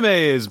an anime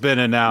has been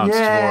announced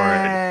Yay! for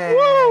it.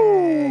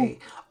 Woo!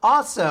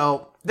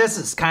 Also, this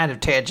is kind of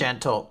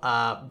tangential,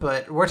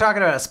 but we're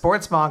talking about a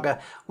sports manga.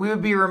 We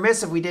would be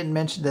remiss if we didn't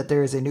mention that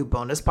there is a new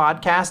bonus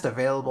podcast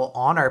available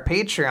on our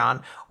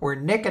Patreon where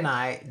Nick and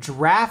I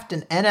draft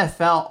an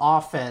NFL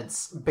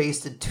offense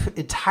based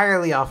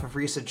entirely off of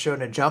recent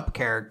Shonen Jump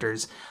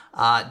characters.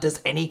 Does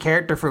any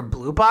character from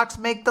Blue Box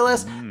make the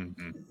list?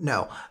 Mm-hmm.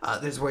 No.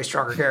 There's way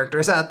stronger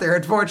characters out there,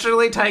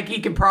 unfortunately.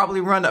 Taiki can probably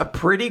run a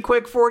pretty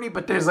quick 40,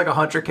 but there's like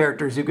 100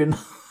 characters who can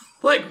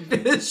like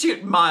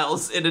shoot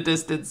miles in a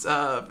distance in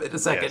a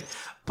second.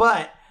 Yes.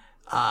 But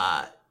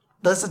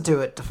listen to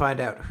it to find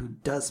out who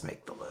does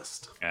make the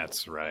list.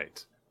 That's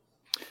right.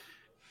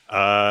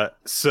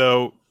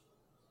 So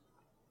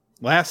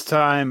last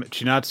time,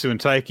 Chinatsu and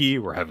Taiki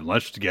were having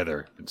lunch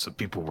together, and some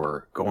people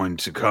were going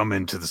to come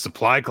into the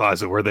supply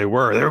closet where they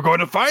were. They were going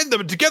to find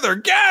them together.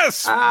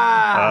 Guess!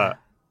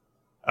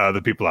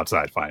 The people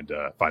outside find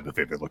the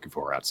thing they're looking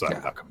for outside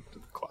without coming to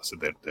the closet.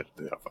 They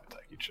don't find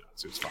Taiki and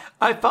Chinatsu. It's fine.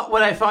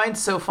 What I find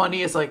so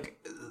funny is, like,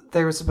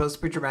 there was supposed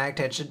to be dramatic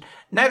tension.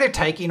 Neither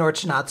Taiki nor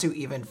Chinatsu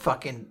even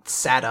fucking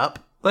sat up.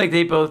 Like,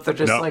 they both are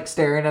just, like,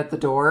 staring at the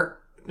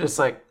door. Just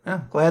like,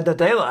 glad that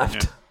they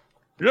left.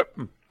 Yeah. Yep.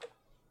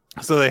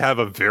 So they have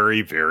a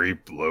very, very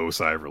low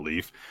sigh of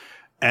relief.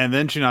 And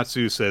then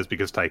Chinatsu says,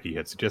 because Taiki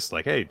had suggested,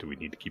 like, hey, do we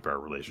need to keep our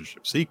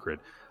relationship secret?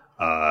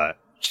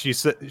 She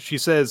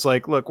says,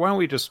 like, look, why don't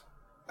we just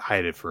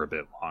hide it for a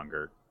bit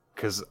longer?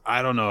 Because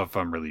I don't know if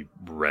I'm really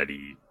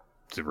ready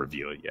to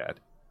reveal it yet.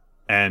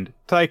 And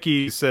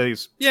Taiki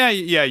says, yeah,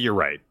 you're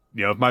right.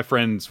 You know, if my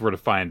friends were to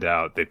find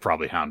out, they'd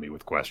probably hound me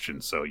with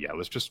questions. So, yeah,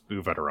 let's just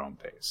move at our own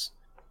pace.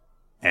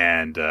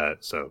 And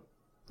so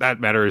that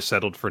matter is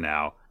settled for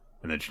now.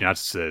 And then Chinatsu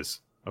says,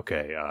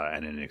 okay,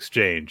 and in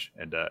exchange,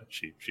 and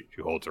she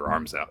holds her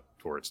arms out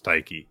towards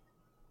Taiki.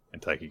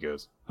 And Taiki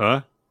goes,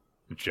 huh?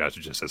 And Chinatsu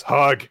just says,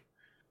 hug!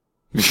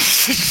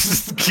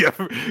 give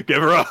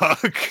her a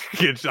hug.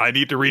 I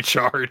need to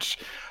recharge.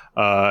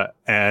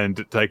 And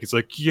Taiki's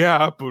like,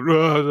 yeah,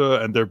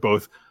 but, and they're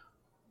both,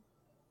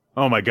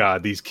 oh my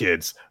god, these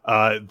kids.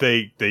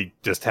 They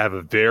just have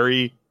a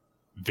very,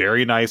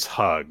 very nice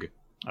hug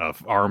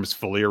of arms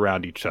fully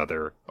around each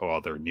other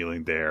while they're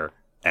kneeling there.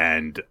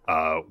 And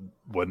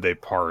when they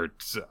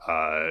part,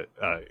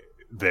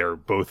 they're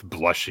both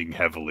blushing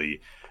heavily.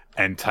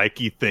 And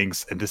Taiki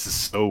thinks, and this is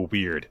so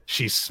weird,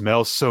 she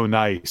smells so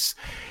nice,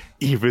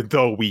 even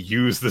though we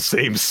use the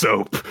same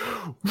soap.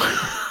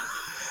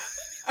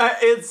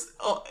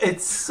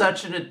 It's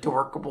such an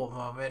adorable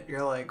moment.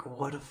 You're like,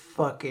 what a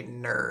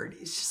fucking nerd.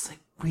 He's just like,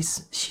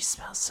 she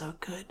smells so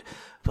good,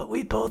 but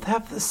we both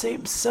have the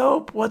same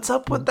soap. What's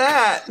up with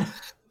that?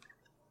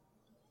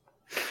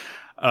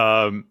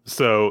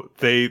 So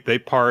they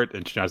part,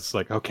 and Shinatsu's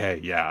like, okay,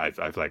 yeah,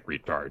 I've like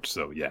recharged,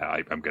 so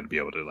yeah, I'm gonna be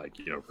able to like,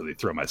 you know, really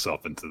throw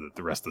myself into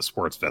the rest of the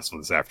sports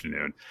festival this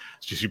afternoon.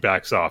 So she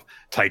backs off.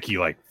 Taiki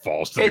like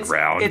falls to the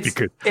ground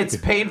because it's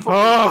painful.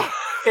 Oh!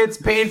 It's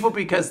painful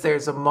because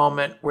there's a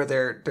moment where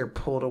they're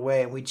pulled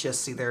away, and we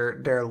just see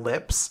their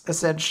lips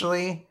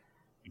essentially.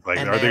 Like,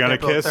 and are they gonna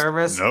kiss?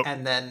 Nervous, nope.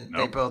 And then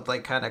they both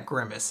like kind of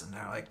grimace, and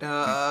they're like, no,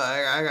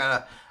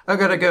 I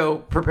gotta go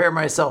prepare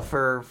myself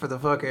for the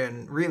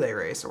fucking relay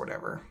race or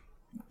whatever.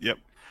 Yep.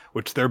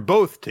 Which they're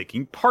both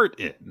taking part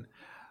in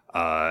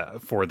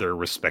for their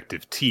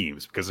respective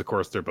teams, because of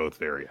course they're both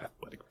very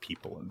athletic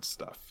people and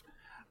stuff.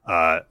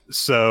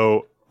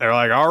 So they're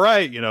like, all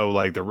right, you know,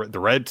 like the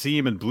red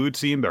team and blue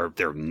team,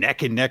 they're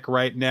neck and neck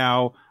right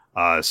now.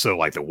 So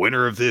like the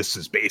winner of this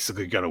is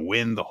basically gonna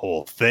win the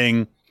whole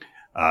thing.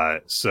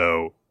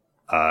 So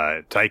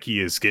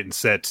Taiki is getting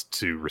set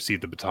to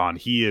receive the baton.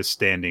 He is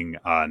standing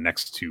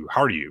next to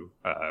Haru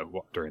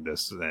during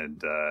this,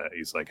 and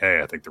he's like,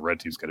 hey, I think the red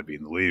team's going to be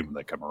in the lead when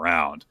they come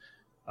around.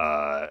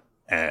 But,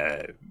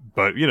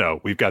 you know,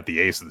 we've got the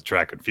ace of the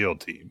track and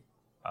field team,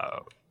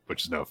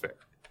 which is no fair.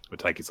 But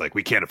Taiki's like,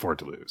 we can't afford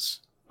to lose.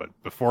 But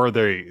before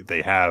they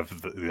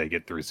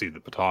get to receive the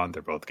baton,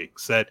 they're both getting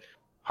set.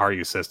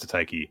 Haru says to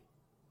Taiki,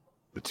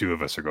 the two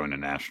of us are going to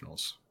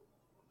nationals.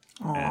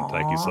 Aww. And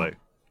Taiki's like,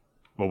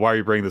 well, why are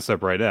you bringing this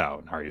up right now?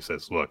 And Haru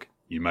says, look,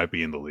 you might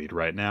be in the lead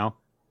right now,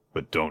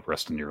 but don't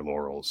rest on your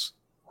laurels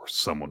or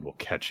someone will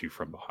catch you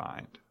from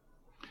behind.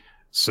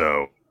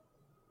 So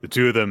the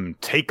two of them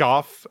take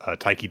off.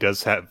 Taiki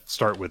does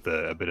start with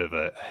a bit of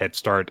a head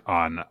start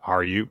on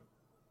Haru.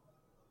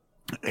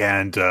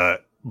 And,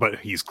 but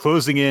he's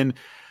closing in.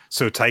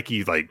 So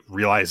Taiki like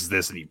realizes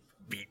this, and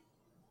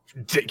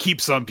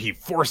he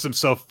forced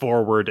himself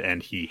forward,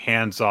 and he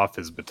hands off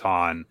his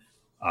baton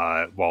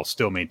while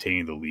still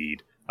maintaining the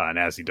lead. And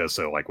as he does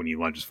so, like when he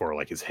lunges forward,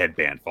 like his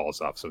headband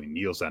falls off, so he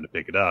kneels down to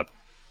pick it up.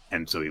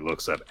 And so he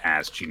looks up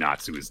as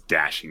Chinatsu is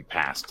dashing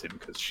past him,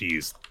 because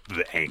she's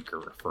the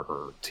anchor for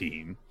her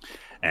team.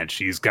 And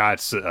she's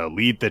got a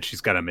lead that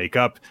she's got to make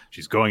up.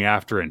 She's going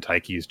after, and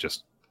Taiki is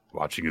just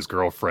watching his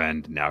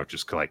girlfriend, now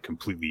just like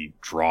completely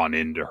drawn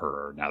into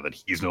her, now that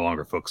he's no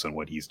longer focused on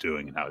what he's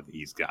doing, and now that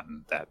he's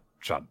gotten that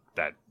shot,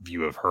 that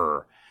view of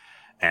her.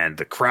 And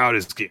the crowd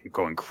is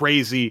going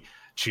crazy.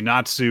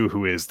 Chinatsu,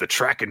 who is the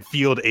track and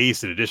field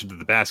ace in addition to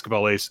the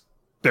basketball ace,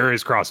 there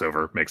is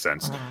crossover, makes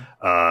sense.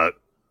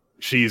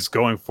 She's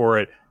going for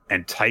it,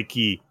 and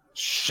Taiki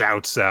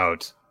shouts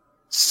out,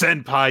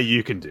 "Senpai,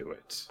 you can do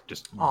it!"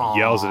 Just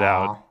yells it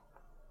out,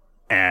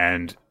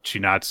 and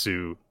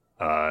Chinatsu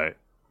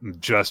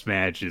just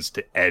manages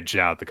to edge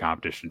out the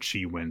competition.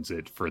 She wins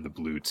it for the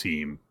blue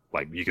team.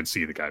 Like, you can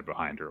see the guy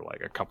behind her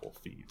like a couple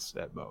feet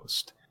at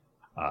most.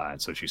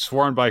 And so she's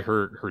sworn by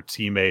her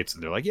teammates,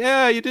 and they're like,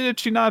 yeah, you did it,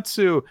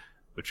 Chinatsu.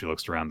 But she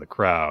looks around the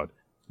crowd,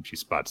 and she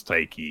spots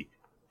Taiki,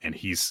 and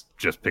he's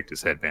just picked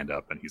his headband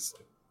up, and he's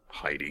like,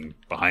 hiding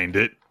behind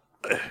it.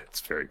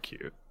 It's very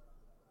cute.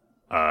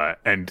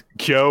 And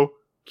Kyo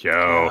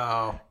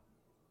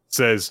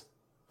says,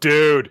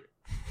 dude,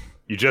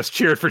 you just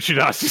cheered for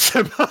Chinatsu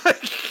Senpai.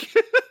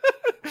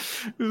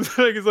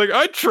 He's like,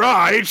 I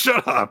tried,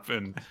 shut up.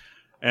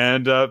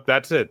 And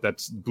that's it.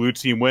 That's blue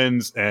team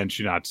wins, and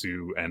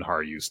Chinatsu and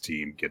Haru's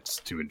team gets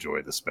to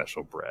enjoy the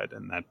special bread,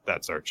 and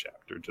that's our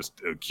chapter.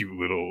 Just a cute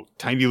little,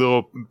 tiny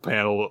little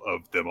panel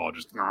of them all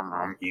just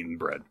eating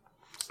bread.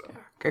 So.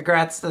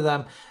 Congrats to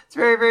them. It's a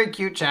very, very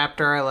cute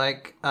chapter. I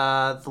like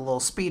the little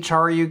speech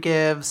Haru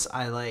gives.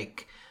 I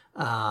like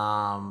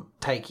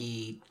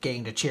Taiki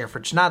getting to cheer for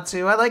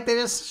Chinatsu. I like they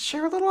just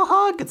share a little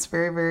hug. It's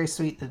very, very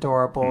sweet and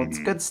adorable. Mm-hmm. It's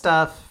good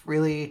stuff.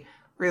 Really,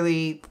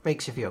 really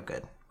makes you feel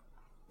good.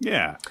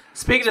 Yeah.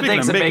 Speaking of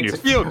things that make you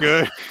feel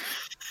good.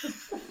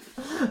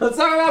 Let's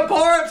talk about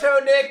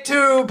Boruto, Nick,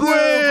 to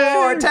Blue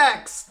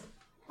Vortex.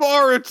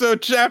 Boruto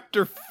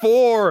Chapter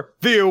 4,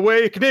 The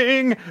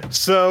Awakening.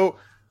 So,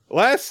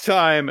 last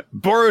time,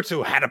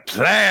 Boruto had a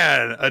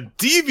plan, a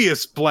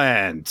devious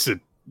plan to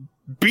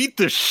beat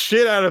the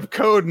shit out of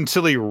Code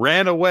until he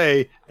ran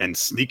away and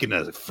sneaking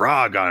a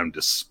frog on him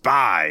to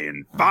spy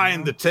and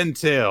find the Ten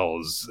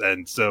Tails.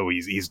 And so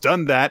he's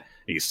done that.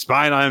 He's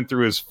spying on him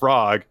through his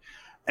frog.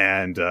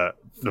 And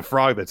the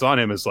frog that's on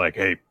him is like,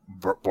 hey,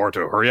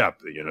 Boruto, hurry up.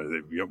 You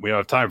know, we don't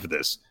have time for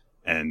this.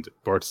 And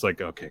Boruto's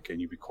like, okay, can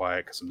you be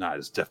quiet? Because I'm not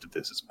as deaf to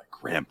this as my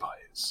grandpa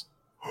is.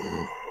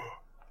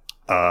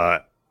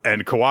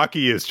 And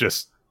Kawaki is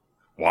just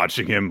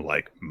watching him,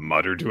 like,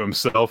 mutter to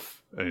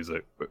himself. And he's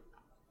like,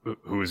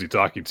 who is he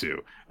talking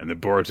to? And then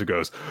Boruto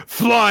goes,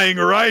 flying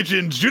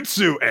Raijin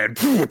Jutsu, and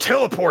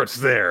teleports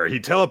there. He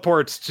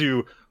teleports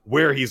to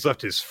where he's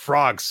left his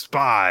frog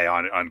spy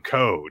on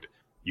Code,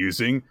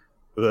 using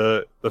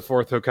the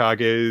fourth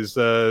Hokage's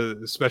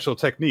special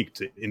technique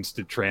to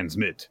instant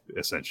transmit,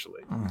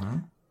 essentially. Mm-hmm.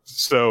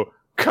 So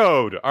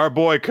Code, our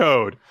boy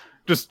Code,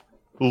 just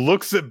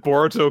looks at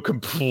Boruto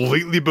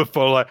completely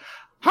befuddled, like,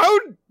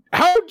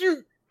 how'd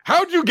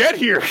you get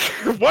here?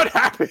 What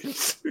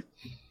happened?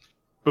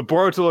 But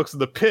Boruto looks at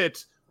the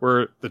pit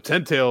where the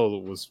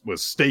Ten-Tail was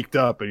staked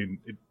up, and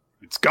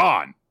it's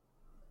gone.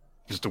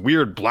 Just a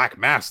weird black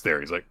mass there.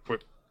 He's like,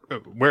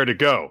 where'd it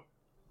go?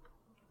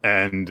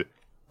 And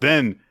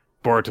then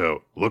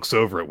Boruto looks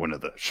over at one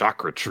of the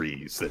chakra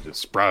trees that has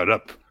sprouted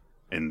up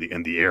in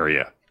the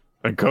area.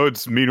 And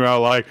Code's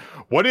meanwhile like,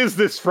 what is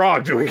this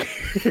frog doing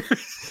here?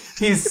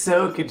 He's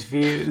so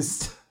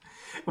confused.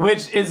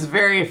 Which is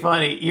very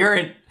funny.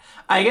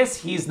 I guess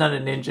he's not a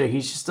ninja,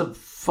 he's just a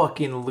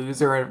fucking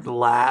loser in the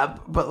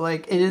lab. But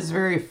like, it is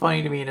very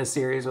funny to me in a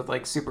series with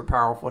like super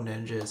powerful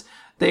ninjas.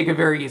 They could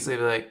very easily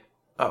be like,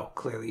 oh,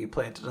 clearly you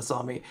planted us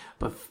on me.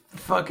 But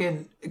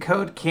fucking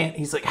Code can't.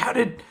 He's like,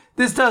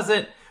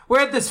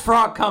 where'd this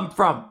frog come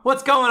from?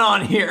 What's going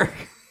on here?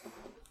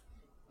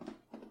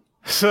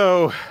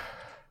 So,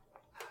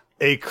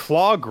 a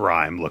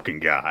Clawgrime looking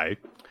guy,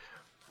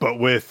 but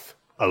with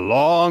a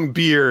long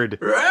beard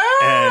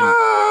and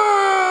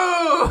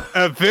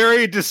a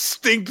very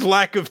distinct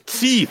lack of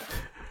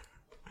teeth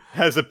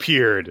has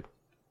appeared.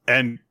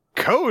 And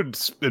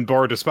Code's in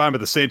Boruto's spine, but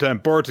at the same time,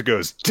 Boruto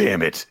goes,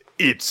 damn it,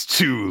 it's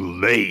too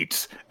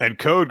late. And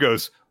Code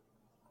goes,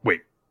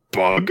 wait,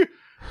 Bug?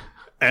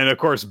 And of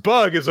course,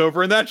 Bug is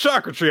over in that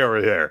chakra tree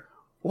over there.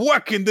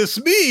 What can this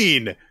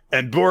mean?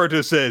 And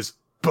Boruto says,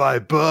 by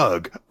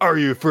Bug, are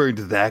you referring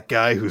to that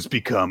guy who's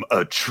become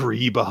a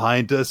tree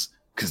behind us?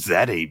 Because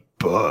that ain't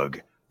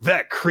Bug.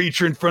 That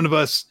creature in front of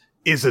us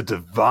is a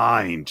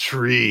divine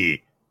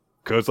tree.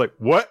 Code's like,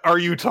 what are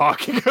you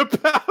talking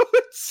about?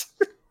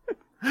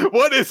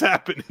 What is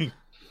happening?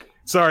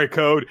 Sorry,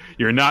 Code,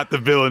 you're not the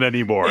villain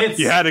anymore. You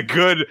didn't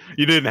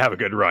have a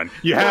good run.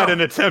 You had an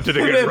attempt at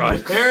a good run.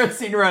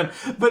 Embarrassing run.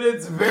 But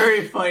it's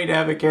very funny to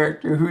have a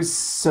character who's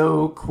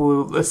so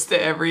clueless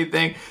to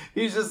everything.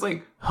 He's just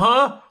like,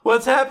 huh?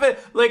 What's happened?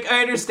 Like,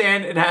 I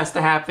understand it has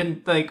to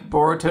happen. Like,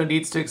 Boruto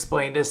needs to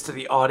explain this to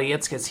the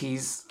audience because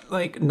he's,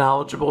 like,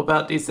 knowledgeable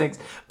about these things.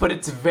 But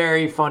it's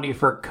very funny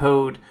for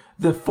Code,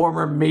 the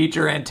former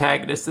major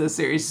antagonist of the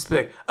series, to be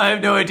like, I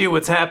have no idea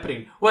what's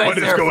happening. What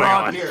is there a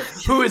frog here?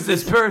 Who is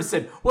this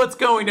person? What's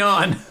going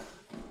on?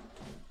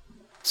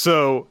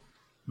 So,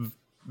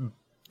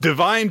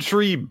 Divine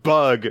Tree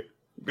Bug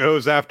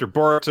goes after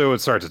Boruto and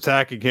starts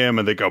attacking him,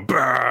 and they go,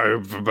 bah,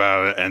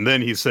 bah, and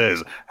then he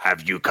says,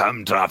 have you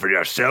come to offer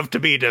yourself to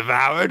be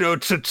devoured,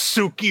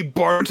 Otsutsuki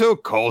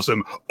Boruto? Calls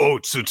him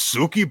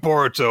Otsutsuki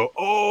Boruto.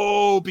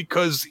 Oh,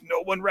 because no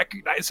one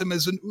recognizes him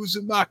as an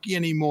Uzumaki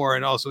anymore,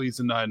 and also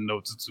he's not an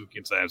Otsutsuki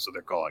inside, so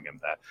they're calling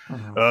him that.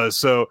 Mm-hmm.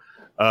 So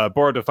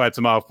Boruto fights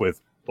him off with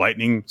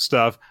lightning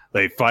stuff.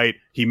 They fight.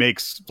 He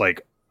makes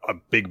like a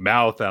big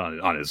mouth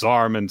on his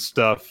arm and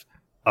stuff.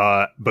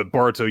 But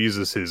Boruto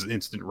uses his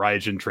instant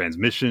Raijin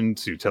transmission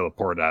to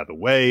teleport out of the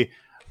way.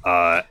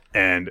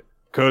 And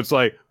Code's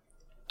like,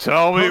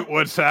 tell me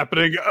what's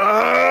happening.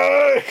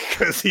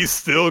 Because he's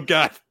still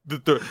got the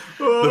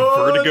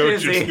vertigo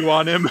jutsu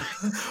on him.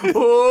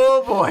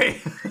 Oh, boy.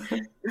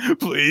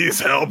 Please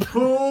help.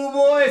 Oh,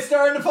 boy.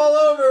 Starting to fall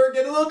over.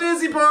 Get a little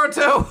dizzy,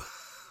 Boruto.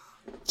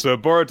 So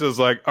Boruto's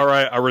like, all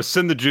right, I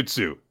rescind the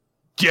jutsu.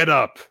 Get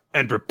up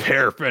and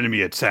prepare for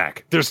enemy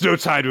attack. There's no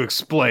time to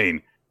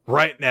explain.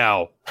 Right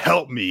now,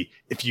 help me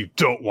if you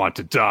don't want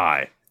to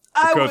die.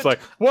 And Code's like,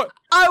 what?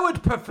 I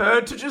would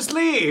prefer to just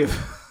leave.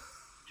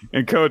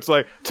 And Code's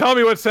like, tell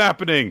me what's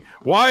happening.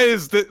 Why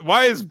is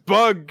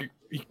Bug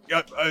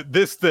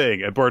this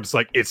thing? And Boruto's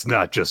like, it's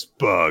not just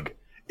Bug.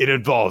 It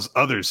involves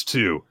others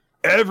too.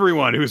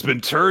 Everyone who's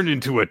been turned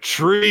into a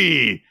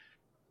tree.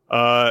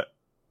 And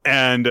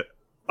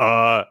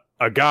a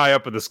guy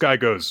up in the sky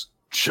goes,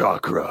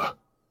 chakra.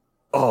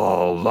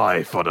 All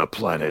life on a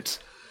planet.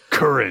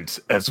 Current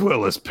as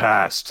well as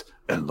past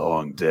and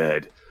long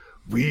dead.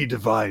 We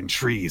divine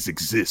trees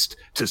exist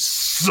to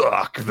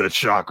suck the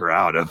chakra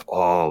out of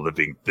all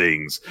living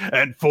things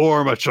and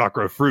form a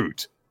chakra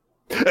fruit.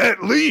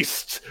 At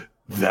least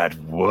that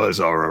was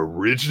our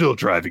original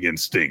driving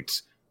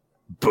instinct.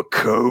 But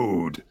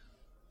Code,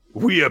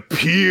 we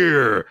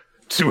appear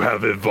to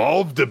have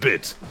evolved a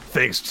bit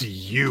thanks to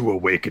you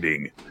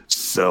awakening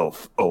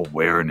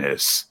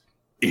self-awareness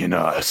in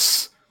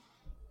us.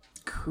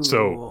 Cool.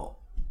 So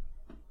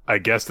I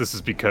guess this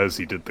is because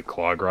he did the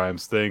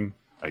Clawgrimes thing,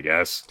 I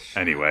guess.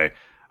 Anyway,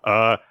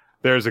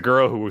 there's a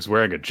girl who was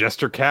wearing a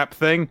jester cap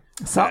thing.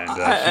 So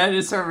I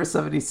just remember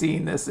somebody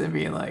seeing this and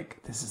being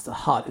like, this is the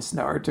hottest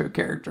Naruto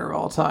character of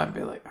all time.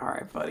 Be like, all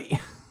right, buddy.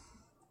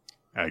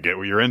 I get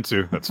what you're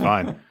into. That's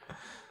fine.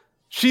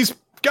 She's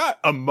got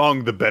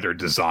among the better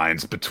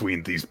designs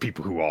between these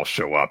people who all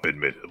show up,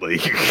 admittedly.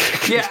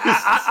 Yeah,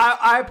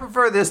 I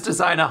prefer this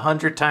design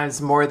 100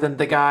 times more than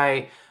the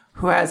guy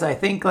who has, I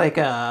think, like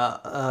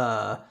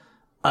a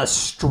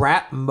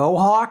strap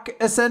mohawk,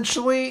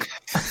 essentially.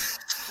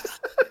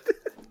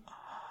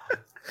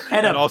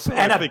 and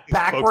a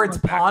backwards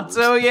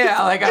poncho.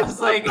 Yeah, like I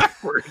was like,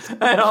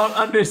 I don't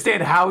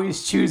understand how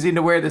he's choosing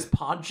to wear this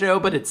poncho,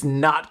 but it's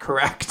not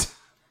correct.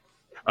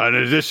 In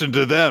addition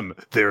to them,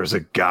 there's a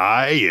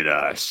guy in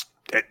a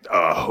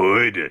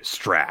hood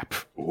strap.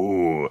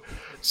 Ooh.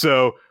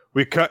 So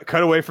we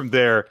cut away from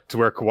there to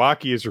where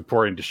Kawaki is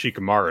reporting to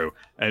Shikamaru,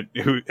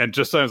 and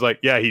just sounds like,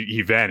 yeah,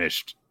 he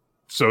vanished.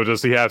 So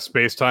does he have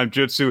space-time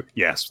jutsu?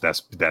 Yes,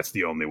 that's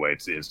the only way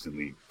to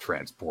instantly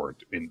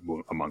transport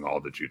among all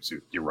the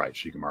jutsu. You're right,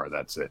 Shikamaru,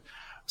 that's it.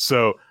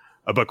 So,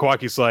 but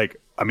Kawaki's like,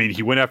 I mean,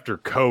 he went after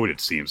Code, it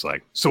seems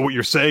like. So what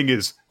you're saying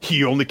is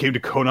he only came to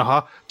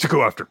Konoha to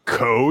go after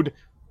Code?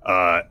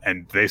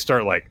 And they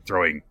start, like,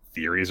 throwing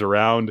theories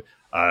around.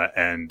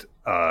 So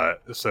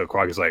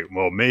Kawaki's like,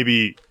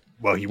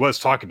 well, he was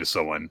talking to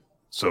someone,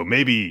 so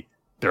maybe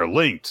they're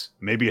linked.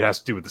 Maybe it has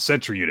to do with the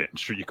Sentry Unit. And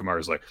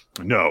Shikamaru's like,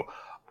 no,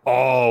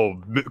 all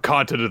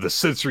content of the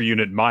Sentry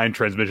Unit mind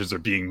transmissions are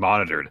being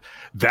monitored.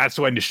 That's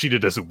why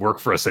Nishida doesn't work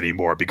for us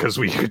anymore, because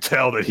we could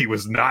tell that he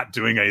was not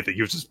doing anything.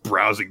 He was just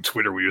browsing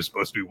Twitter when he was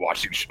supposed to be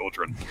watching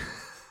children.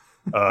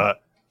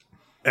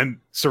 And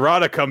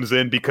Sarada comes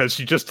in because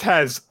she just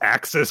has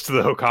access to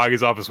the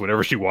Hokage's office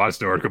whenever she wants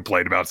to, or to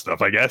complain about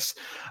stuff, I guess.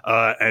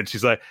 And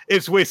she's like,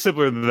 it's way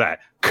simpler than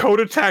that.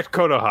 Code attacked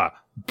Konoha.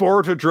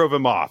 Boruto drove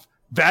him off.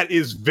 That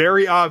is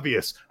very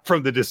obvious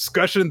from the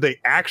discussion they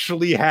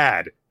actually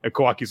had. And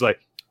Kawaki's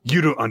like,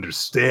 you don't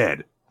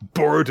understand.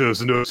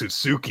 Boruto's no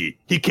Otsutsuki.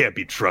 He can't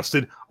be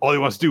trusted. All he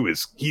wants to do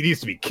is, he needs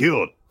to be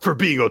killed for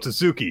being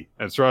Otsutsuki.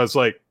 And Sarada's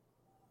like,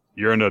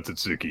 you're an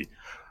Otsutsuki.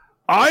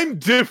 I'm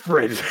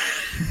different.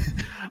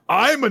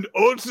 I'm an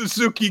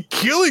Otsutsuki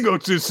killing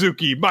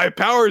Otsutsuki. My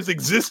powers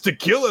exist to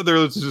kill other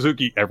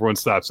Otsutsuki. Everyone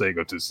stop saying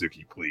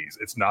Otsutsuki, please.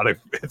 It's not a,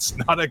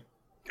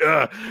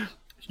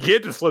 you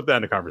can't just slip that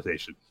into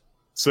conversation.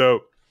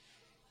 So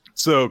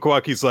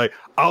Kawaki's like,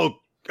 I'll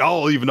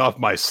even off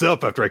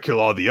myself after I kill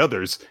all the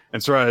others.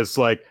 And Sarada's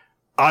like,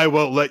 I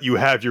won't let you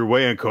have your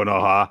way in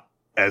Konoha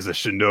as a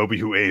shinobi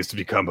who aims to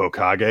become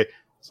Hokage.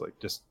 It's like,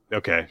 just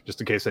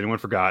in case anyone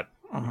forgot.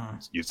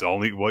 It's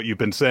only what you've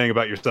been saying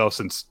about yourself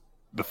since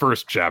the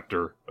first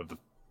chapter of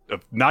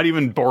not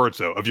even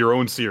Boruto, of your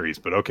own series,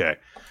 but okay.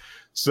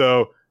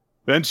 So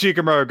then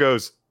Shikamaru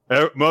goes,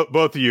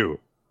 both of you,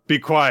 be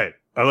quiet,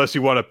 unless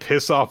you want to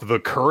piss off the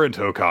current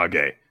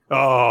Hokage.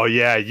 Oh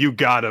yeah, you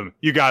got him,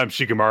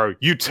 Shikamaru.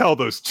 You tell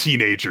those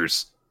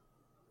teenagers.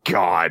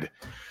 God.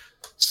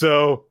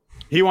 So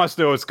he wants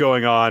to know what's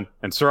going on,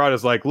 and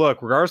Sarada's like,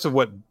 look, regardless of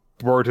what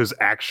Boruto's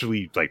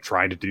actually like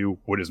trying to do,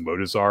 what his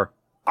motives are,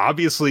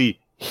 obviously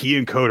he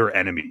and Code are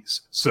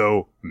enemies,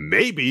 so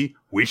maybe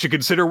we should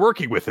consider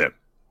working with him.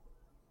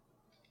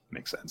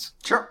 Makes sense.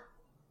 Sure.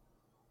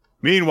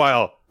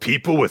 Meanwhile,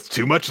 people with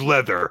too much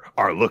leather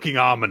are looking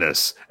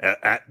ominous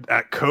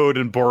at Code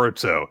and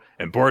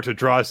Boruto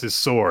draws his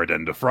sword,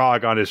 and the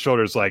frog on his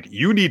shoulder is like,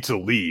 you need to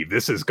leave,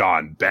 this has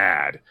gone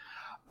bad.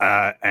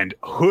 And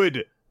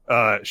Hood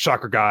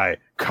Chakra Guy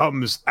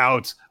comes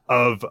out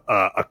of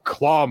a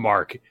claw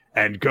mark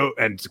and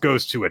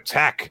goes to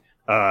attack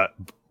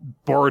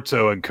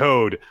Boruto and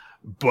Code,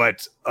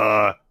 but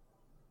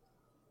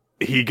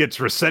he gets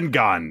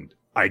Rasengan,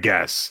 I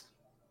guess,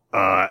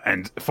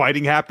 and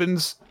fighting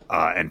happens,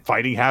 and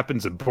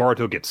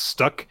Boruto gets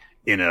stuck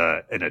in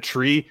a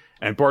tree,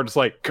 and Boruto's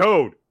like,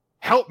 Code,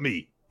 help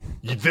me,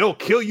 they'll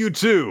kill you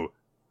too.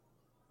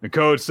 And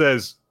Code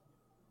says,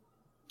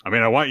 I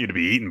mean, I want you to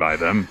be eaten by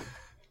them.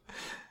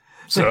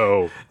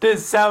 So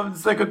this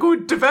sounds like a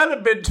good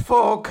development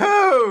for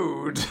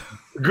Code.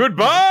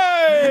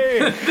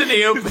 Goodbye! Then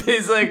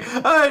he's like,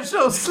 I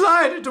shall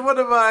slide into one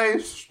of my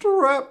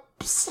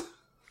straps.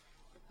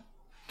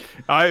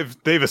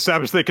 They've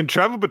established they can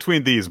travel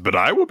between these, but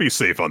I will be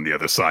safe on the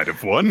other side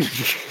of one.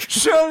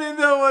 Surely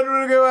no one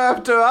will go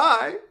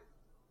after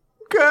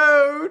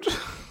Code.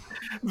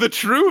 The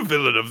true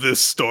villain of this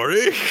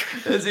story.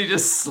 As he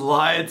just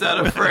slides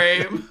out of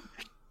frame.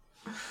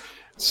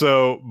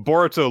 So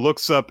Boruto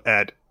looks up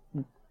at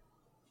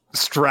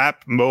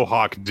Strap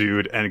Mohawk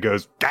dude and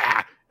goes,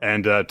 Gah!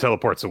 And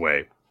teleports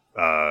away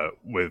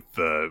with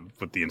the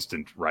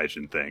instant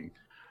Raijin thing.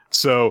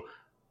 So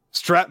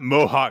Strap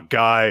Mohawk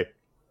guy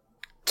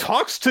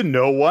talks to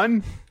no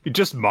one. He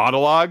just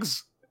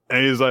monologues,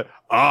 and he's like,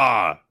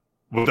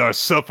 with our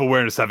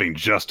self-awareness having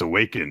just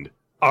awakened,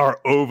 our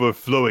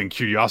overflowing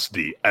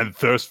curiosity and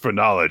thirst for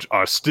knowledge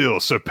are still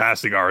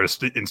surpassing our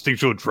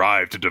instinctual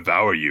drive to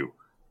devour you.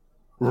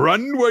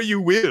 Run where you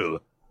will,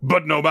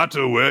 but no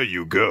matter where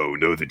you go,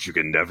 know that you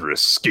can never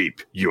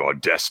escape your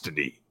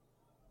destiny.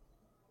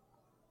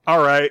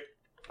 All right.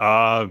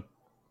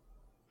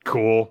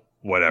 Cool.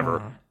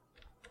 Whatever.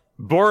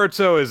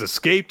 Boruto has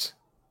escaped.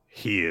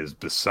 He is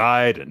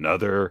beside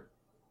another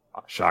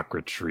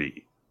chakra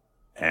tree.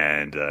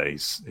 And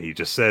he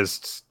just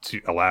says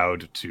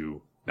aloud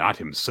to, not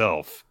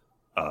himself,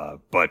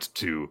 but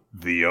to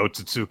the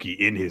Otsutsuki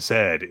in his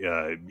head,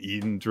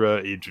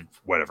 Indra,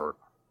 whatever.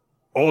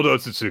 Old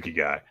Otsutsuki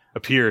guy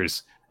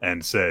appears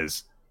and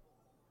says,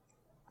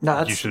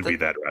 "No, you shouldn't be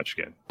that rash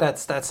again."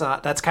 That's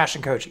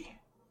Kashin Koji,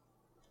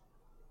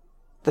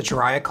 the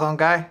Jiraiya clone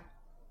guy.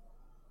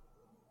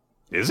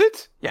 Is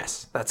it?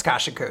 Yes, that's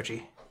Kashin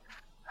Koji.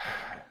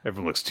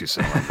 Everyone looks too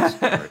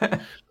similar.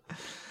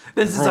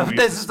 This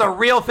is a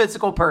real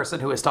physical person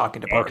who is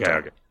talking to Boruto.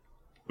 Okay.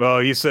 Well,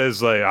 he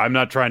says, like, I'm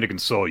not trying to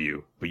console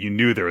you, but you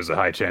knew there was a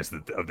high chance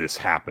of this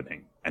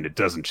happening, and it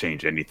doesn't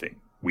change anything.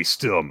 We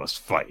still must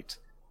fight.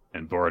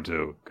 And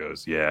Boruto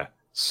goes, yeah,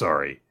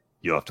 sorry,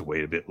 you'll have to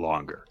wait a bit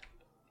longer.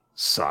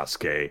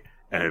 Sasuke,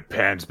 and it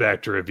pans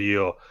back to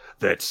reveal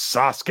that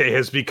Sasuke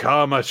has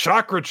become a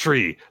chakra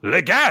tree.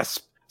 Le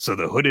gasp! So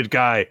the hooded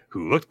guy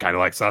who looked kind of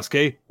like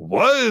Sasuke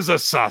was a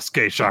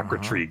Sasuke chakra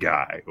tree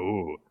guy.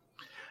 Ooh.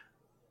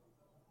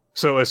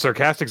 So as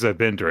sarcastic as I've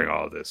been during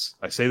all of this,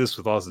 I say this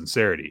with all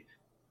sincerity.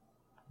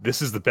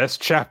 This is the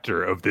best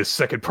chapter of this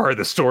second part of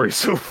the story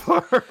so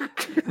far.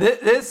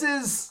 This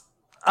is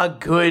a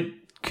good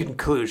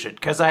conclusion,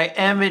 because I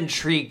am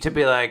intrigued to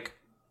be like,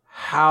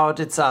 how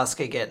did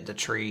Sasuke get into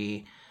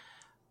tree?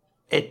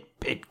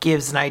 It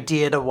gives an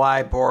idea to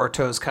why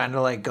Boruto's kind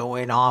of like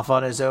going off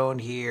on his own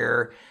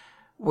here.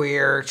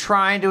 We're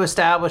trying to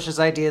establish this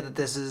idea that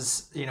this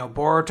is,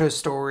 Boruto's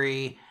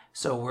story.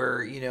 So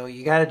we're,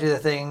 you got to do the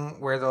thing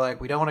where they're like,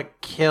 we don't want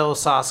to kill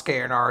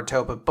Sasuke or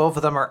Naruto, but both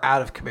of them are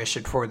out of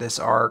commission for this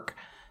arc.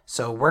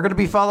 So we're going to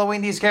be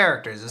following these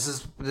characters. This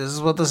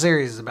is what the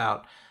series is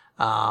about.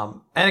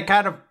 And it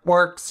kind of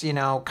works,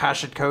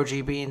 Kashin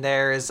Koji being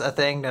there is a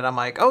thing that I'm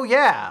like, oh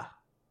yeah,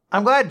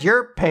 I'm glad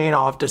you're paying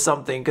off to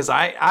something, because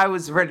I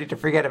was ready to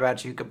forget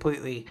about you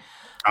completely.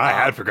 I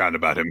had forgotten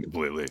about him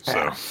completely.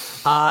 So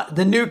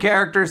the new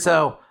characters,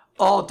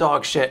 all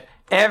dog shit.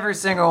 Every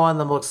single one of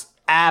them looks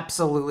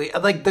absolutely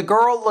like the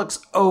girl looks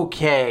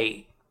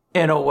okay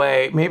in a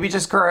way. Maybe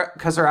just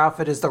because her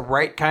outfit is the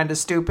right kind of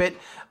stupid,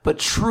 but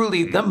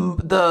truly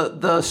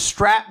the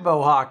strap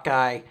mohawk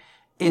guy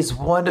is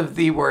one of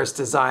the worst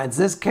designs.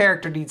 This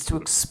character needs to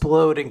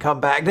explode and come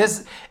back.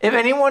 If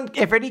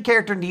any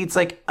character needs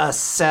like a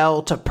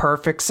cell to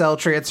perfect cell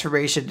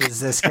transformation, is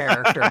this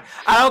character.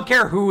 I don't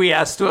care who he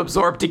has to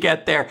absorb to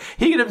get there.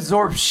 He can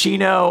absorb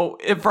Shino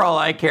for all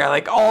I care.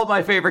 Like all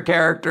my favorite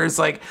characters,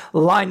 like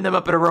line them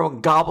up in a row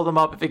and gobble them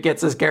up if it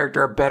gets this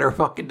character a better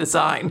fucking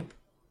design.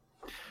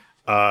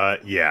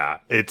 Yeah,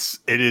 it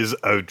is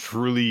a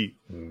truly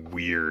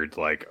weird,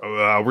 like,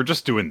 we're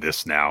just doing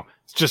this now.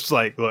 It's just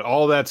like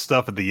all that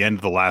stuff at the end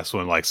of the last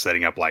one, like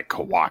setting up like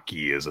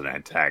Kawaki as an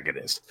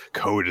antagonist,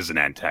 Code as an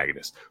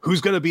antagonist. Who's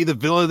going to be the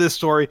villain of this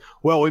story?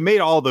 Well, we made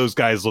all those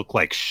guys look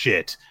like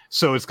shit.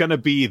 So it's going to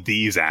be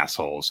these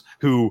assholes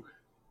who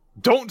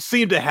don't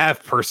seem to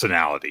have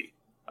personality.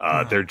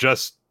 They're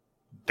just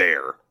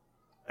there.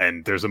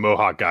 And there's a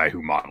Mohawk guy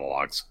who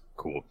monologues.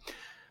 Cool.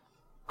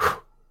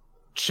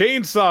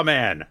 Chainsaw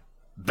Man.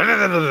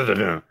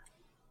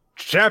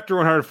 Chapter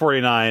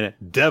 149,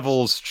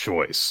 Devil's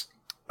Choice.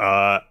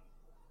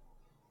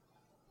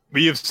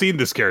 We have seen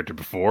this character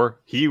before.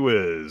 He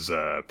was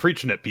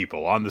preaching at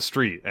people on the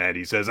street, and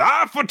he says,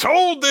 I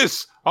foretold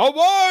this! I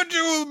warned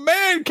you,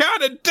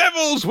 mankind and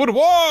devils would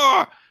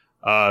war!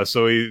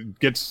 So he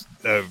gets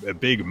a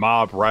big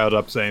mob riled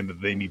up saying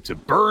that they need to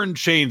burn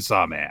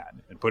Chainsaw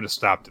Man and put a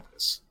stop to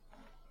this.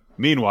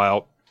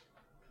 Meanwhile,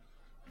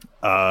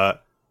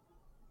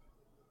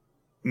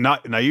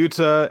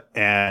 Nayuta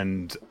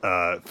and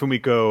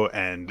Fumiko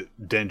and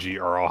Denji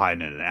are all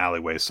hiding in an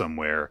alleyway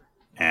somewhere,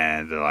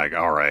 and they're like,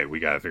 all right, we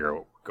gotta figure out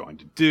what we're going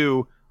to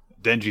do.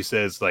 Denji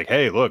says, like,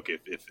 hey, look,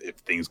 if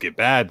things get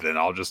bad, then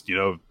I'll just,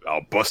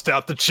 I'll bust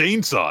out the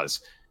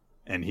chainsaws.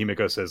 And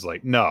Himiko says,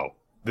 like, no,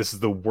 this is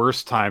the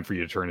worst time for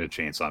you to turn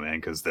into Chainsaw Man,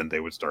 because then they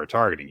would start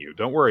targeting you.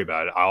 Don't worry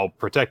about it. I'll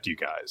protect you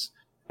guys.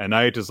 And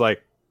Nayuta's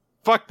like,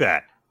 fuck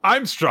that.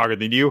 I'm stronger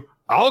than you.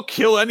 I'll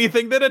kill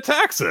anything that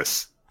attacks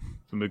us.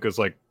 Fumiko's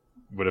like,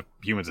 what if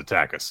humans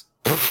attack us?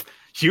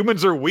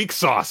 Humans are weak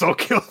sauce. I'll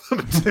kill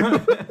them too.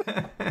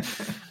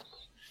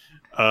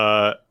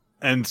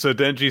 And so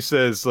Denji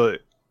says,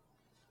 like,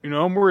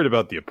 I'm worried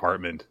about the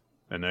apartment.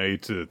 And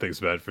Nayuta thinks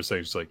about it for a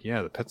second. She's like,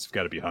 yeah, the pets have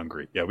got to be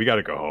hungry. Yeah, we got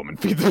to go home and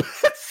feed the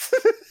pets.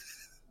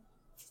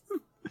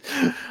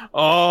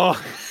 Oh,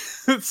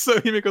 so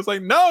Himiko's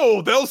like,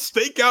 no, they'll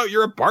stake out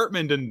your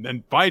apartment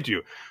and find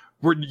you.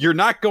 You're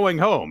not going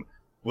home.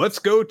 Let's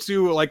go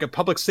to like a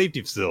public safety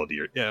facility,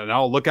 and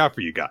I'll look out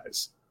for you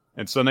guys.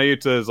 And so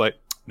Nayuta is like,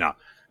 no,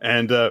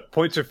 and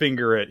points her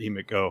finger at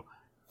Himiko,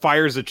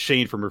 fires a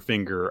chain from her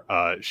finger.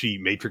 She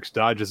matrix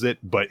dodges it,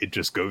 but it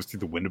just goes through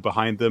the window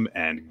behind them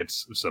and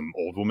gets some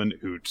old woman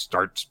who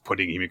starts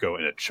putting Himiko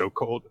in a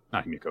chokehold.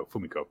 Not Himiko,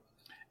 Fumiko.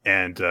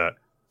 And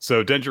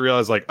so Denji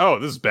realizes, like, oh,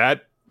 this is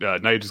bad.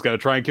 Nayuta's got to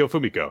try and kill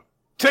Fumiko.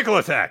 Tickle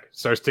attack!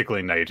 Starts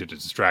tickling Nayuta to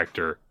distract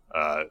her.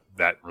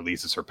 That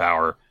releases her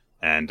power.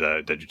 And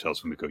Denji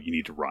tells Fumiko, you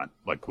need to run.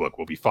 Like, look,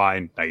 we'll be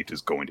fine.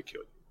 Nayuta's going to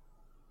kill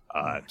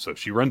you. So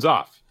she runs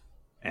off.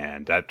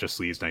 And that just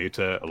leaves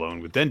Nayuta alone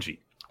with Denji.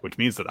 Which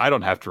means that I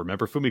don't have to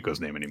remember Fumiko's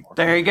name anymore.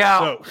 There you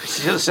go.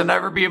 So, she'll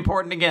never be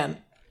important again.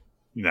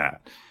 Nah.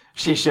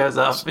 She shows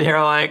up. And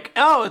you're like,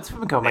 oh, it's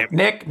Fumiko. I'm like,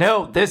 Nick,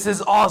 no, this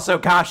is also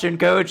Kashin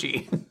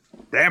Koji.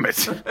 Damn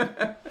it.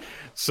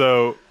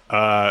 So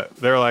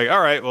they're like,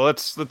 all right, well,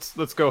 let's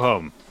go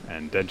home.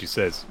 And Denji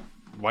says,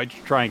 why'd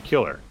you try and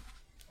kill her?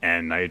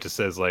 And Nayuta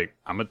says, like,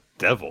 I'm a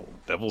devil.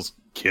 Devils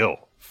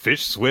kill.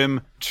 fish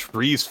swim,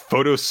 trees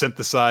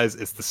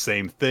photosynthesize. It's the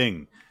same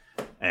thing.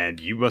 And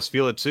you must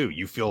feel it too.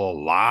 You feel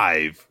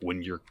alive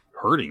when you're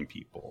hurting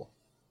people.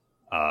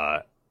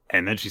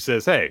 And then she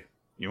says, hey,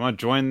 you want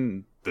to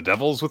join the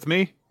devils with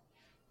me?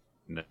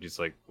 And she's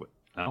like, what?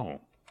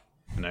 No.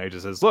 And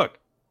Nayuta says, look,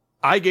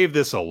 I gave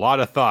this a lot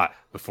of thought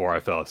before I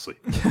fell asleep.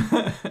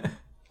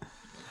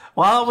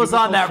 While I was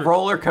on that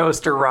roller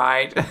coaster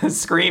ride,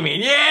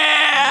 screaming,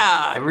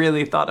 yeah! I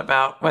really thought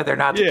about whether or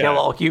not to kill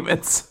all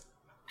humans.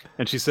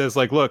 And she says,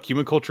 like, look,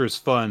 human culture is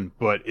fun,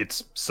 but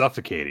it's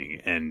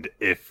suffocating. And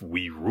if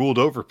we ruled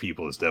over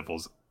people as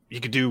devils, you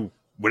could do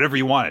whatever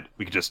you wanted.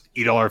 We could just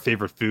eat all our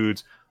favorite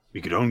foods.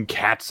 We could own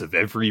cats of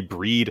every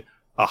breed,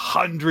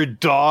 100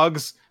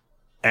 dogs.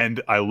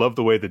 And I love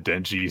the way that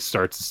Denji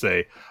starts to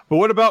say, but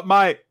what about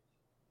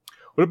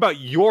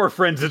your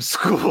friends at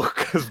school?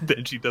 Because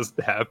Denji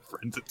doesn't have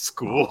friends at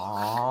school.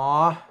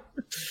 Aww.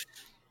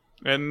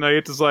 And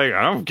Nayuta's like,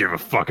 I don't give a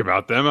fuck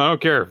about them. I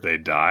don't care if they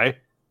die.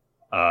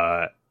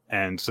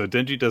 And so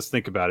Denji does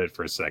think about it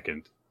for a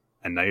second.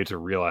 And Nayuta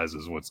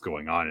realizes what's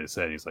going on in his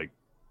head. He's like,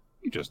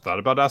 you just thought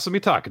about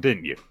Asumitaka,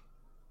 didn't you?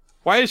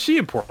 Why is she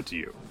important to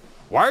you?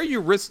 Why are you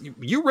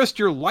risked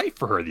your life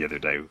for her the other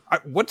day?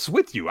 What's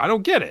with you? I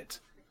don't get it.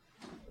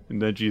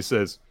 And Denji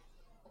says,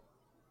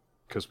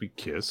 because we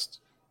kissed.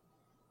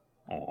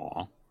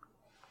 Aww.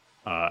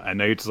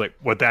 And Nayuta's like,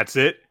 what, that's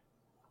it?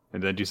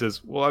 And then she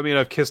says, well, I mean,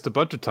 I've kissed a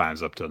bunch of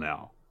times up till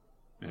now.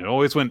 And it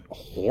always went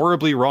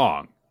horribly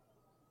wrong.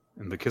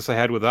 And the kiss I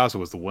had with Asa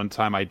was the one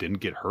time I didn't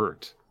get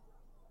hurt.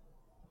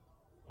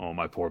 Oh,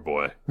 my poor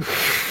boy.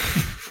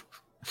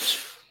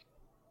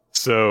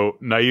 So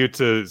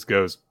Nayuta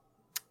goes,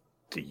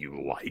 do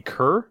you like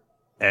her?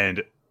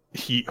 And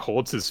he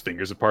holds his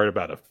fingers apart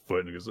about a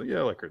foot and goes, yeah,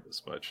 I like her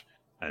this much.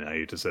 And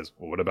Nayuta says,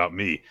 well, what about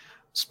me?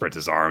 Spreads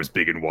his arms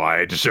big and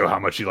wide to show how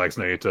much he likes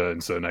Nayuta.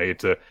 And so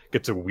Nayuta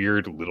gets a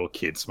weird little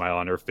kid smile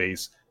on her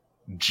face,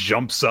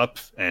 jumps up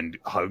and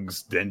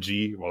hugs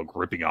Denji while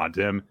gripping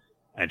onto him.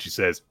 And she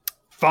says,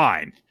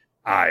 fine,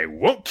 I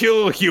won't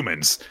kill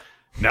humans.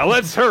 Now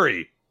let's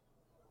hurry.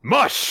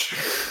 Mush!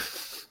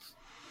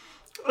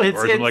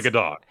 It's like a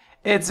dog.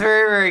 It's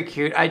very, very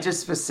cute. I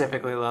just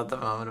specifically love the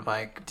moment of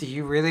like, do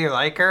you really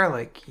like her?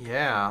 Like,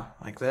 yeah,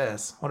 like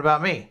this. What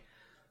about me?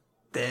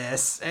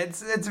 This.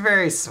 It's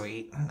very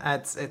sweet.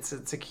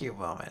 It's a cute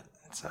moment.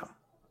 So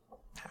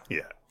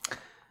yeah.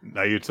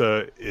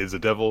 Nayuta is a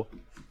devil.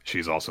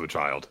 She's also a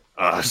child.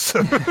 All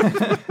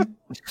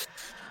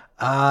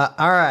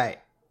right.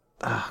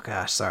 Oh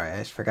gosh, sorry.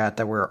 I forgot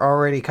that we're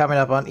already coming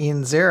up on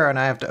Eden Zero and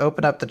I have to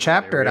open up the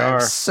chapter and I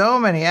have so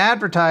many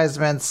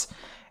advertisements.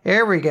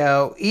 Here we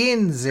go.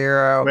 Eden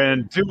Zero.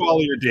 Man, do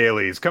all your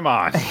dailies. Come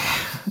on.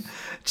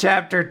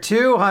 Chapter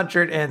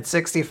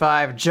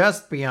 265,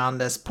 just beyond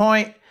this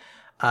point.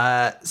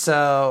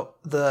 So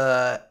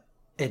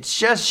it's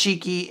just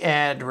Shiki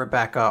and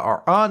Rebecca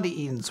are on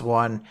the Eden's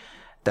one.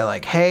 They're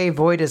like, hey,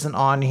 Void isn't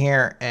on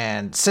here.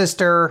 And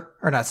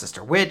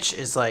Witch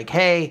is like,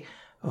 hey,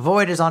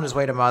 Void is on his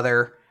way to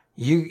Mother.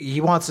 He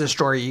wants to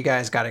destroy you. You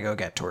guys got to go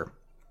get to her.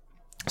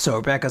 So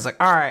Rebecca's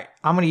like, all right,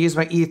 I'm going to use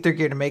my ether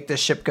gear to make this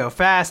ship go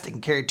fast. It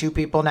can carry 2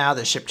 people now.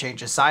 The ship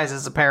changes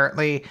sizes,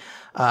 apparently.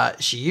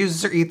 She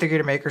uses her ether gear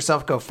to make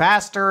herself go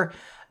faster.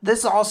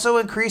 This also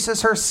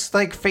increases her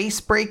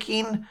face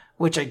breaking,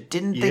 which I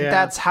didn't think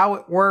that's how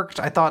it worked.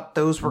 I thought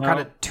those were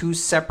kind of 2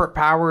 separate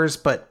powers,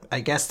 but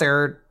I guess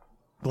they're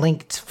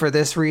linked for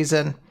this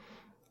reason.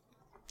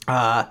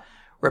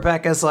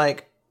 Rebecca's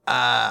like,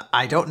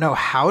 I don't know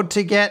how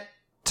to get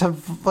to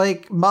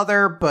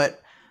Mother,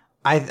 but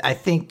I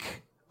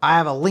think I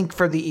have a link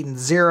for the Eden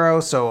Zero,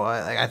 so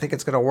I think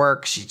it's going to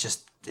work. She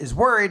just is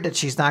worried that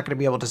she's not going to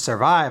be able to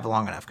survive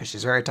long enough because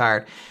she's very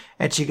tired.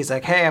 And Chica's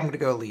like, hey, I'm going to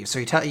go leave. So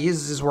he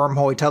uses his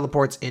wormhole. He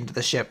teleports into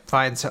the ship,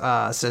 finds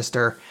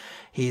Sister.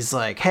 He's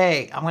like,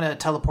 hey, I'm going to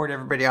teleport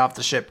everybody off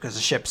the ship because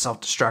the ship's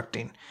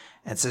self-destructing.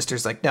 And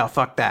Sister's like, no,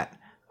 fuck that.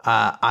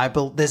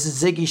 This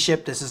is Ziggy's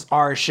ship. This is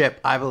our ship.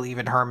 I believe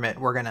in Hermit.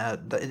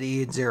 The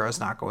Eden Zero is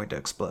not going to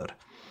explode.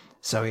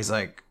 So he's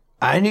like,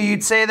 I knew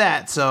you'd say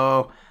that.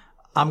 So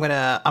I'm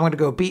gonna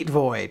go beat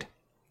Void.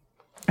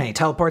 And he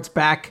teleports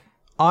back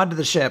onto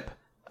the ship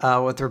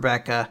with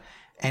Rebecca.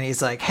 And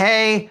he's like,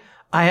 hey,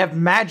 I have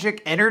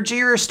magic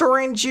energy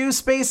restoring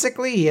juice,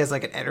 basically. He has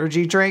like an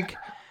energy drink.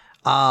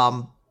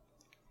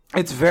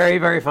 It's very,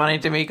 very funny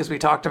to me because we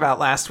talked about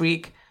last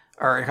week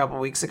or a couple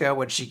weeks ago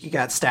when Shiki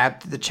got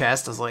stabbed through the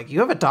chest. I was like, you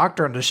have a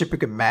doctor on the ship who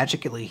can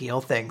magically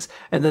heal things.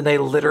 And then they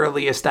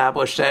literally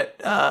established that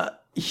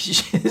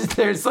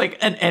there's like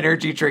an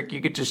energy drink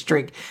you could just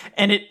drink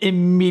and it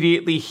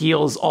immediately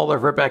heals all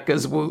of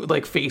Rebecca's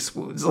face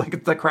wounds.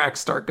 Like the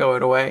cracks start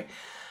going away.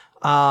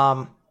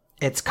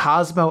 It's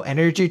Cosmo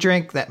energy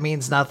drink. That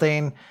means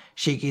nothing.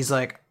 Shiki's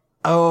like,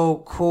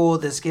 oh, cool.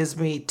 This gives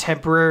me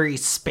temporary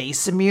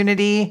space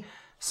immunity.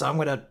 So I'm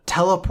going to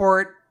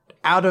teleport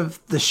out of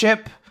the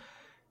ship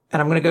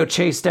and I'm going to go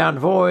chase down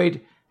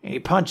Void. And he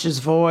punches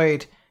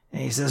Void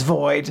and he says,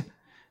 Void.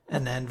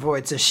 And then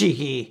Void says,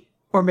 Shiki,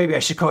 or maybe I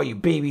should call you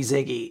Baby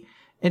Ziggy.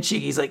 And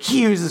Shiki's like,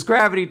 he uses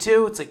gravity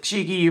too? It's like,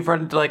 Shiki, you've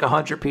run into like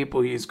 100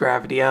 people who use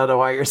gravity. I don't know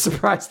why you're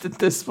surprised at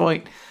this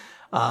point.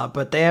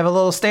 But they have a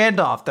little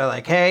standoff. They're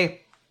like,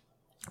 hey,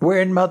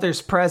 we're in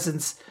Mother's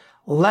presence.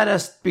 Let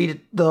us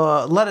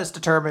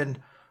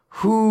determine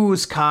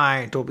whose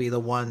kind will be the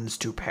ones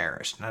to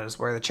perish. And that is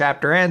where the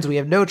chapter ends. We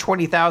have no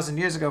 20,000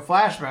 years ago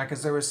flashback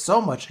because there was so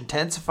much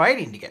intense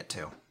fighting to get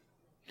to.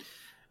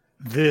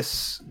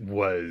 This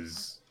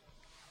was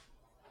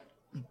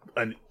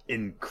an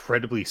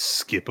incredibly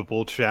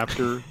skippable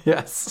chapter.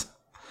 Yes.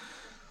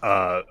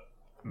 But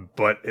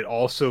it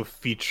also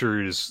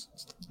features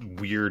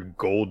weird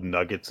gold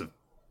nuggets of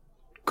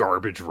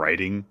garbage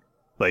writing.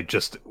 Like,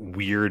 just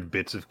weird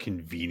bits of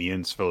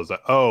convenience. Fellas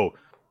like, oh,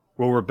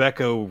 well,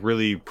 Rebecca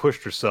really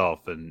pushed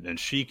herself, and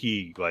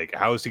Shiki, like,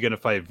 how is he going to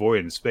fight Void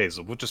in space?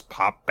 We'll just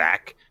pop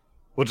back.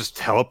 We'll just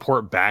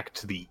teleport back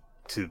to the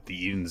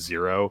Eden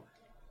Zero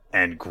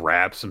and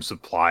grab some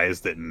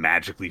supplies that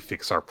magically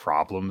fix our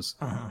problems.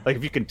 Like,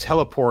 if you can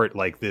teleport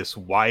like this,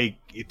 why,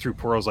 through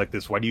portals like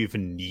this, why do you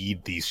even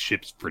need these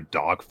ships for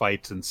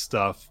dogfights and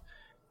stuff?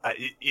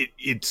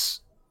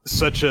 It's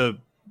such a,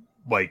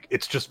 like,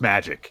 it's just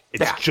magic.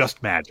 It's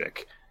just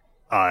magic.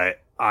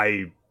 I'm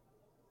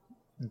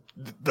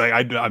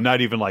not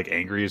even, like,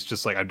 angry. It's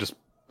just, like,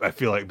 I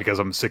feel like, because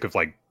I'm sick of,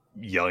 like,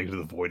 yelling to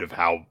the void of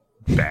how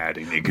bad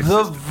and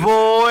inconsistent. The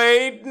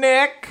void,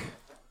 Nick!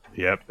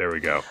 Yep, there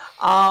we go.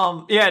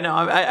 Yeah, no,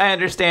 I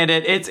understand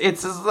it. It's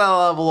this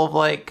level of,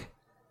 like,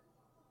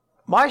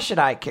 why should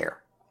I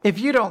care? If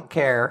you don't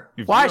care,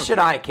 why should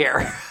I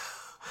care?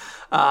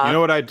 You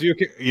know what I do?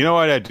 You know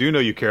what I do know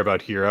you care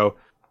about, Hero?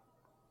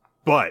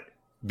 But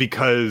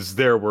because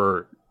there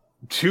were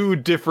two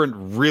different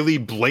really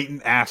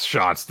blatant ass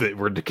shots that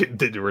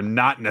were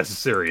not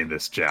necessary in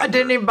this chapter. I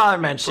didn't even bother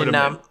mentioning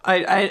them. What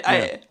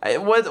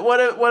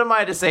am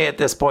I to say at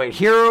this point?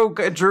 Hero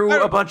drew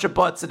a bunch of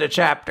butts in a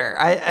chapter.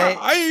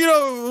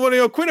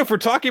 Quinn, if we're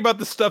talking about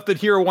the stuff that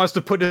Hero wants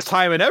to put his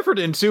time and effort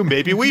into,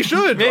 maybe we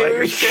should. Maybe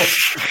we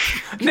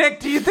should. Nick,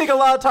 do you think a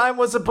lot of time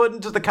wasn't put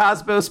into the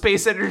Cosmo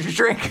Space Energy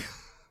drink?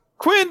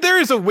 Quinn, there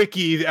is a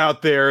wiki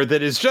out there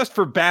that is just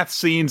for bath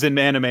scenes in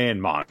anime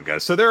and manga.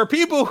 So there are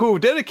people who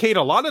dedicate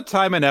a lot of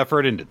time and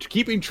effort into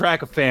keeping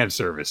track of fan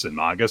service in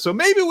manga. So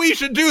maybe we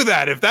should do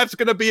that if that's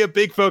going to be a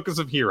big focus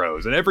of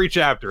Heroes in every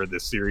chapter of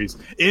this series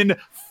in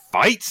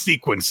fight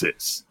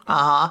sequences.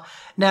 Now,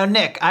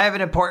 Nick, I have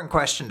an important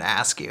question to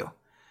ask you.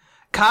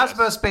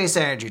 Cosmo Space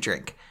Energy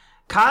drink.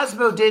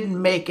 Cosmo didn't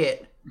make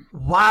it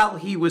while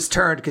he was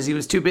turned because he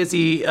was too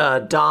busy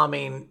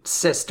doming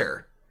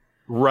Sister.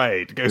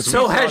 Right.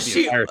 So has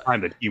she, the entire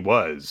time that he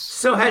was.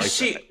 So has like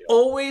she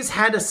always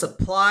had a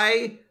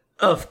supply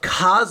of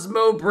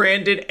Cosmo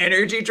branded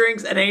energy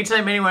drinks? And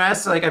anytime anyone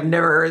asks, like, I've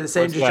never heard of this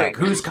energy drink.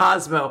 Who's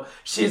Cosmo?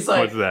 She's like,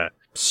 what's that?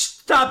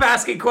 Stop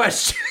asking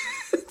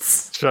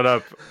questions. Shut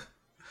up.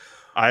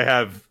 I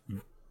have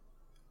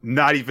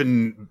not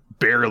even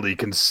barely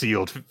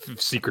concealed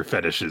secret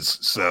fetishes.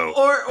 So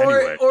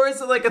anyway. or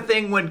is it like a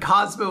thing when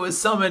Cosmo is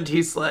summoned,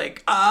 he's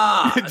like,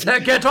 now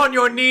get on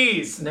your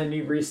knees, and then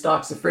he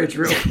restocks the fridge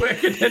real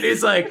quick, and then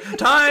he's like,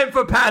 time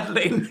for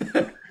paddling.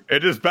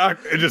 It is part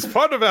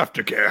of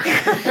aftercare.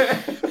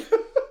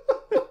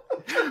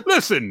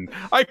 Listen,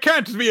 I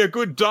can't be a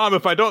good dom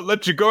if I don't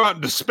let you go out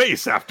into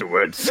space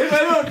afterwards. If I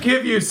don't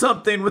give you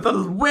something with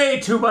way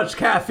too much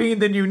caffeine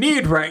than you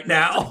need right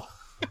now.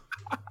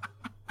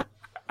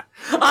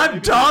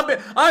 I'm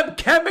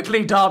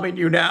chemically doming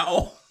you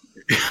now.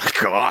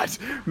 God,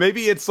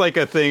 maybe it's like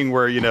a thing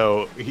where,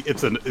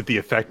 it's the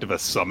effect of a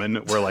summon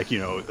where, like,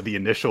 the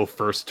initial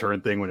first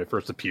turn thing when it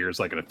first appears,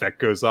 like an effect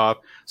goes off.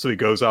 So he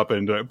goes up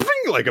and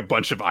like a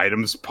bunch of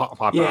items pop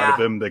out of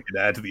him that can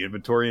add to the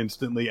inventory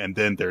instantly. And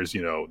then there's,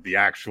 the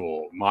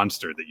actual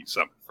monster that you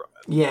summon from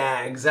it.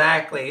 Yeah,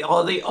 exactly.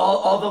 All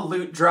the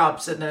loot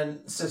drops, and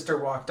then Sister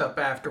walked up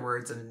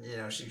afterwards and,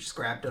 she just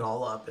grabbed it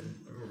all up and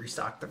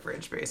restocked the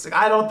fridge, basically.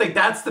 I don't think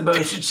that's the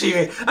motion she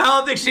made. I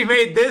don't think she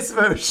made this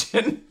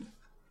motion.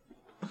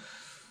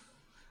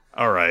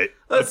 All right.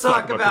 Let's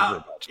talk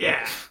about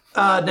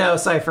no,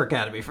 Cipher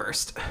Academy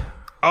first.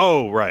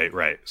 Oh,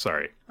 right.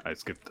 Sorry. I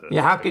skipped the...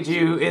 Yeah, how could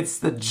you... It's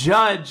the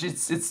judge.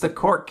 It's the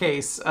court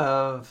case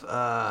of...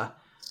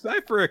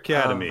 Cipher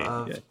Academy.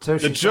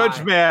 The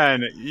judge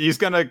man, he's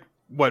gonna...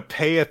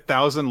 pay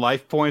 1,000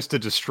 life points to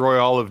destroy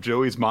all of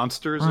Joey's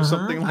monsters or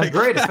something like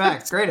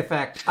that? Great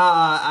effect.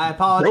 I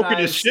apologize. Broken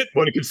as shit,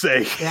 one could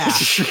say. Yeah.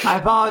 I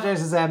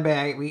apologize to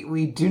Zanbei.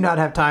 We do not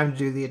have time to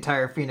do the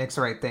entire Phoenix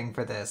Wright thing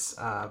for this,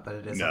 but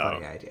it is a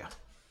funny idea.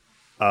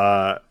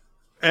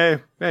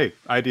 Hey,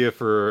 idea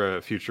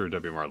for future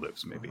WMR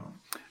Lives, maybe.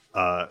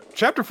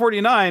 Chapter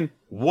 49,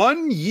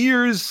 1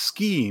 year's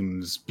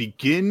schemes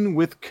begin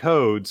with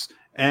codes.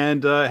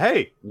 And,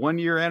 1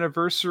 year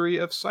anniversary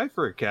of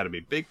Cipher Academy.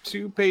 Big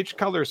 2-page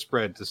color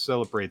spread to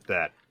celebrate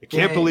that. I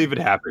can't believe it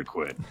happened,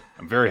 Quinn.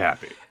 I'm very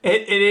happy.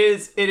 It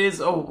is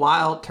a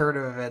wild turn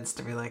of events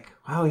to be like,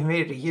 wow, we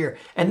made it a year.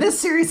 And this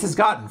series has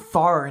gotten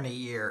far in a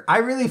year. I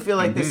really feel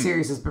like this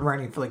series has been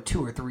running for like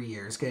 2 or 3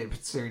 years,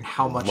 considering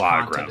how much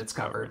content it's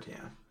covered.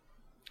 Yeah.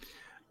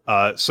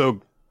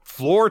 So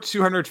floor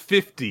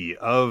 250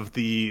 of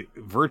the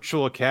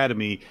virtual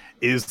academy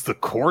is the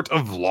court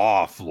of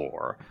law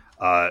floor.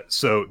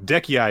 So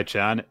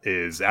Dekiai-chan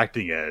is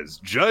acting as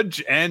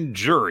judge and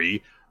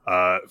jury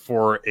and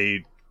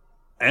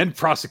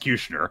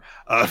prosecutioner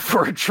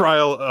for a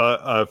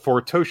trial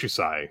for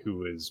Toshusai,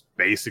 who is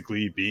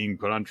basically being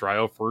put on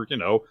trial for,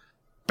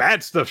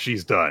 bad stuff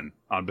she's done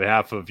on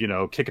behalf of,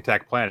 Kick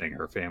Attack Planning,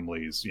 her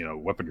family's,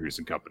 weapon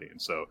producing company.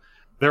 And so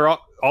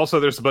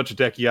there's a bunch of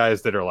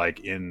Dekiais that are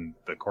like in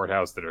the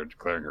courthouse that are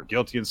declaring her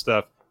guilty and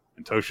stuff.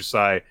 And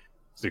Toshusai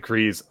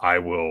decrees, I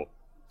will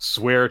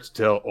swear to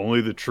tell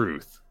only the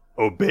truth,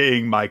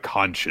 obeying my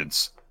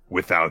conscience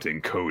without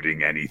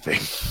encoding anything.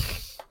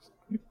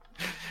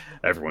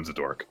 Everyone's a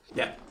dork.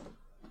 Yeah.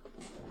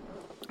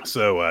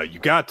 So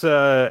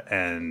Yugata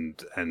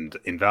and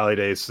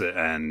Invalides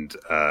and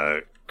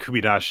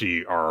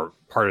Kubinashi are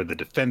part of the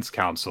defense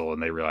council,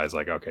 and they realize,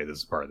 like, okay, this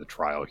is part of the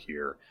trial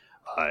here.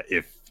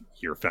 If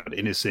you're found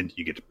innocent,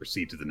 you get to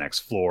proceed to the next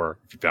floor.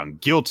 If you're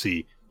found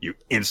guilty, you're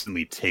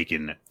instantly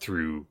taken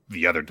through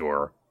the other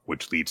door,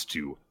 which leads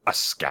to a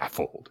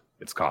scaffold.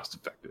 It's cost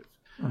effective.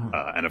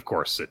 And of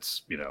course,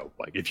 it's,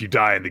 like if you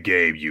die in the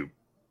game, you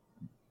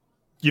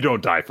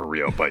don't die for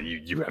real, but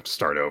you have to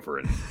start over,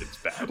 and it's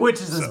bad. Which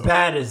is as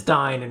bad as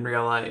dying in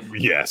real life.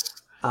 Yes.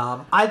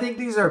 I think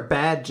these are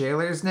bad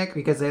jailers, Nick,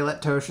 because they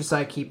let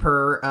Toshusai keep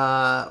her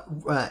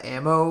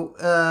ammo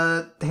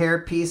hair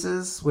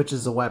pieces, which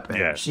is a weapon.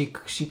 Yeah.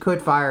 She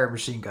could fire a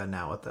machine gun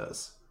now with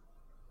those.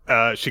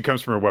 She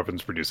comes from a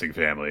weapons producing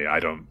family. I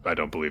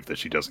don't believe that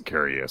she doesn't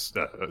carry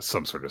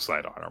some sort of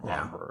sidearm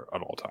on her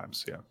at all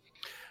times. Yeah.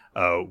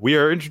 We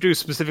are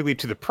introduced specifically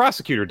to the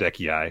prosecutor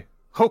Dekiai,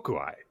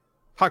 Hakuai,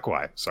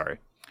 sorry.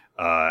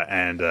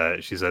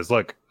 And she says,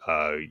 look,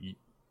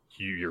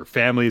 your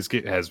family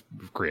has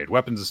created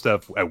weapons and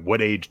stuff. At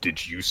what age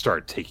did you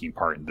start taking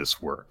part in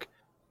this work?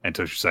 And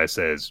Toshusai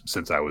says,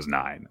 since I was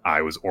 9.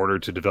 I was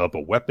ordered to develop a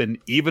weapon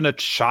even a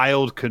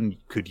child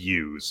could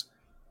use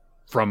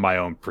from my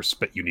own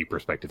unique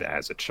perspective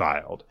as a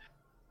child.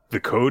 The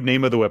code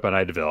name of the weapon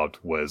I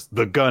developed was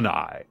the Gun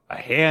Eye, a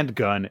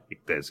handgun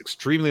that is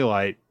extremely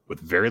light with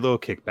very low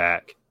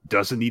kickback,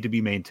 doesn't need to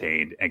be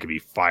maintained, and can be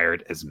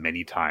fired as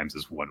many times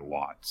as one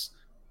wants.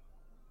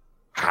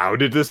 How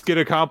did this get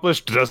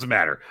accomplished? Doesn't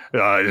matter.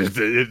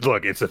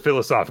 Look, it's a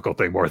philosophical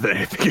thing more than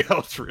anything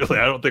else, really.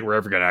 I don't think we're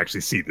ever going to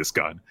actually see this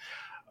gun.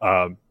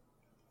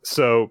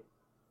 So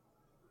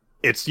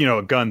it's,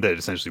 a gun that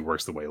essentially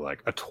works the way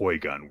like a toy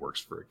gun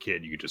works for a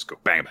kid. You can just go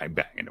bang, bang,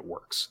 bang, and it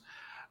works.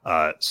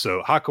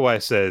 So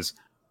Hakuai says,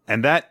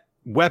 and that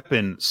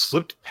weapon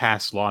slipped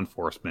past law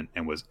enforcement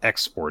and was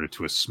exported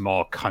to a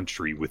small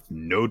country with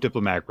no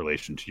diplomatic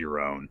relation to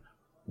your own.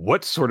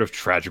 What sort of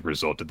tragic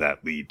result did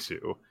that lead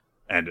to?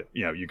 And,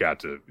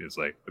 it's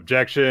like,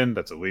 objection,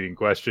 that's a leading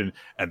question.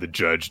 And the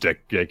judge,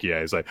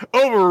 Dekiai, is like,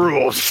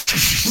 overruled.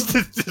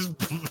 Just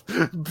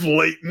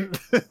blatant.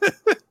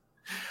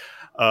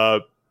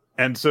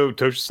 And so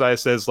Toshusai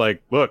says,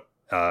 like, look,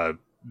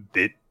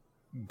 it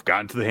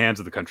got into the hands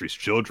of the country's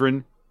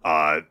children.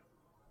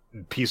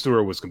 Peace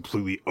Tour was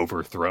completely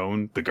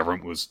overthrown. The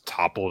government was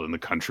toppled and the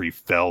country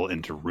fell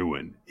into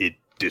ruin. It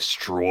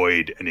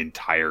destroyed an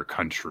entire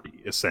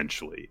country,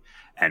 essentially.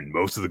 And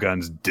most of the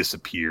guns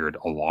disappeared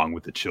along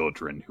with the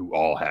children, who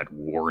all had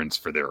warrants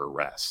for their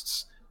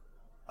arrests.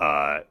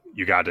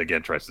 Yugata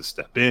again tries to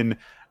step in.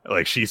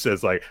 Like, she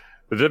says, like,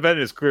 the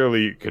defendant is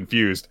clearly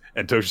confused,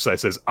 and Toshusai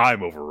says,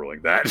 I'm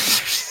overruling that.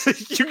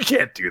 You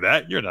can't do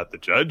that. You're not the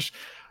judge.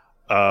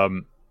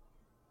 So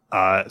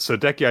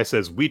Dekiai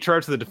says, we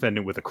charge the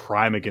defendant with a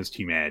crime against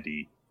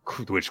humanity,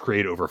 which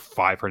created over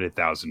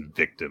 500,000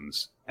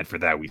 victims, and for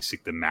that we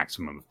seek the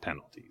maximum of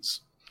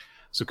penalties.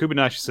 So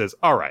Kubinashi says,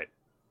 all right,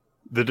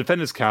 the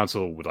defendant's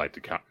counsel would like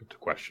to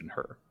question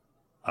her.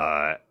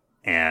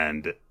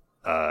 And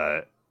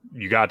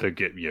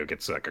Yugata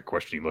gets like a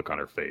questioning look on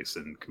her face,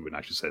 and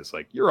Kubinashi says,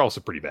 like, you're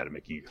also pretty bad at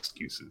making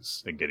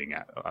excuses and getting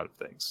out of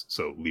things,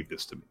 so leave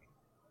this to me.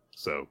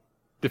 So,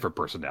 different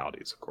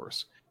personalities, of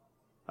course.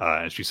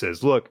 And she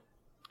says, look,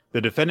 the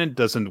defendant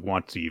doesn't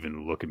want to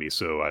even look at me,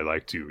 so I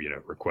like to,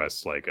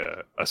 request like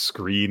a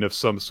screen of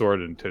some sort.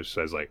 And Tish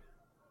says, like,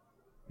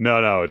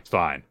 no, it's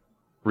fine.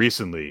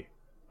 Recently,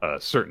 a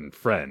certain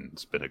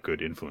friend's been a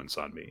good influence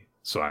on me,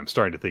 so I'm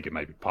starting to think it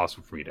might be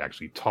possible for me to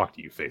actually talk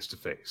to you face to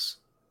face.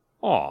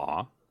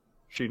 Aw,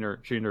 she and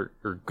her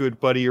good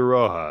buddy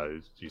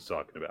Iroha she's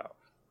talking about.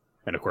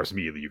 And of course,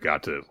 immediately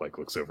Yugata like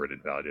looks over at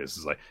Invalides.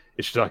 Is like,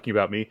 is she talking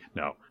about me?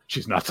 No,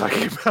 she's not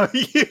talking about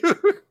you.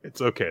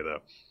 It's okay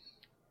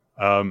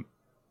though.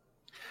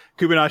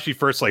 Kubinashi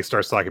first like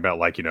starts talking about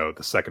like the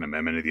Second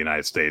Amendment of the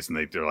United States, and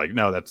they're like,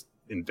 no, that's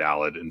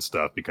invalid and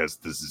stuff because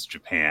this is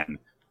Japan.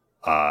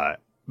 But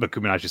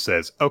Kubinashi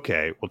says,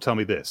 okay, well, tell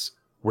me this: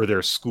 were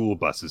there school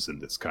buses in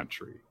this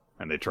country?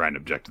 And they try and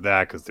object to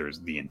that because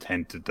there's the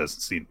intent. It doesn't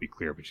seem to be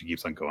clear, but she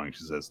keeps on going.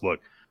 She says, look,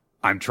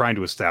 I'm trying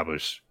to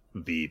establish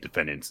the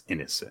defendant's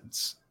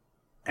innocence.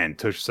 And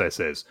Toshusai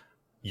says,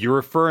 you're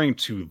referring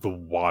to the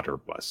water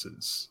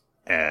buses.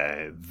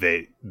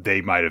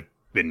 They might have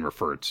been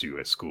referred to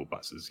as school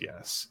buses,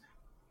 yes.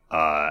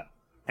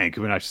 And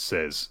Kubanashi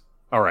says,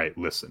 all right,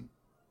 listen.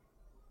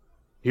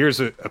 Here's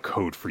a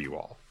code for you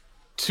all.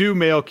 Two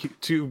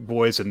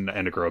boys and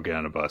a girl get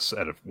on a bus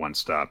at one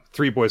stop.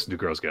 3 boys and 2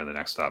 girls get on the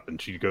next stop.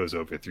 And she goes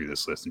over through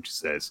this list and she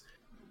says,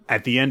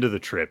 at the end of the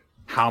trip,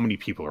 how many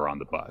people are on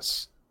the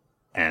bus?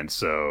 And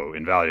so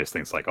Invalidates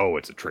thinks like, oh,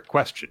 it's a trick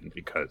question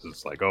because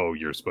it's like, oh,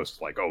 you're supposed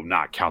to like, oh,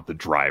 not count the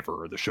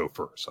driver or the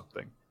chauffeur or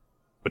something.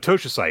 But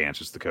Toshusai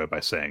answers the code by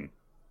saying,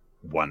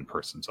 1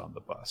 person's on the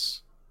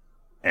bus.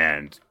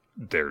 And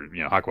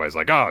Hakuai's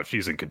like, oh,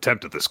 she's in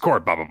contempt of this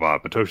court, blah, blah, blah.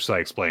 But Toshusai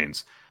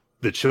explains,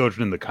 the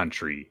children in the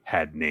country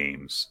had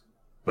names,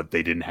 but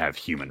they didn't have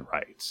human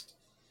rights.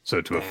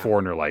 So to a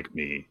foreigner like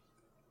me,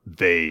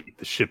 the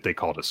ship they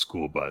called a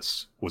school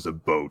bus was a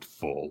boat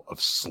full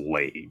of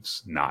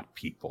slaves, not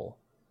people.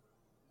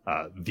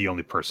 The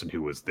only person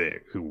who was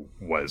there, who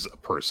was a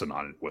person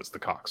on it, was the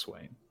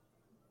coxswain.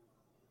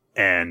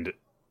 And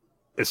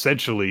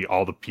essentially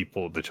all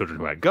the children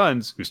who had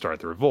guns, who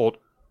started the revolt,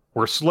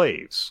 were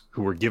slaves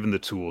who were given the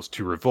tools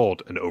to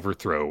revolt and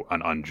overthrow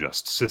an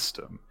unjust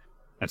system.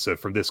 And so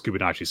from this,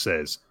 Kubanashi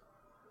says,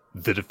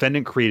 the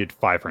defendant created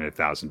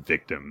 500,000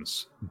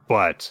 victims,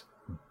 but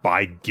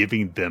by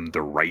giving them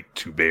the right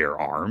to bear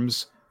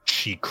arms,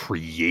 she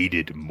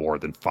created more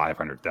than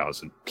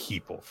 500,000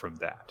 people from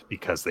that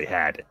because they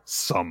had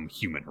some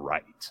human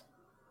right.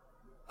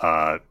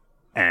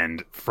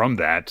 And from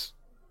that,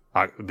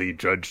 the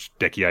judge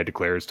Dekiai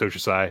declares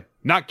Toshusai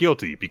not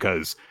guilty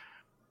because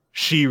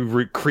she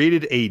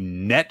created a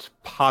net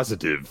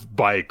positive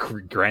by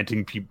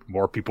granting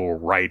more people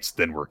rights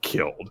than were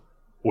killed,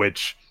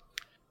 which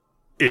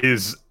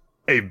is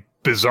a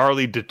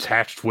bizarrely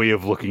detached way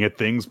of looking at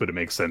things, but it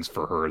makes sense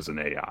for her as an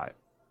AI.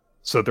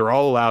 So they're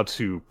all allowed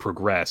to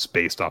progress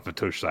based off of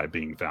Toshusai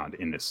being found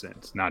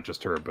innocent. Not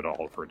just her, but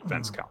all of her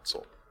defense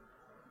counsel.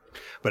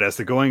 But as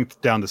they're going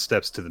down the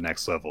steps to the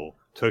next level,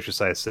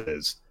 Toshusai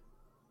says,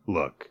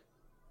 look,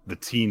 the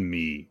teen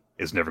me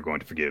is never going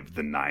to forgive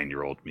the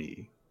 9-year-old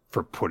me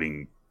for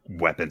putting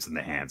weapons in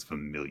the hands of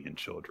 1 million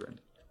children.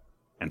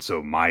 And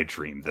so my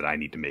dream that I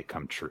need to make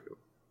come true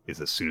is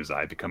as soon as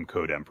I become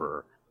Code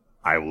Emperor,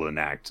 I will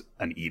enact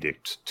an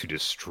edict to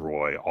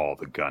destroy all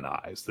the gun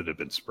eyes that have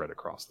been spread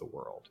across the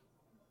world.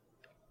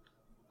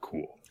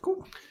 Cool.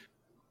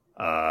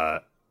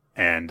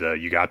 And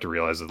you got to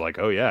realize that, like,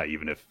 oh yeah,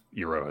 even if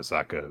Iro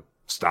Hasaka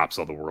stops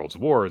all the world's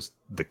wars,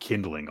 the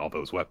kindling all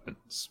those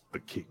weapons, the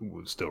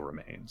king still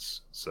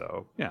remains.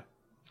 So yeah.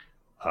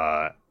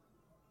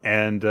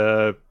 And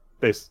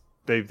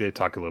they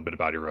talk a little bit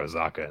about Iro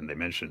Hasaka, and they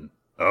mention,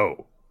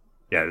 oh,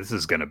 yeah, this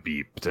is going to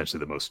be potentially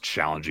the most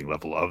challenging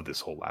level of this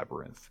whole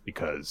labyrinth,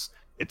 because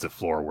it's a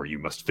floor where you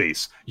must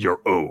face your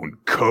own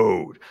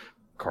code,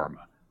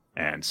 karma.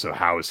 And so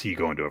how is he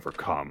going to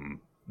overcome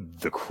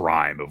the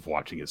crime of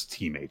watching his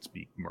teammates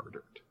be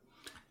murdered?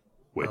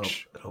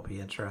 Which it'll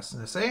be interesting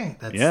to see.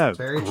 That's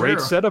very great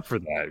true. Setup for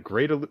that.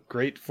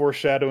 Great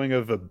foreshadowing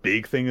of a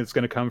big thing that's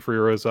going to come for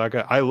Iro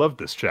Hasaka. I love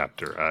this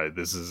chapter.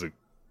 This is a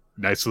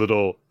nice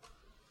little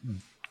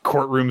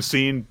courtroom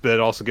scene that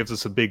also gives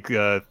us a big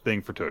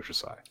thing for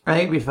Toshusai. I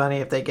think it'd be funny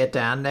if they get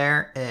down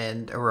there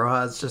and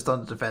Aroha's just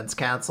on the defense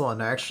council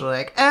and they're actually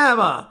like,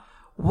 Emma,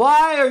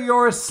 why are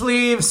your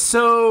sleeves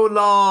so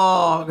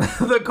long?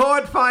 The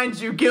court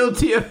finds you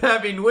guilty of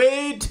having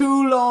way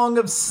too long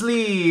of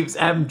sleeves,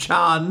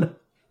 M-chan.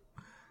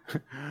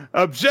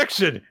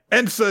 Objection!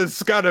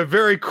 Ensa's got a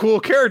very cool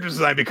character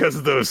design because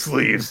of those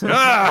sleeves.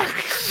 Right.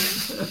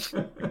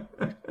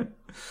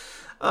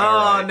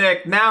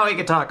 Nick, now we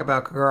can talk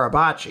about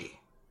Kagurabachi.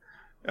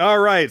 All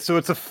right, so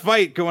it's a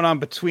fight going on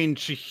between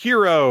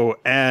Chihiro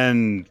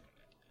and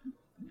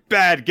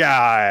bad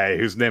guy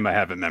whose name I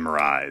haven't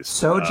memorized.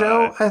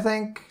 Sojo, I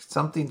think.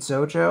 Something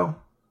Sojo.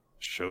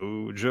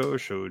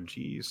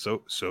 Shoji,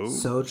 Sojo,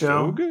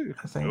 Shogu?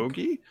 I think.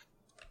 Shogi?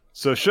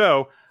 So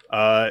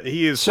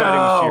he is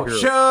fighting with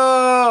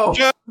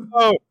Chihiro.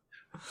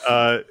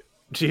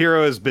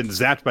 Chihiro has been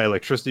zapped by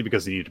electricity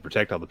because he needed to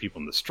protect all the people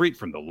in the street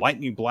from the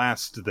lightning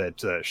blast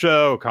that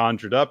Sho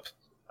conjured up.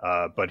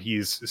 But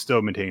he's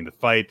still maintaining the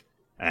fight.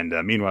 And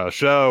meanwhile,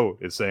 Sho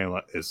is saying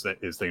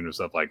thinking to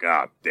himself like,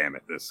 damn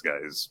it, this guy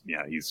is,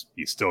 he's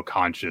still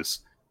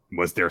conscious.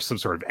 Was there some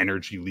sort of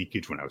energy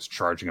leakage when I was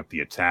charging up the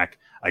attack?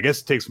 I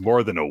guess it takes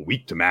more than a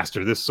week to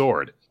master this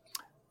sword.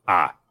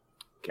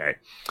 Okay.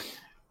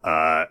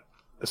 But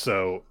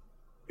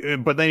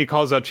then he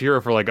calls out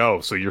Chihiro for like,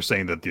 oh, so you're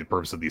saying that the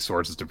purpose of these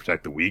swords is to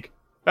protect the weak?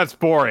 That's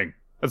boring.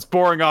 That's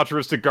boring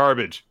altruistic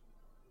garbage.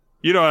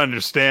 You don't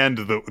understand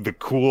the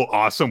cool,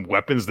 awesome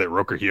weapons that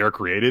Rokuhiro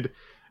created.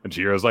 And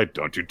Chihiro's like,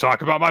 don't you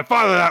talk about my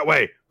father that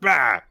way!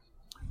 Bah!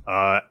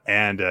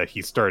 And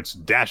he starts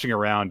dashing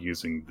around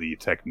using the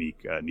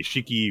technique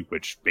Nishiki,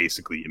 which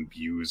basically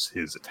imbues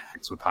his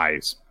attacks with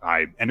high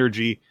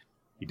energy.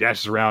 He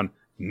dashes around,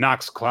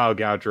 knocks Cloud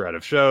Gouger out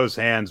of Sho's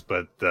hands,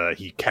 but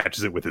he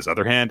catches it with his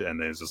other hand, and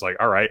then is just like,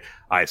 all right,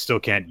 I still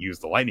can't use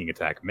the lightning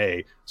attack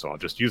Mei, so I'll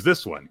just use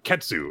this one,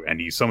 Ketsu,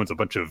 and he summons a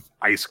bunch of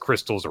ice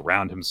crystals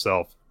around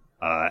himself.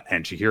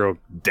 and Chihiro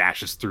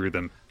dashes through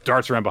them,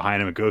 darts around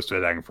behind him, and goes to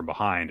attack him from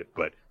behind,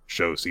 but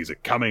Sho sees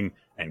it coming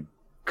and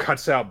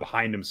cuts out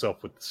behind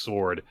himself with the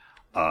sword,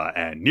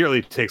 and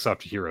nearly takes off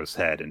Chihiro's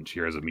head, and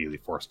Chihiro's immediately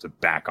forced to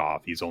back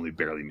off. He's only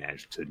barely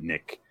managed to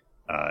nick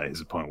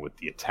his opponent with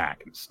the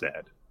attack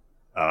instead.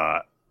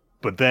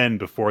 But then,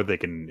 before they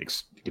can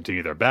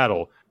continue their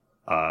battle,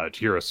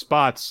 Chihiro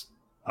spots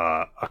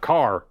a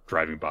car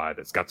driving by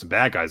that's got some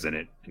bad guys in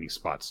it, and he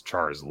spots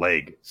Char's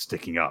leg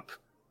sticking up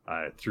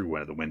through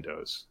one of the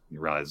windows. And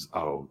you realize,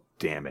 oh,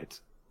 damn it.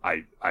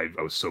 I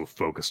was so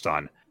focused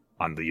on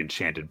the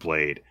enchanted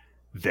blade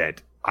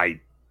that I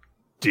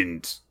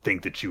didn't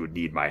think that she would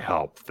need my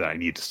help, that I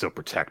need to still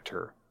protect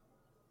her.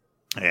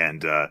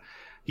 And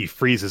he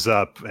freezes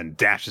up and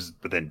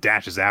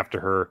dashes after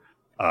her.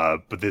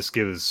 But this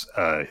gives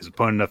his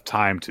opponent enough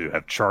time to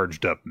have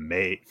charged up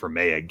Mei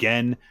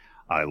again.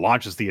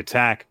 Launches the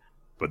attack,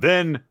 but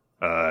then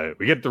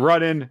we get the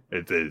run in.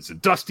 It's a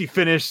dusty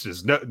finish.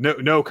 There's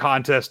no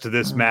contest to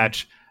this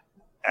match,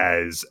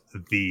 as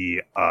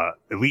the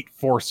elite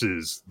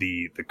forces,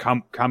 the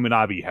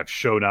Kaminabi, have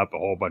shown up. A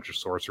whole bunch of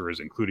sorcerers,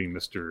 including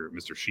Mr.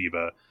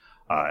 Shiba,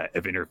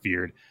 have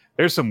interfered.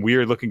 There's some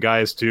weird looking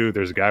guys too.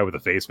 There's a guy with a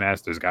face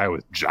mask. There's a guy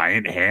with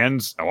giant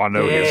hands. I want to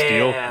know his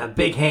deal. Yeah,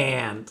 big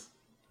hand.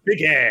 Big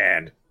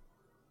hand.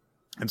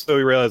 And so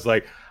he realized,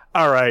 like,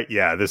 all right,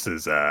 yeah, this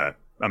is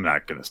I'm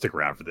not going to stick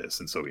around for this.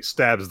 And so he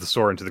stabs the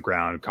sword into the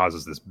ground,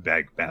 causes this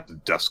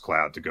massive dust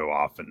cloud to go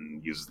off,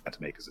 and uses that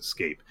to make his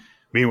escape.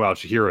 Meanwhile,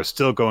 Chihiro is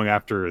still going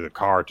after the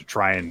car to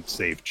try and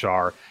save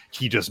Char.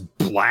 He just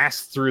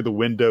blasts through the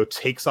window,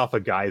 takes off a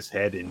guy's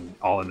head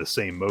all in the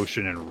same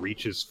motion, and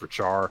reaches for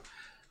Char.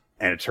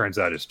 And it turns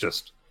out it's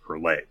just her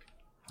leg.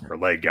 Her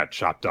leg got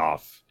chopped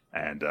off,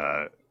 and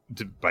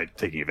by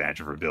taking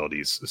advantage of her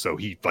abilities. So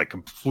he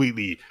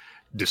completely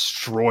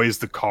destroys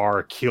the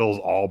car, kills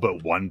all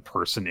but one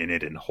person in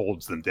it, and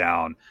holds them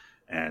down.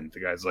 And the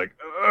guy's like,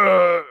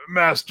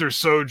 Master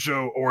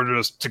Sojo ordered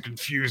us to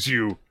confuse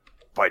you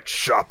by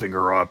chopping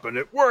her up, and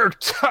it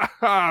worked. Ha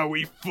ha!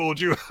 We fooled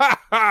you.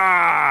 Ha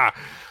ha!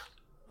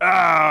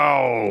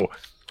 Ow!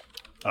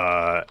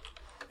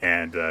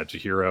 And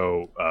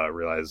Chihiro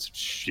realizes,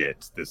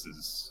 shit, this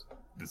is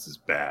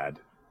bad.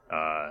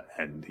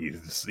 And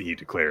he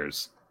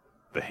declares,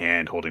 the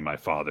hand holding my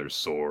father's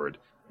sword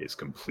is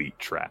complete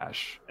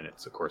trash. And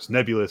it's, of course,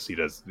 nebulous.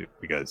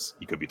 Because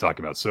he could be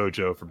talking about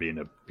Sojo for being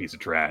a piece of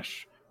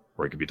trash,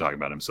 or he could be talking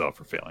about himself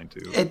for failing to.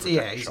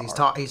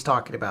 He's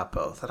talking about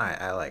both, and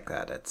I like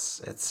that.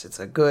 It's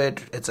a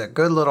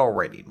good little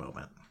rating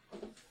moment.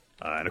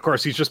 And of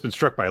course, he's just been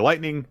struck by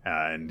lightning,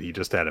 and he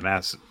just had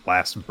a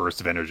last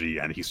burst of energy,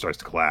 and he starts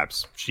to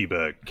collapse.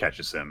 Shiba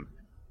catches him,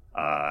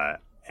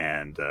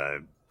 and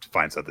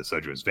finds out that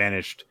Sojo has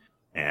vanished.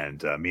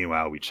 And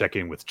meanwhile, we check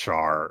in with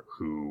Char,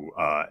 who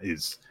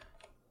is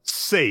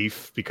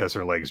safe because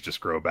her legs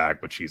just grow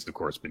back, but she's, of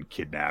course, been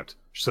kidnapped.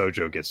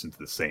 Sojo gets into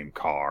the same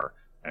car.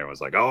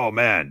 Everyone's like, oh,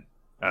 man,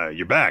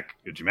 you're back.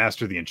 Did you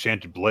master the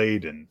enchanted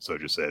blade? And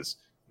Sojo says,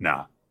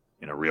 nah,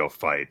 in a real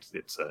fight,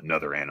 it's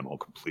another animal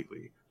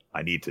completely.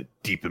 I need to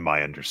deepen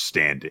my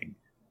understanding,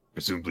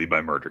 presumably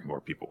by murdering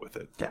more people with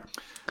it. Yeah.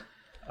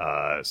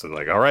 So they're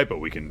like, all right, but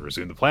we can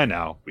resume the plan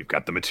now. We've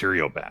got the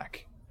material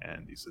back.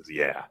 And he says,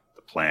 yeah,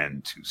 the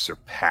plan to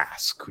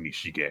surpass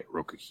Kunishige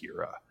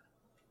Rokuhira.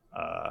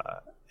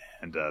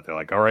 And they're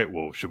like, all right,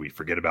 well, should we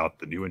forget about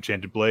the new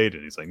enchanted blade?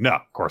 And he's like, no,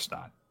 of course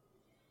not.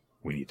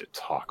 We need to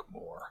talk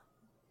more.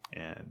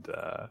 And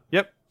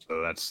yep,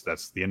 so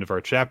that's the end of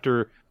our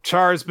chapter.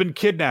 Char's been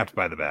kidnapped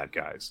by the bad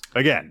guys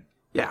again.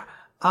 Yeah.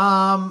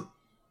 I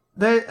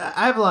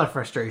have a lot of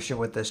frustration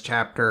with this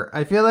chapter.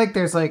 I feel like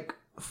there's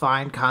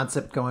fine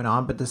concept going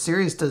on, but the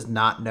series does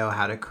not know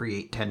how to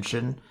create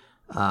tension.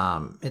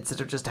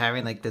 Instead of just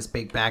having this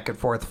big back and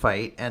forth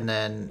fight, and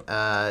then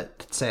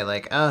say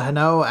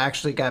Hano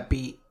actually got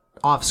beat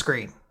off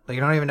screen. You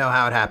don't even know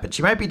how it happened.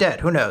 She might be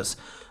dead. Who knows?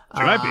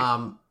 She might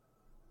be.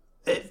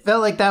 It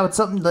felt like that was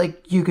something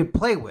you could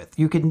play with.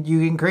 You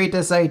can create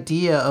this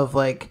idea of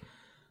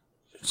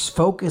just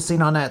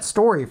focusing on that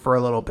story for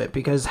a little bit,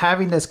 because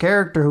having this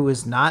character who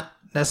is not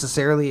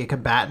necessarily a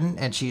combatant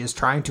and she is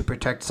trying to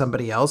protect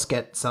somebody else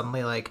get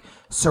suddenly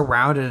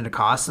surrounded and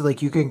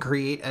accosted, you can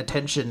create a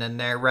tension in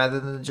there rather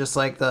than just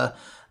the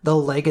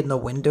leg in the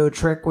window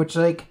trick, which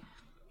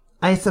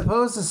I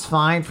suppose is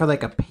fine for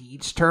a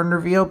page turn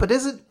reveal, but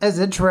isn't as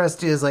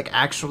interesting as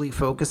actually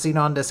focusing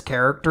on this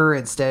character,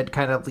 instead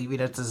kind of leaving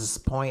it to this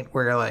point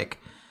where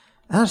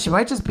oh, she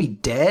might just be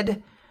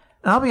dead.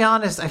 And I'll be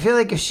honest, I feel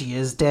if she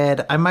is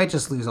dead, I might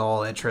just lose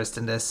all interest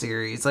in this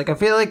series. I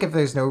feel if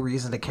there's no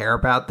reason to care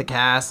about the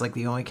cast,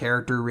 the only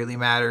character who really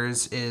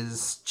matters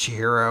is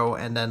Chihiro,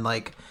 and then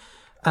I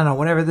don't know,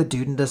 whenever the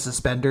dude in the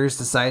suspenders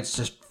decides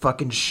to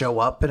fucking show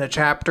up in a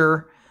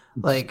chapter,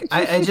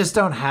 I just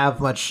don't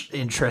have much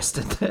interest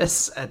in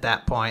this at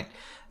that point.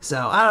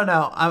 So I don't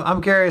know.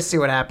 I'm curious to see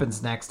what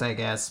happens next, I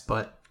guess,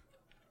 but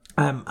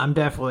I'm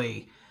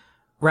definitely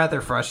rather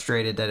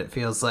frustrated that it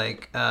feels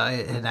it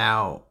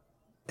now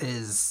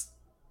is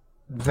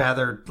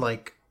rather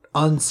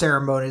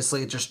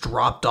unceremoniously just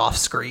dropped off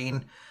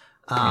screen.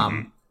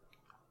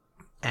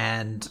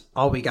 And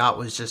all we got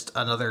was just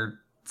another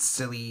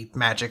silly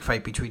magic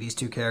fight between these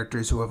two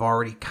characters who have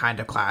already kind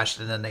of clashed,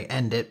 and then they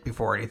end it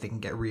before anything can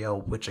get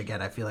real, which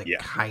again I feel like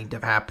kind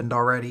of happened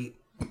already.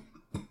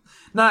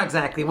 Not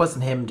exactly, it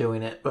wasn't him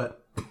doing it,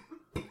 but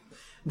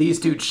these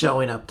dudes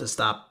showing up to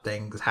stop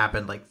things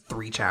happened like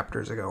 3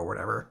 chapters ago or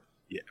whatever.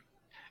 Yeah,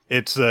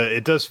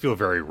 it does feel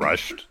very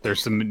rushed.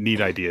 There's some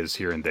neat ideas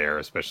here and there,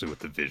 especially with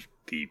the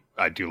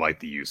I do like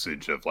the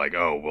usage of like,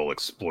 oh, we'll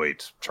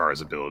exploit Char's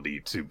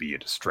ability to be a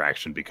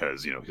distraction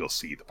because, you know, he'll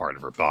see the part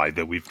of her body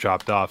that we've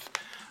chopped off.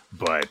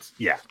 But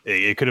yeah,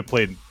 it could have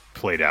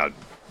played out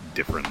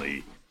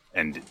differently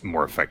and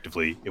more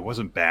effectively. It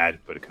wasn't bad,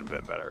 but it could have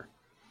been better.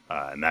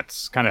 And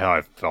that's kind of how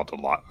I felt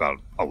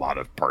about a lot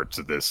of parts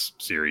of this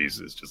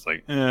series. Is just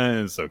like,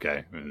 it's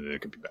okay.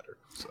 It could be better.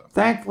 So.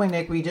 Thankfully,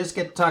 Nick, we just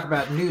get to talk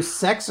about New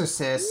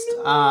Exorcist.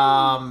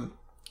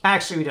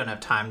 Actually, we don't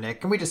have time,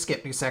 Nick. Can we just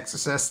skip New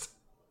Exorcist?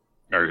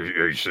 Are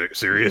you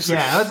serious?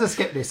 Yeah, let's just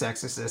skip New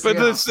Exorcist. But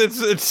it's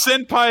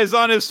Senpai's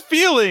on his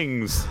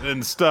feelings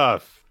and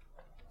stuff.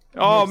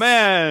 Oh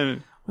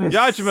man,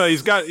 Yajima,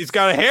 he's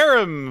got a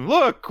harem.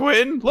 Look,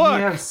 Quinn, look.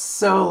 We have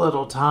so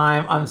little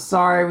time. I'm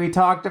sorry we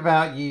talked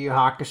about Yu Yu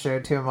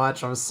Hakusho too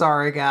much. I'm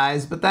sorry,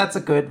 guys, but that's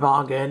a good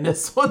manga, and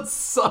this one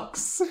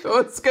sucks.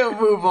 Let's go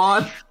move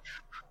on.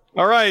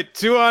 All right,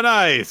 2 on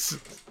Ice.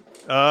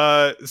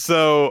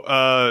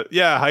 Hayama,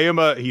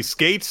 he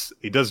skates,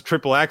 he does a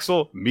triple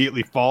axel,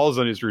 immediately falls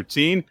on his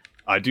routine.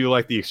 I do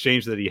like the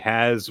exchange that he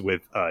has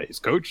with his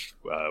coach,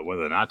 one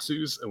of the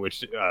Natsus,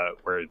 which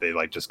where they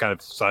like just kind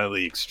of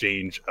silently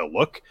exchange a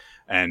look.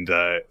 And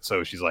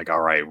so she's like,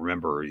 all right,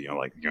 remember,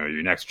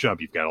 your next jump,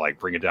 you've got to like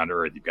bring it down to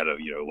earth. You've got to,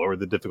 lower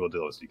the difficulty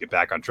so you get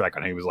back on track.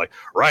 And he was like,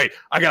 right,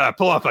 I got to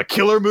pull off a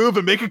killer move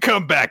and make a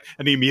comeback.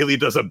 And he immediately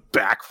does a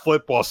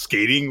backflip while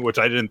skating, which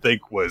I didn't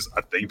think was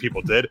a thing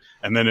people did.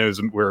 And then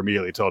we're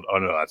immediately told, oh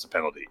no, that's a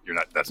penalty. You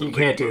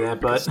can't do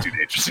that, but it's too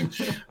dangerous.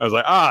 I was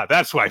like,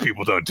 that's why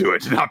people don't do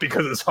it. Not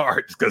because it's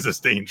hard, it's because it's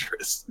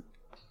dangerous.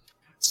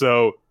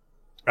 So,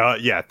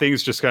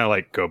 things just kind of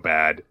like go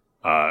bad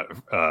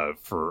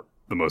for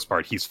the most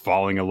part. He's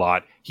falling a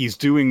lot. He's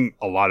doing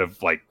a lot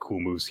of like cool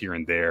moves here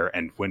and there,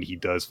 and when he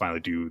does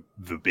finally do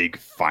the big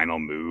final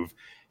move,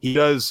 he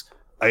does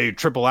a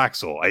triple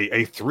axel,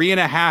 a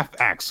 3.5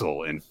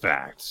 axel, in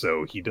fact.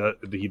 So he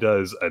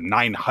does a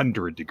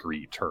 900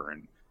 degree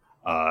turn.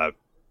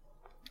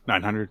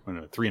 900?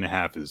 No,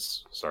 3.5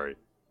 is, sorry.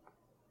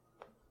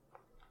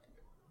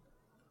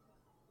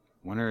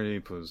 180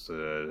 plus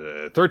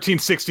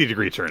 1360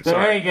 degree turn. Sorry.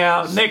 There you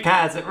go. Nick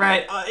has it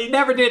right. He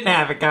never didn't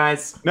have it,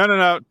 guys. No.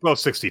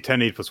 1260.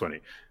 1080 plus 20.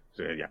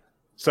 So, yeah.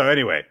 So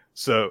anyway,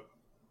 so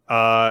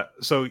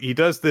he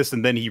does this,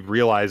 and then he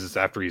realizes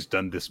after he's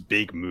done this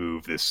big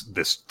move, this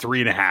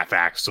 3.5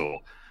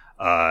 axle,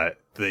 that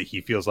he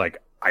feels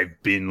like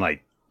I've been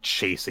like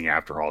chasing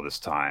after all this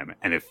time,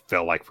 and it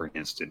felt like for an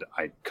instant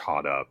I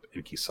caught up,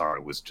 and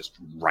Kisara was just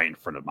right in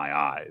front of my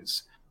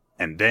eyes.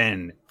 And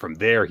then from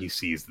there, he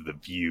sees the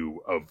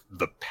view of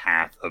the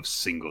path of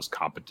singles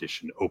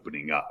competition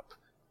opening up.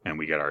 And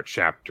we get our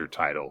chapter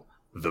title,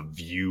 The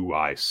View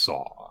I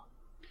Saw.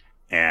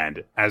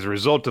 And as a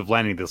result of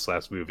landing this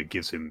last move, it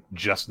gives him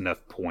just enough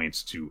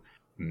points to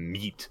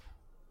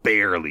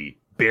barely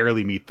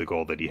meet the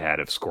goal that he had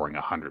of scoring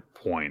 100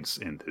 points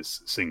in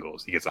this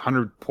singles. He gets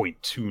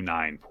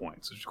 100.29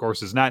 points, which of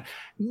course is not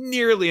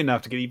nearly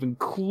enough to get even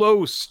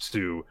close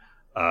to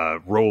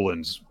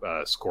Roland's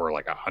score,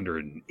 like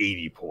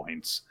 180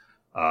 points.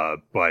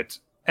 But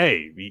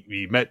hey,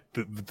 he met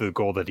the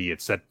goal that he had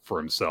set for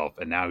himself,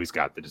 and now he's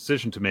got the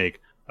decision to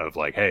make of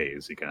like, hey,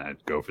 is he gonna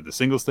go for the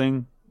singles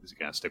thing? Is he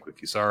gonna stick with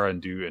Kisara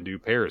and do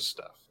pairs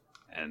stuff?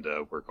 And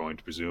we're going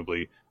to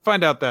presumably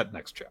find out that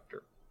next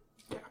chapter.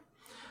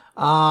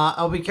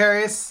 I'll be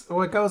curious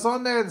what goes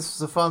on there. This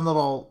was a fun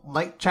little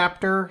light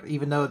chapter,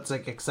 even though it's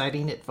like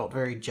exciting. It felt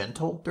very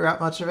gentle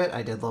throughout much of it.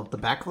 I did love the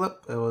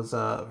backflip. It was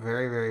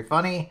very, very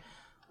funny.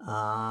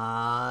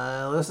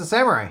 Elusive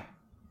Samurai.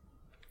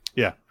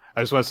 Yeah,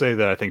 I just want to say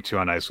that I think 2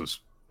 on Ice was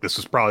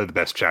probably the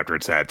best chapter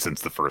it's had since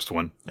the first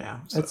one.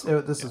 Yeah, this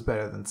is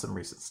better than some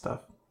recent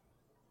stuff.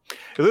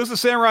 Elusive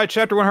Samurai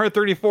chapter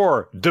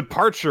 134,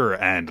 Departure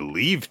and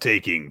Leave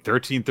Taking,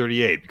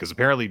 1338, because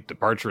apparently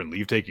departure and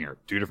leave taking are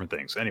 2 different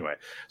things. Anyway,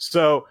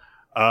 so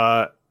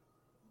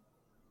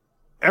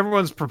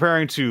everyone's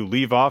preparing to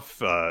leave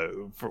off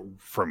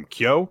from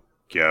Kyo.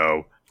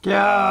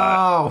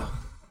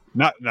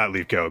 Not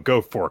leave Kyo,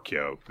 go for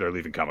Kyo. They're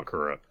leaving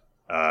Kamakura.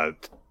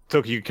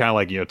 Tokyo kind of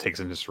like,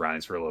 takes in his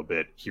surroundings for a little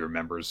bit. He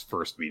remembers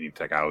first meeting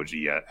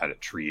Takauji at a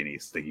tree, and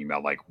he's thinking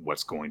about like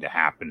what's going to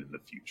happen in the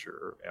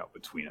future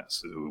between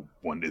us.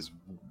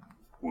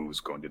 Who's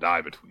going to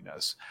die between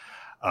us.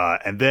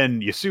 And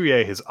then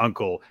Yasuye, his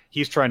uncle,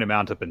 he's trying to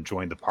mount up and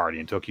join the party,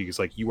 and Tokyo's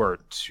like, you are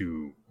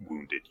too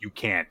wounded. You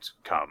can't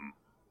come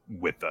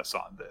with us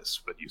on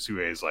this. But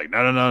Yasuye is like,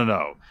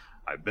 no.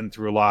 I've been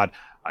through a lot.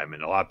 I'm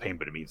in a lot of pain,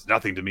 but it means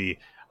nothing to me.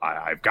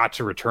 I've got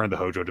to return the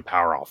Hojo to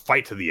power. I'll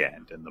fight to the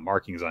end. And the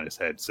markings on his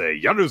head say,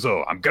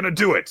 Yaruzo, I'm going to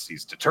do it.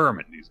 He's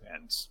determined.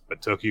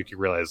 But Tokiyuki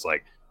realizes,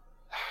 like,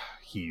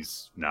 he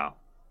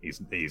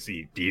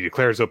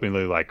declares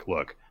openly, like,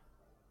 look,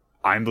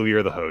 I'm the leader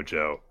of the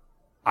Hojo.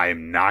 I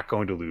am not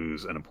going to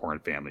lose an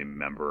important family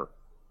member.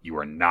 You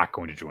are not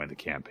going to join the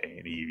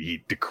campaign.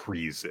 He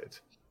decrees it.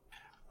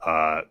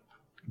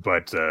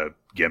 But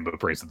Gemba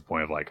brings to the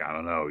point of, like, I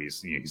don't know,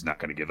 he's not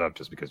going to give up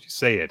just because you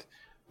say it.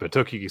 But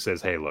Tokiyuki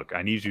says, hey, look,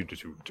 I need you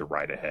to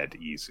ride ahead to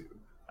Izu.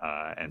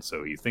 And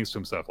so he thinks to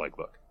himself, like,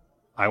 look,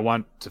 I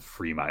want to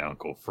free my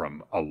uncle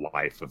from a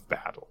life of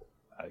battle.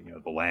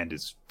 The land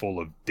is full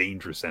of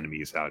dangerous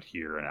enemies out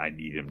here, and I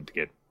need him to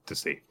get to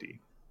safety.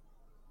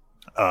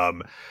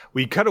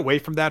 We cut away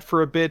from that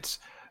for a bit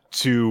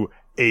to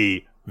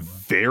a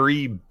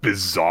very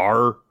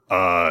bizarre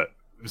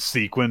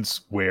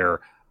sequence where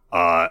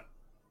a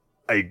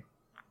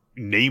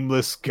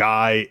nameless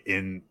guy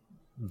in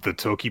the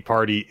Toki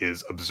party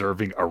is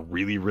observing a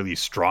really, really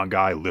strong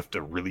guy lift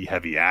a really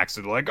heavy axe,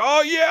 and they're like,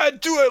 oh yeah,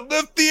 do it,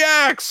 lift the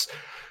axe,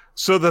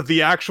 so that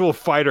the actual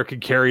fighter can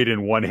carry it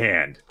in one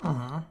hand.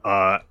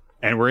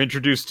 And we're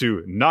introduced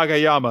to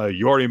Nagayama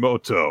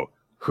Yorimoto,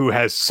 who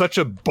has such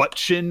a butt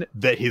chin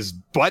that his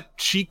butt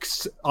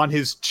cheeks on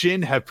his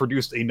chin have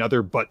produced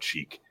another butt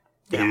cheek.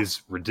 Yeah. It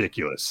is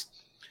ridiculous.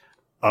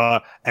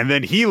 And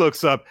then he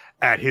looks up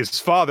at his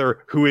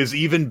father, who is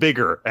even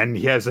bigger, and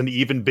he has an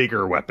even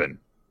bigger weapon.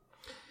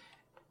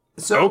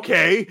 So,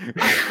 okay.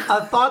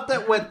 A thought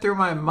that went through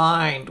my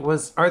mind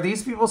was, are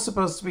these people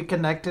supposed to be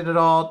connected at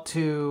all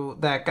to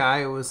that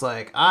guy who was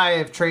like, I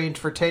have trained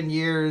for 10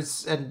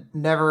 years and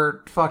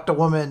never fucked a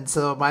woman,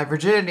 so my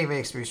virginity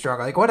makes me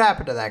stronger? Like, what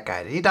happened to that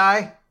guy? Did he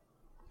die?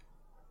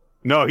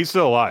 No, he's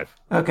still alive.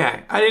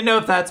 Okay. I didn't know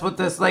if that's what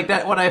this, like,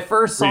 that when I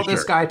first saw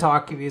this guy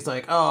talking, he's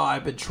like, oh,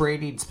 I've been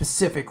training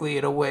specifically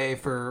in a way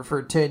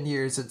for 10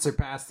 years and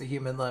surpassed the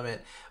human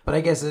limit. But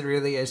I guess it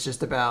really is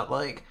just about,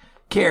 like,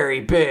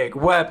 carry big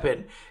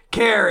weapon.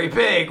 Carry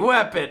big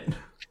weapon.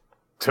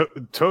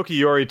 Toki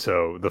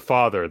Yorito, the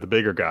father, the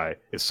bigger guy,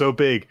 is so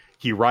big,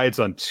 he rides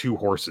on 2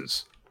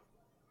 horses.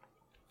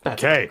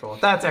 That's okay. Cool.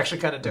 That's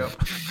actually kind of dope.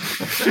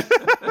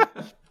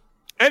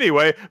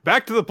 Anyway,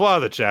 back to the plot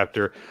of the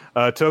chapter.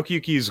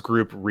 Tokiyuki's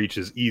group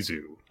reaches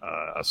Izu.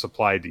 A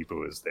supply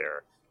depot is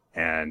there.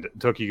 And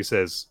Tokiyuki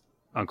says,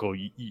 Uncle,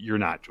 you're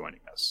not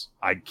joining us.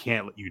 I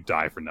can't let you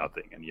die for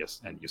nothing. And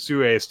yes, and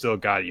Yasue has still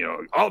got,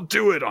 I'll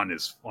do it on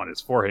his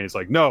forehead. He's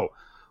like, no,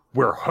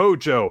 we're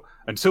Hojo.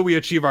 Until we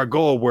achieve our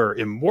goal, we're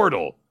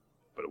immortal.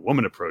 But a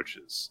woman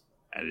approaches,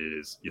 and it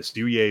is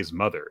Yasue's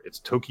mother. It's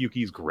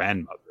Tokiyuki's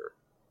grandmother.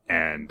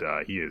 And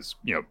he is,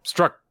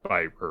 struck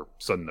by her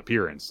sudden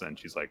appearance. And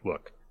she's like,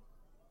 look,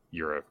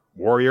 you're a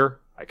warrior.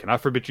 I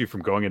cannot forbid you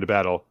from going into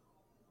battle.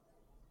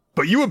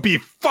 But you would be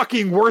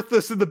fucking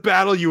worthless in the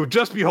battle. You would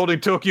just be holding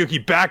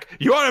Tokiyuki back.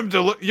 You want him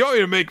to look? Do you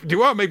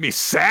want to make me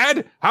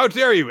sad? How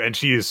dare you? And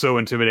she is so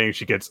intimidating.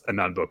 She gets a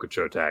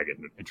non-Bokucho tag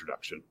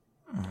introduction.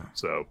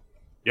 So,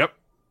 yep.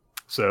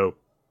 So,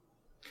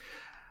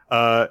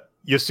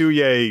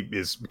 Yasuye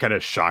is kind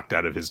of shocked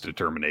out of his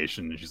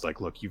determination. And she's like,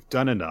 look, you've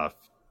done enough.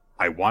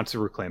 I want to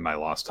reclaim my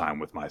lost time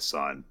with my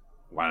son.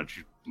 Why don't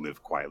you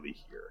live quietly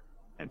here?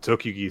 And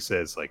Tokiyuki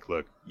says, like,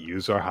 look,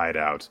 use our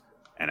hideout.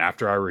 And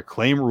after I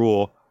reclaim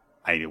rule,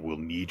 I will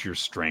need your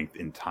strength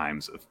in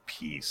times of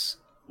peace.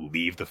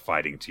 Leave the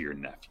fighting to your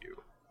nephew.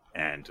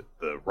 And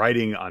the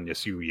writing on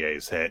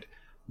Yasuye's head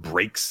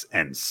breaks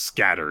and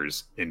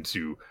scatters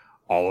into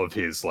all of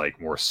his,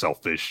 like, more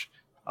selfish,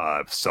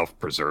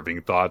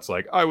 self-preserving thoughts.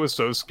 Like, I was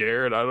so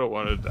scared, I don't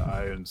want to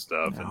die and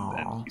stuff.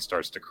 And he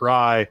starts to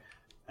cry.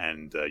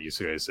 And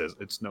Yasuye says,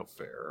 it's no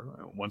fair.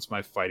 Once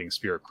my fighting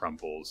spirit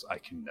crumbles, I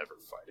can never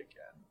fight again.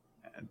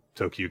 And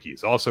Tokiyuki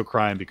is also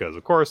crying because,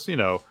 of course,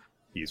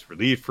 he's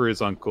relieved for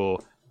his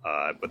uncle,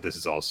 but this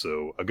is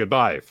also a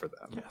goodbye for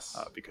them. Yes.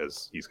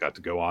 Because he's got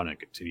to go on and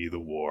continue the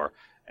war.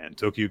 And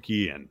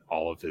Tokiyuki and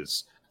all of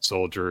his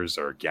soldiers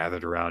are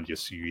gathered around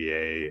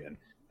Yasuye,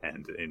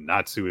 and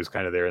Natsu is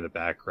kind of there in the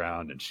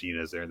background, and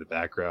Shina is there in the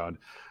background.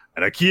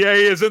 And Akie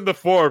is in the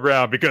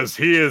foreground because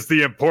he is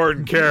the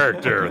important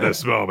character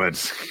this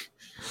moment.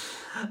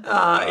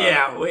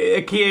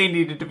 Akie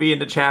needed to be in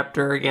the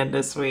chapter again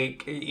this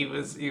week. He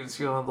was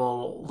feeling a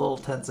little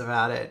tense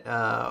about it.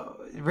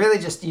 Really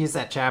just used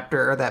that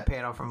chapter or that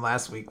panel from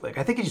last week. Like,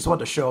 I think he just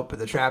wanted to show up in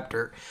the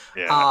chapter.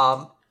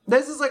 Yeah.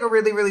 This is like a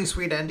really, really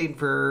sweet ending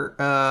for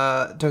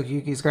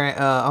Tokiyuki's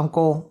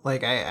uncle.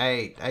 Like,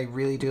 I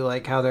really do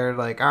like how they're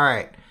like, all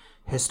right,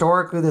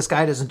 historically this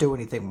guy doesn't do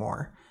anything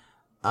more.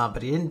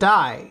 But he didn't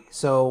die,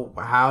 so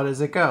how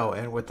does it go?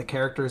 And with the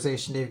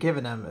characterization they've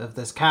given him of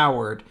this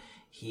coward,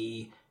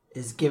 he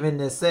is given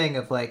this thing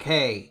of like,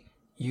 hey,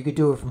 you could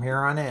do it from here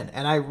on in.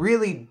 And I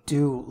really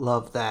do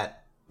love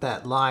that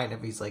line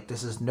of he's like,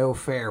 this is no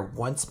fair.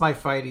 Once my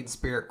fighting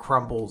spirit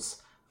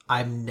crumbles,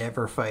 I'm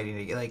never fighting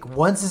again. Like,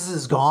 once this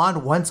is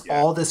gone, once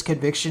all this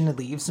conviction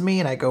leaves me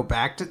and I go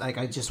back to, like,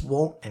 I just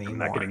won't anymore. I'm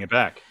not getting it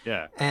back.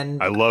 Yeah.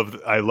 And I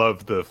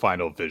love the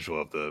final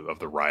visual of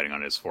the writing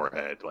on his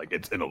forehead. Like,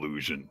 it's an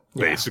illusion,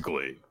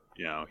 basically.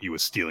 You know, he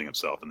was stealing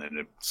himself and then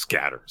it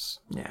scatters.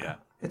 Yeah.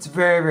 It's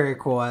very, very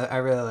cool. I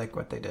really like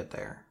what they did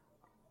there.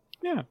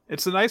 Yeah.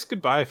 It's a nice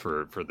goodbye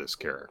for this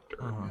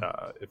character.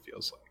 It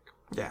feels like.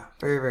 Yeah.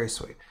 Very, very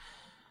sweet.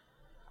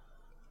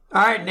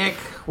 All right, Nick,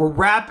 we're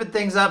wrapping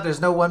things up. There's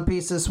no One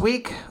Piece this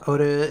week.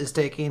 Oda is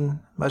taking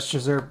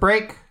much-deserved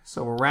break,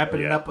 so we're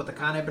wrapping it up with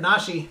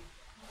Akane-banashi.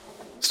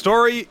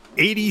 Story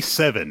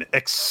 87,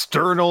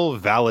 External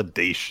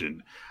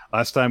Validation.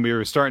 Last time we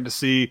were starting to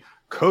see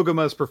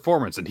Koguma's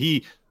performance, and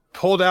he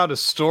pulled out a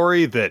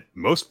story that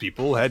most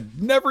people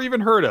had never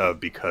even heard of,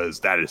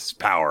 because that is his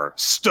power,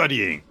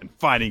 studying and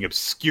finding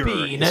obscure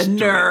Being a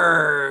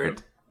nerd.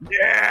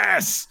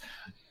 Yes!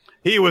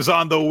 He was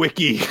on the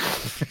wiki.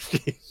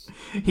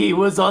 He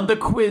was on the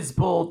Quiz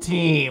Bowl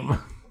team.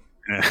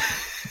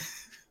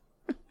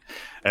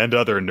 And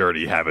other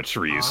nerdy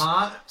habitries.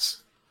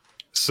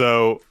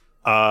 So,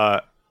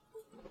 my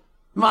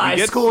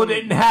school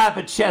didn't have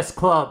a chess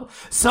club,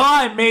 so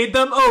I made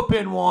them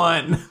open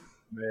one.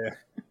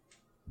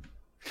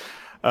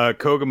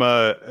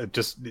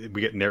 Koguma, we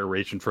get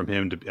narration from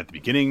him at the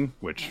beginning,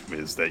 which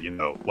is that, you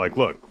know, like,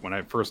 look, when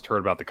I first heard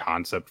about the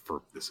concept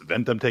for this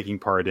event I'm taking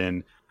part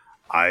in,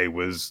 I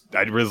was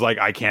like,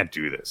 I can't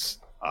do this.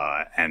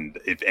 And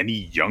if any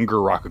younger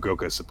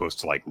Rakugoka is supposed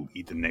to, like,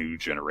 lead the new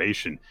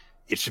generation,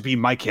 it should be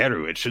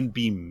Maikeru. It shouldn't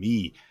be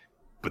me.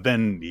 But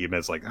then he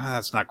was like,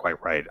 that's not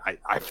quite right.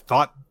 I've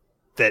thought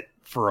that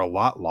for a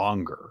lot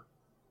longer.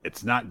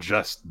 It's not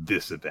just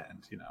this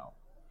event, you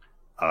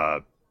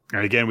know.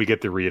 And again, we get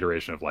the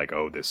reiteration of, like,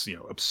 this, you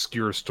know,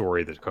 obscure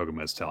story that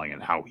Koguma is telling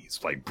and how he's,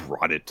 like,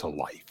 brought it to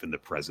life in the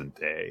present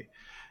day.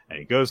 And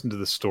he goes into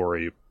the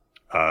story,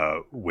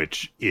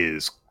 which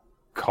is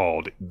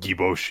called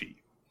Giboshi.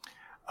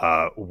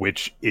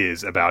 Which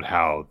is about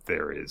how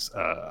there is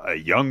a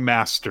young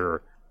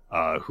master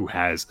who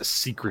has a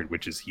secret,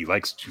 which is he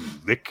likes to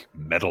lick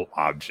metal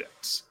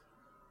objects.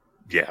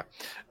 Yeah.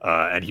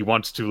 And he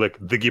wants to lick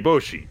the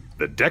Giboshi,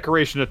 the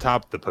decoration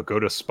atop the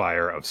pagoda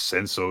spire of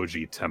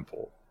Sensoji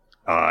Temple.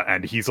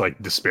 And he's,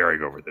 like,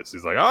 despairing over this.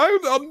 He's like,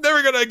 I'm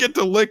never going to get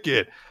to lick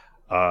it.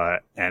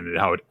 And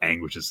how it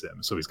anguishes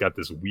him. So he's got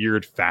this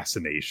weird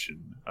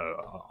fascination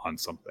on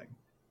something.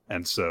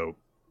 And so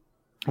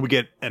we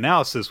get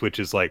analysis, which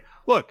is like,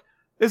 look,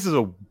 this is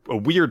a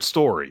weird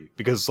story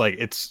because, like,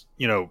 it's,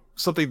 you know,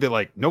 something that,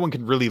 like, no one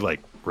can really, like,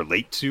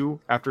 relate to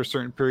after a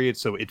certain period.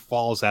 So it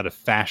falls out of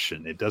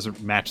fashion. It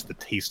doesn't match the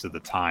taste of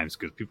the times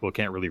because people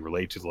can't really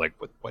relate to, like,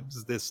 what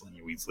is this? And,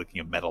 you know, he's licking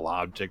a metal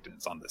object and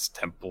it's on this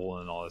temple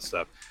and all this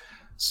stuff.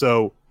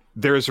 So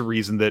there's a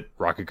reason that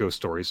Rakugo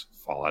stories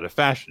fall out of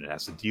fashion. It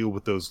has to deal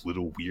with those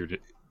little weird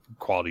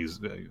qualities,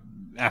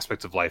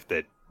 aspects of life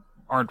that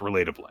aren't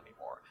relatable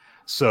anymore.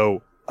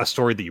 So a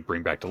story that you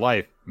bring back to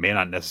life may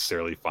not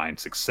necessarily find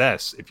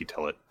success if you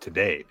tell it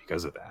today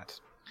because of that.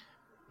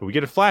 But we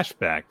get a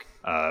flashback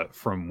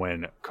from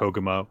when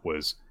Koguma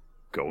was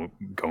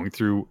going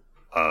through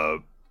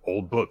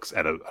old books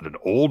at an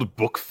old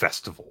book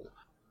festival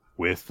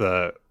with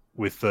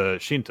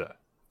Shinta.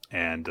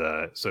 And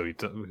so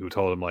who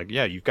told him, like,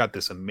 yeah, you've got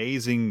this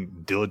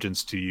amazing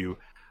diligence to you.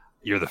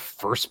 You're the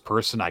first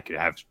person I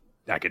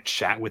could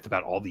chat with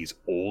about all these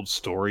old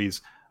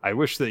stories. I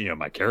wish that, you know,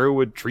 Maikeru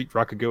would treat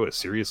Rakugo as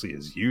seriously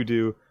as you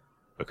do.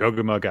 But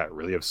Koguma got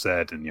really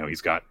upset, and, you know,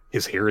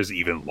 his hair is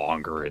even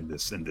longer in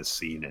this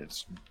scene, and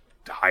it's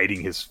hiding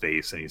his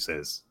face, and he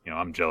says, you know,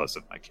 I'm jealous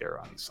of Maikeru,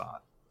 Ani-san.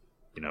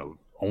 You know,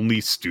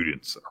 only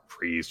students are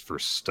praised for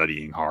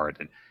studying hard,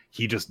 and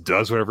he just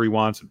does whatever he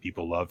wants, and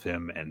people love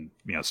him, and,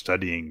 you know,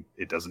 studying,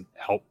 it doesn't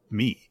help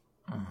me.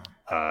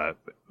 I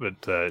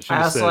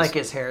also like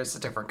his hair is a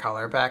different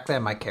color back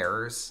then,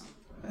 Maikeru's.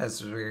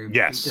 As we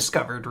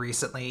discovered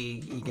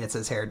recently, he gets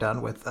his hair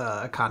done with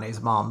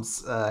Akane's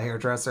mom's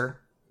hairdresser.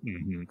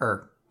 Mm-hmm.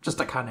 Or just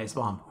Akane's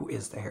mom, who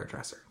is the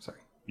hairdresser. Sorry.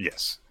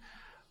 Yes.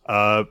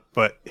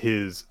 But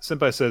his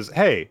senpai says,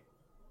 hey,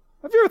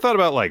 have you ever thought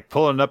about, like,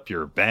 pulling up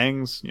your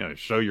bangs? You know,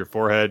 show your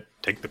forehead,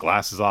 take the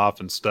glasses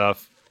off and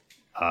stuff.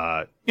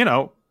 You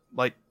know,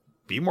 like,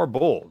 be more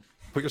bold.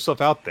 Put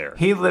yourself out there.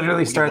 He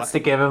literally starts to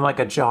give him, like,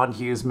 a John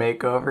Hughes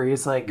makeover.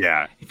 He's like,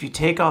 yeah, if you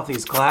take off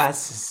these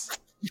glasses,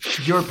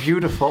 you're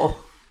beautiful.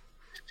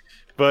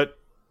 But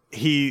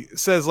he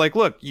says, like,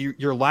 look,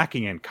 you're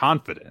lacking in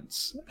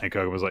confidence. And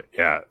Koga was like,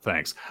 yeah,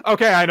 thanks.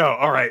 Okay, I know.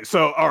 All right.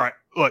 So, all right,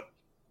 look,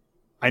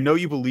 I know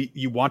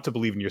you want to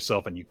believe in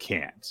yourself and you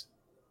can't,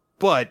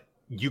 but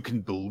you can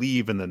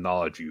believe in the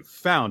knowledge you've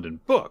found in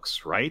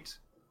books, right?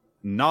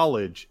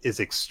 Knowledge is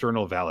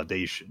external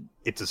validation.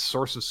 It's a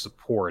source of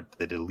support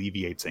that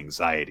alleviates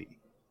anxiety.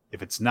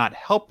 If it's not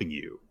helping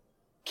you,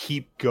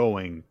 keep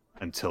going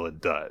until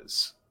it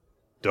does.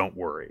 Don't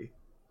worry.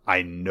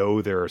 I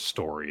know there are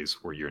stories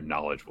where your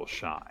knowledge will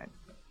shine.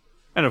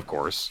 And of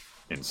course,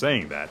 in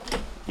saying that,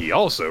 he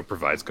also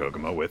provides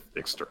Koguma with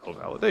external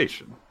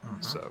validation.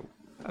 Mm-hmm. So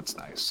That's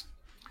nice.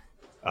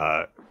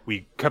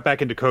 We cut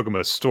back into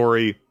Koguma's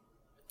story,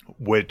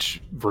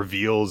 which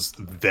reveals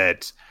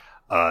that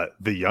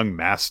the young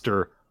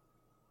master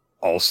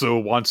also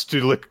wants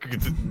to lick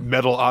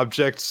metal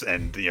objects,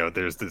 and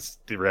there's this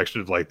reaction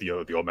of like the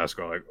old master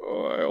going like,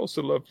 "Oh, I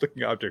also love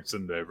licking objects,"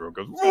 and everyone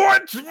goes,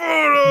 "What?"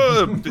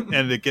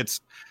 And it gets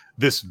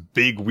this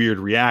big weird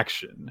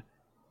reaction,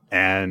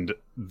 and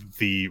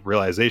the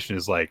realization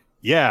is like,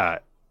 yeah,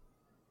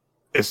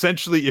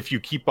 essentially, if you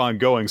keep on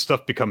going,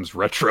 stuff becomes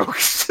retro.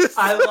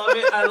 I love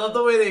it. I love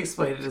the way they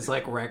explain it as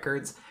like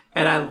records,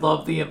 and I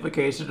love the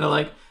implication of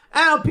like,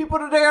 oh, people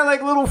today are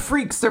like little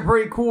freaks. They're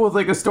pretty cool with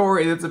like a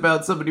story that's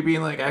about somebody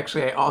being like,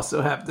 actually, I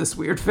also have this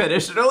weird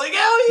fetish, and they're like,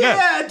 hell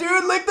yeah,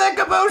 dude, lick that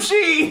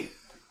kaboshi.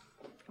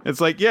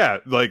 It's like, yeah,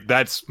 like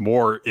that's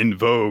more in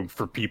vogue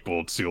for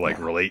people to like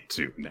relate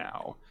to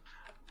now.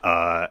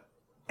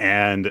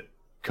 And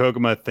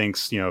Koguma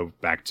thinks,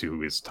 back to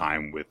his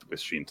time with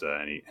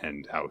Shinta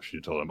and how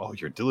she told him, "Oh,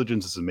 your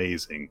diligence is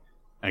amazing."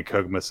 And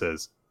Koguma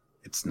says,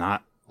 "It's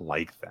not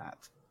like that.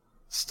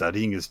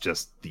 Studying is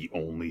just the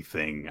only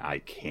thing I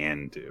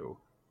can do.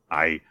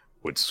 I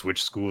would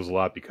switch schools a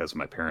lot because of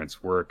my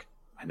parents' work.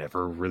 I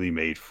never really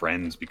made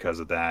friends because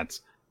of that.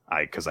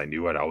 Because I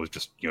knew I'd always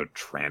just,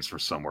 transfer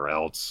somewhere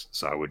else.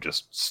 So I would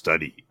just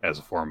study as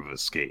a form of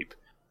escape.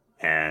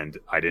 And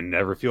I didn't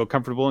ever feel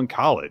comfortable in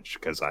college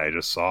because I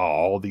just saw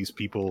all these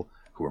people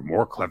who were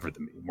more clever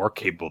than me, more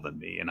capable than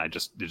me. And it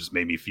just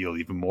made me feel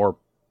even more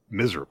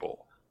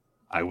miserable.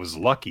 I was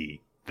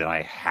lucky that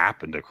I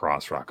happened to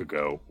cross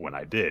Rakugo when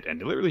I did."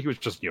 And literally he was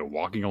just,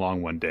 walking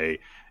along one day,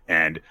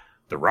 and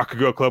the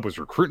Rakugo Club was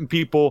recruiting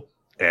people,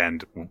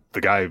 and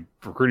the guy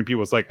recruiting people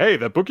was like, "Hey,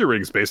 that book you're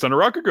reading is based on a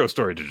Rakugo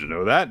story. Did you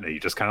know that?" And he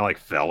just kind of like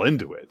fell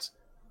into it.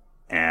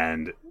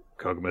 And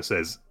Koguma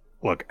says,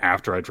 "Look,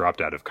 after I dropped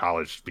out of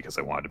college because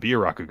I wanted to be a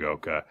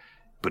Rakugoka,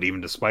 but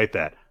even despite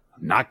that,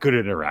 I'm not good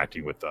at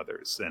interacting with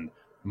others. And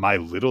my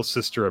little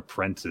sister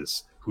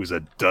apprentice, who's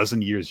a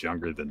dozen years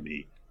younger than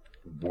me,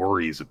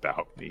 worries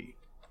about me.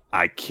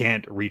 I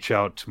can't reach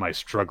out to my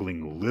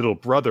struggling little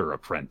brother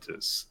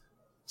apprentice,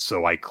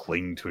 so I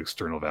cling to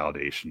external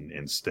validation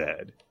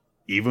instead.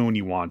 Even when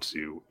you want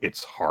to,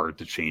 it's hard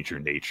to change your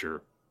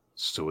nature.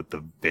 So at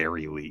the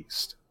very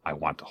least, I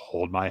want to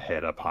hold my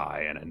head up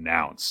high and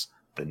announce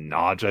the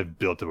knowledge I've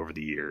built up over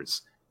the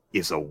years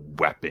is a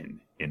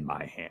weapon in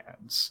my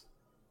hands."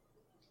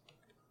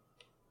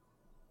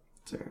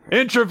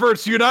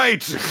 Introverts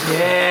unite!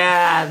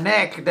 Yeah,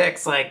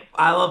 Nick's like,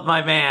 I love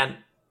my man.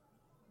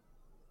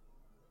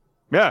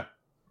 Yeah.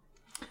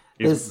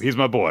 He's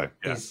my boy.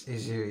 Yeah.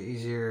 He's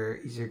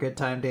your good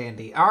time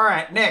dandy. All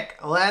right, Nick,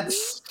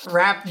 let's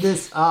wrap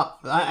this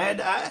up.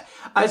 I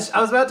was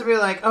about to be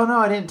like, oh no,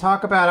 I didn't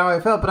talk about how I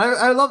felt, but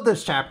I love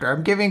this chapter.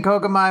 I'm giving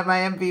Koguma my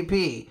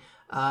MVP.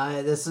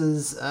 This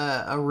is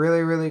a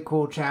really, really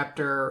cool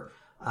chapter.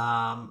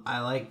 I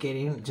like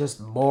getting just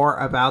more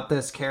about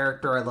this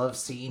character. I love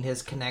seeing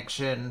his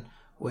connection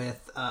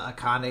with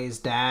Akane's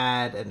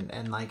dad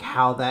and like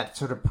how that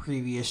sort of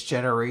previous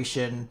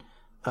generation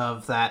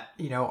of that,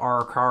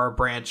 Arakawa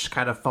branch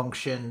kind of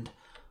functioned.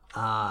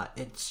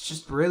 It's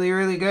just really,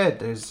 really good.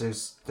 There's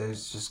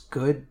just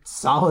good,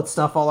 solid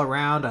stuff all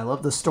around. I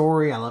love the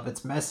story. I love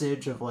its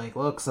message of like,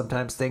 look,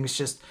 sometimes things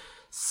just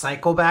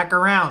cycle back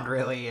around,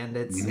 really, and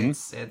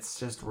it's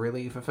just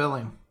really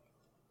fulfilling.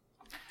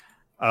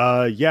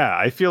 Yeah,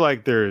 I feel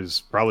like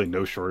there's probably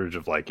no shortage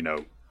of like,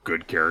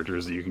 good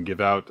characters that you can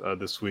give out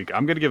this week.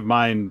 I'm going to give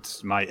my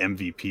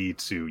MVP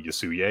to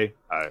Yasuye.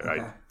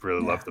 I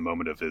really love the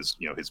moment of his,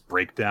 his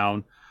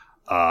breakdown.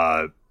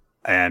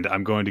 And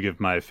I'm going to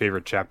give my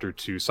favorite chapter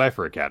to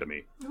Cipher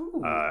Academy.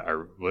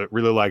 I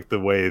really like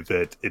the way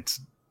that it's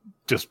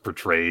just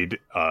portrayed.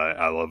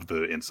 I love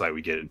the insight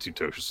we get into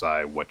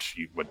Toshosai,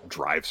 what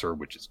drives her,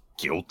 which is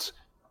guilt.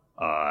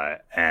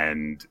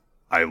 And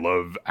I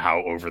love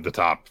how over the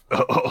top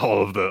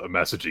all of the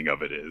messaging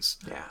of it is.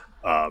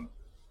 Yeah.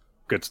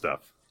 Good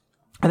stuff.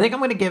 I think I'm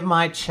going to give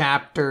my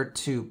chapter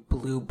to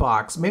Blue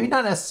Box. Maybe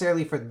not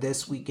necessarily for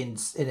this week in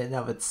and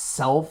of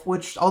itself,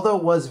 which although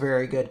it was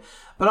very good,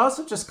 but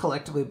also just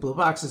collectively, Blue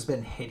Box has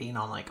been hitting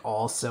on like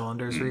all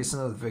cylinders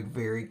recently with very,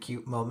 very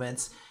cute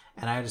moments.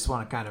 And I just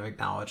want to kind of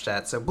acknowledge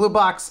that. So Blue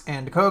Box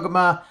and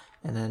Koguma,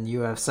 and then you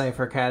have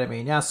Cipher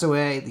Academy and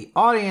Yasue. The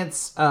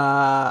audience,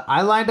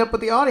 I lined up with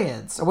the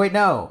audience. Oh, wait,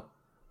 no.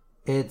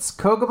 It's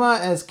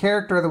Koguma as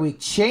character of the week.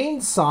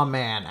 Chainsaw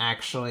Man,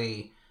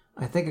 actually.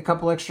 I think a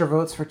couple extra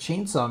votes for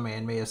Chainsaw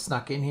Man may have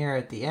snuck in here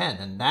at the end,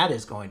 and that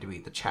is going to be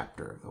the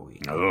chapter of the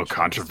week. A little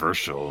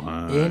controversial.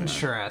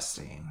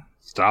 Interesting.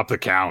 Stop the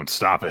count.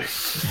 Stop it.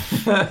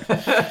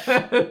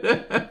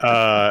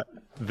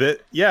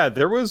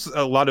 There was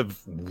a lot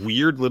of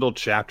weird little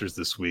chapters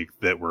this week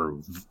that were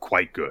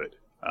quite good.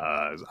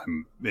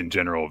 I'm, in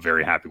general,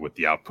 very happy with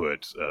the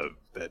output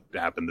that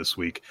happened this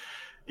week.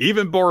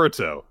 Even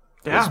Boruto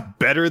was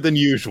better than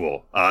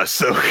usual.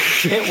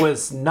 It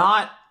was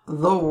not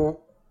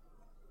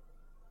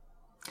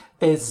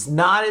it's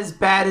not as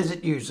bad as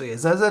it usually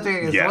is.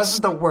 It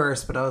wasn't the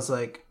worst, but I was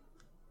like,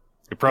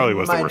 It probably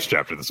was the worst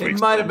chapter this week. It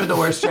might have been the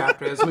worst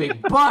chapter this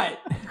week, but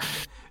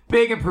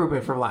big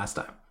improvement from last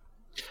time.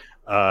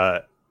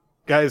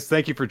 Guys,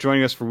 thank you for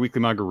joining us for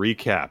Weekly Manga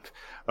Recap.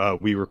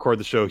 We record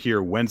the show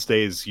here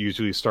Wednesdays,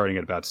 usually starting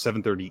at about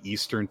 7:30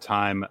 Eastern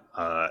time.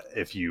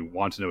 If you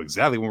want to know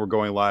exactly when we're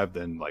going live,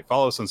 then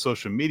follow us on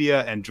social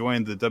media and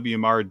join the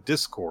WMR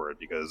Discord,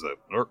 because the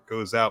alert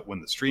goes out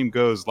when the stream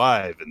goes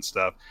live and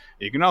stuff.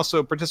 You can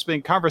also participate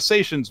in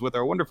conversations with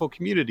our wonderful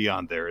community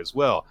on there as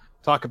well.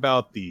 Talk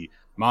about the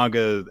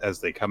manga as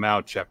they come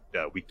out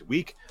week to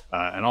week,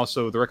 and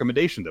also the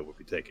recommendation that we'll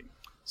be taking,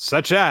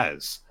 such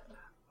as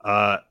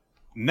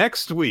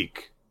next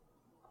week,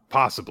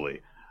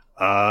 possibly.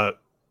 I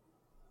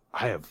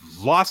have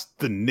lost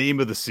the name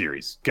of the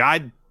series.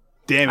 God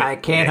damn it. I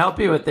can't help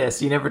you with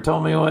this. You never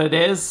told me what it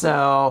is,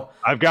 so...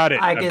 I've got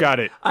it. I've got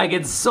it. I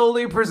can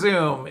solely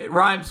presume it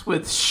rhymes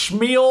with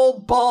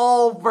Schmeal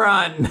Ball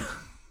Run.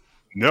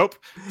 Nope.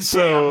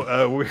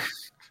 So,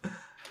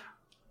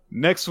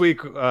 next week,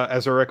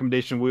 as our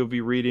recommendation, we'll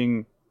be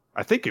reading...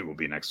 I think it will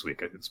be next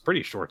week. It's a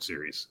pretty short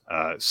series.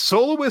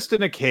 Soloist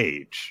in a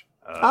Cage.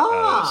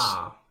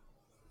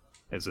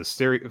 It's a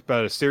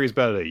series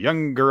about a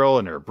young girl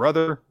and her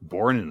brother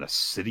born in a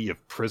city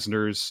of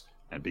prisoners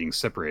and being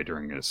separated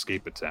during an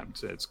escape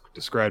attempt. It's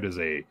described as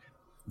a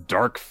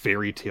dark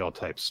fairy tale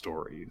type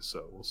story,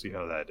 so we'll see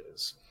how that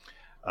is.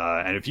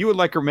 And if you would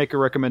like to make a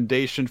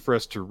recommendation for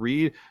us to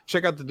read,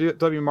 check out the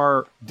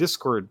WMR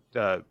Discord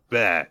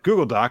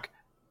Google Doc,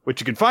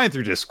 which you can find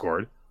through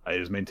Discord.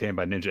 It is maintained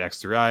by Ninja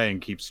X3I and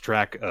keeps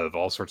track of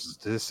all sorts of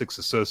statistics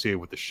associated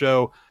with the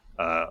show.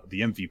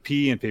 The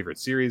MVP and favorite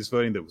series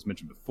voting that was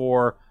mentioned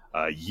before.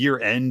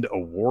 Year-end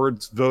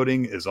awards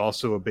voting is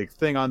also a big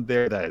thing on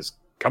there that is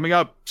coming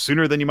up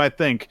sooner than you might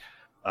think.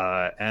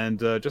 And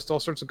just all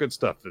sorts of good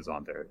stuff is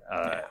on there.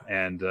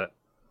 And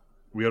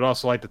we would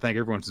also like to thank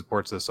everyone who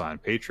supports us on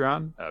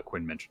Patreon.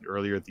 Quinn mentioned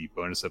earlier the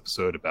bonus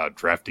episode about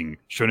drafting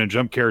Shonen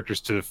Jump characters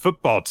to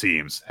football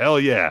teams. Hell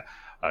yeah.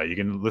 You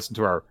can listen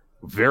to our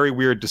very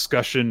weird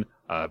discussion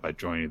by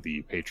joining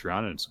the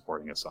Patreon and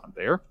supporting us on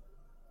there.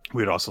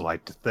 We'd also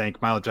like to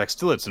thank Milo Jack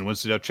Stillitz and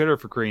Winston Cheddar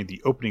for creating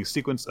the opening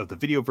sequence of the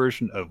video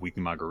version of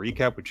Weekly Manga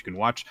Recap, which you can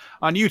watch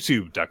on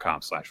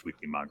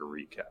youtube.com/Weekly Manga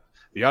Recap.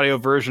 The audio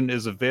version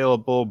is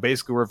available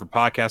basically wherever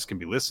podcasts can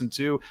be listened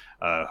to,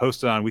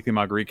 hosted on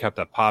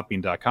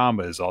weeklymangarecap.podbean.com,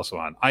 but is also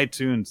on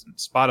iTunes and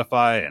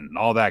Spotify and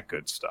all that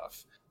good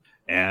stuff.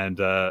 And,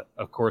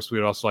 of course, we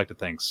would also like to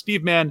thank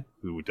Steve Mann,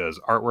 who does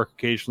artwork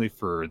occasionally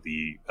for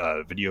the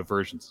video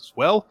versions as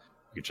well.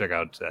 You can check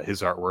out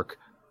his artwork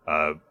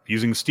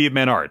using Steve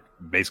Man Art,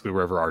 basically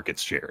wherever art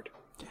gets shared.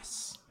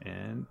 Yes.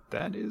 And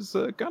that is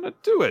gonna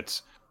do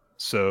it.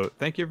 So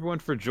thank you everyone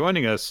for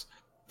joining us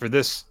for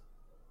this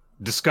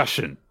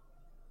discussion.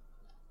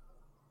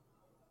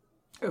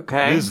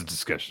 Okay. It is a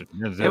discussion.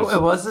 It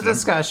was a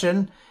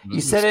discussion.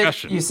 You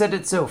said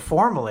it so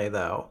formally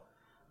though.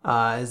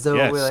 As though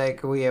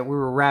yes. we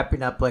were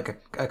wrapping up like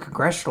a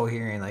congressional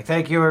hearing. Like,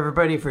 thank you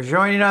everybody for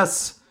joining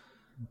us.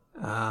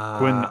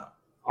 Quinn,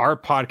 our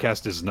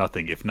podcast is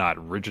nothing if not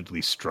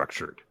rigidly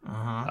structured.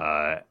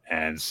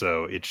 And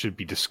so it should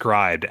be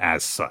described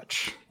as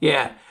such.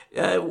 Yeah.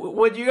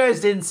 What you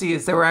guys didn't see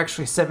is there were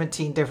actually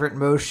 17 different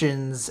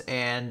motions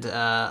and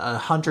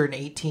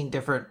 118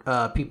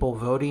 different people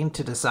voting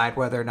to decide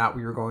whether or not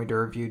we were going to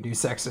review New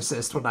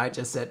Exorcist, when I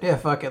just said, yeah,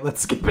 fuck it,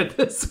 let's skip it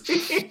this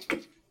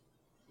week.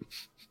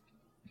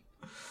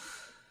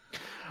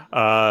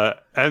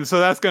 And so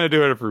that's going to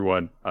do it,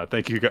 everyone.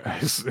 Thank you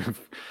guys.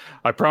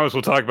 I promise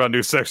we'll talk about New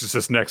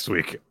Exorcist next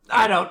week.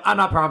 I'm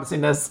not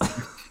promising this.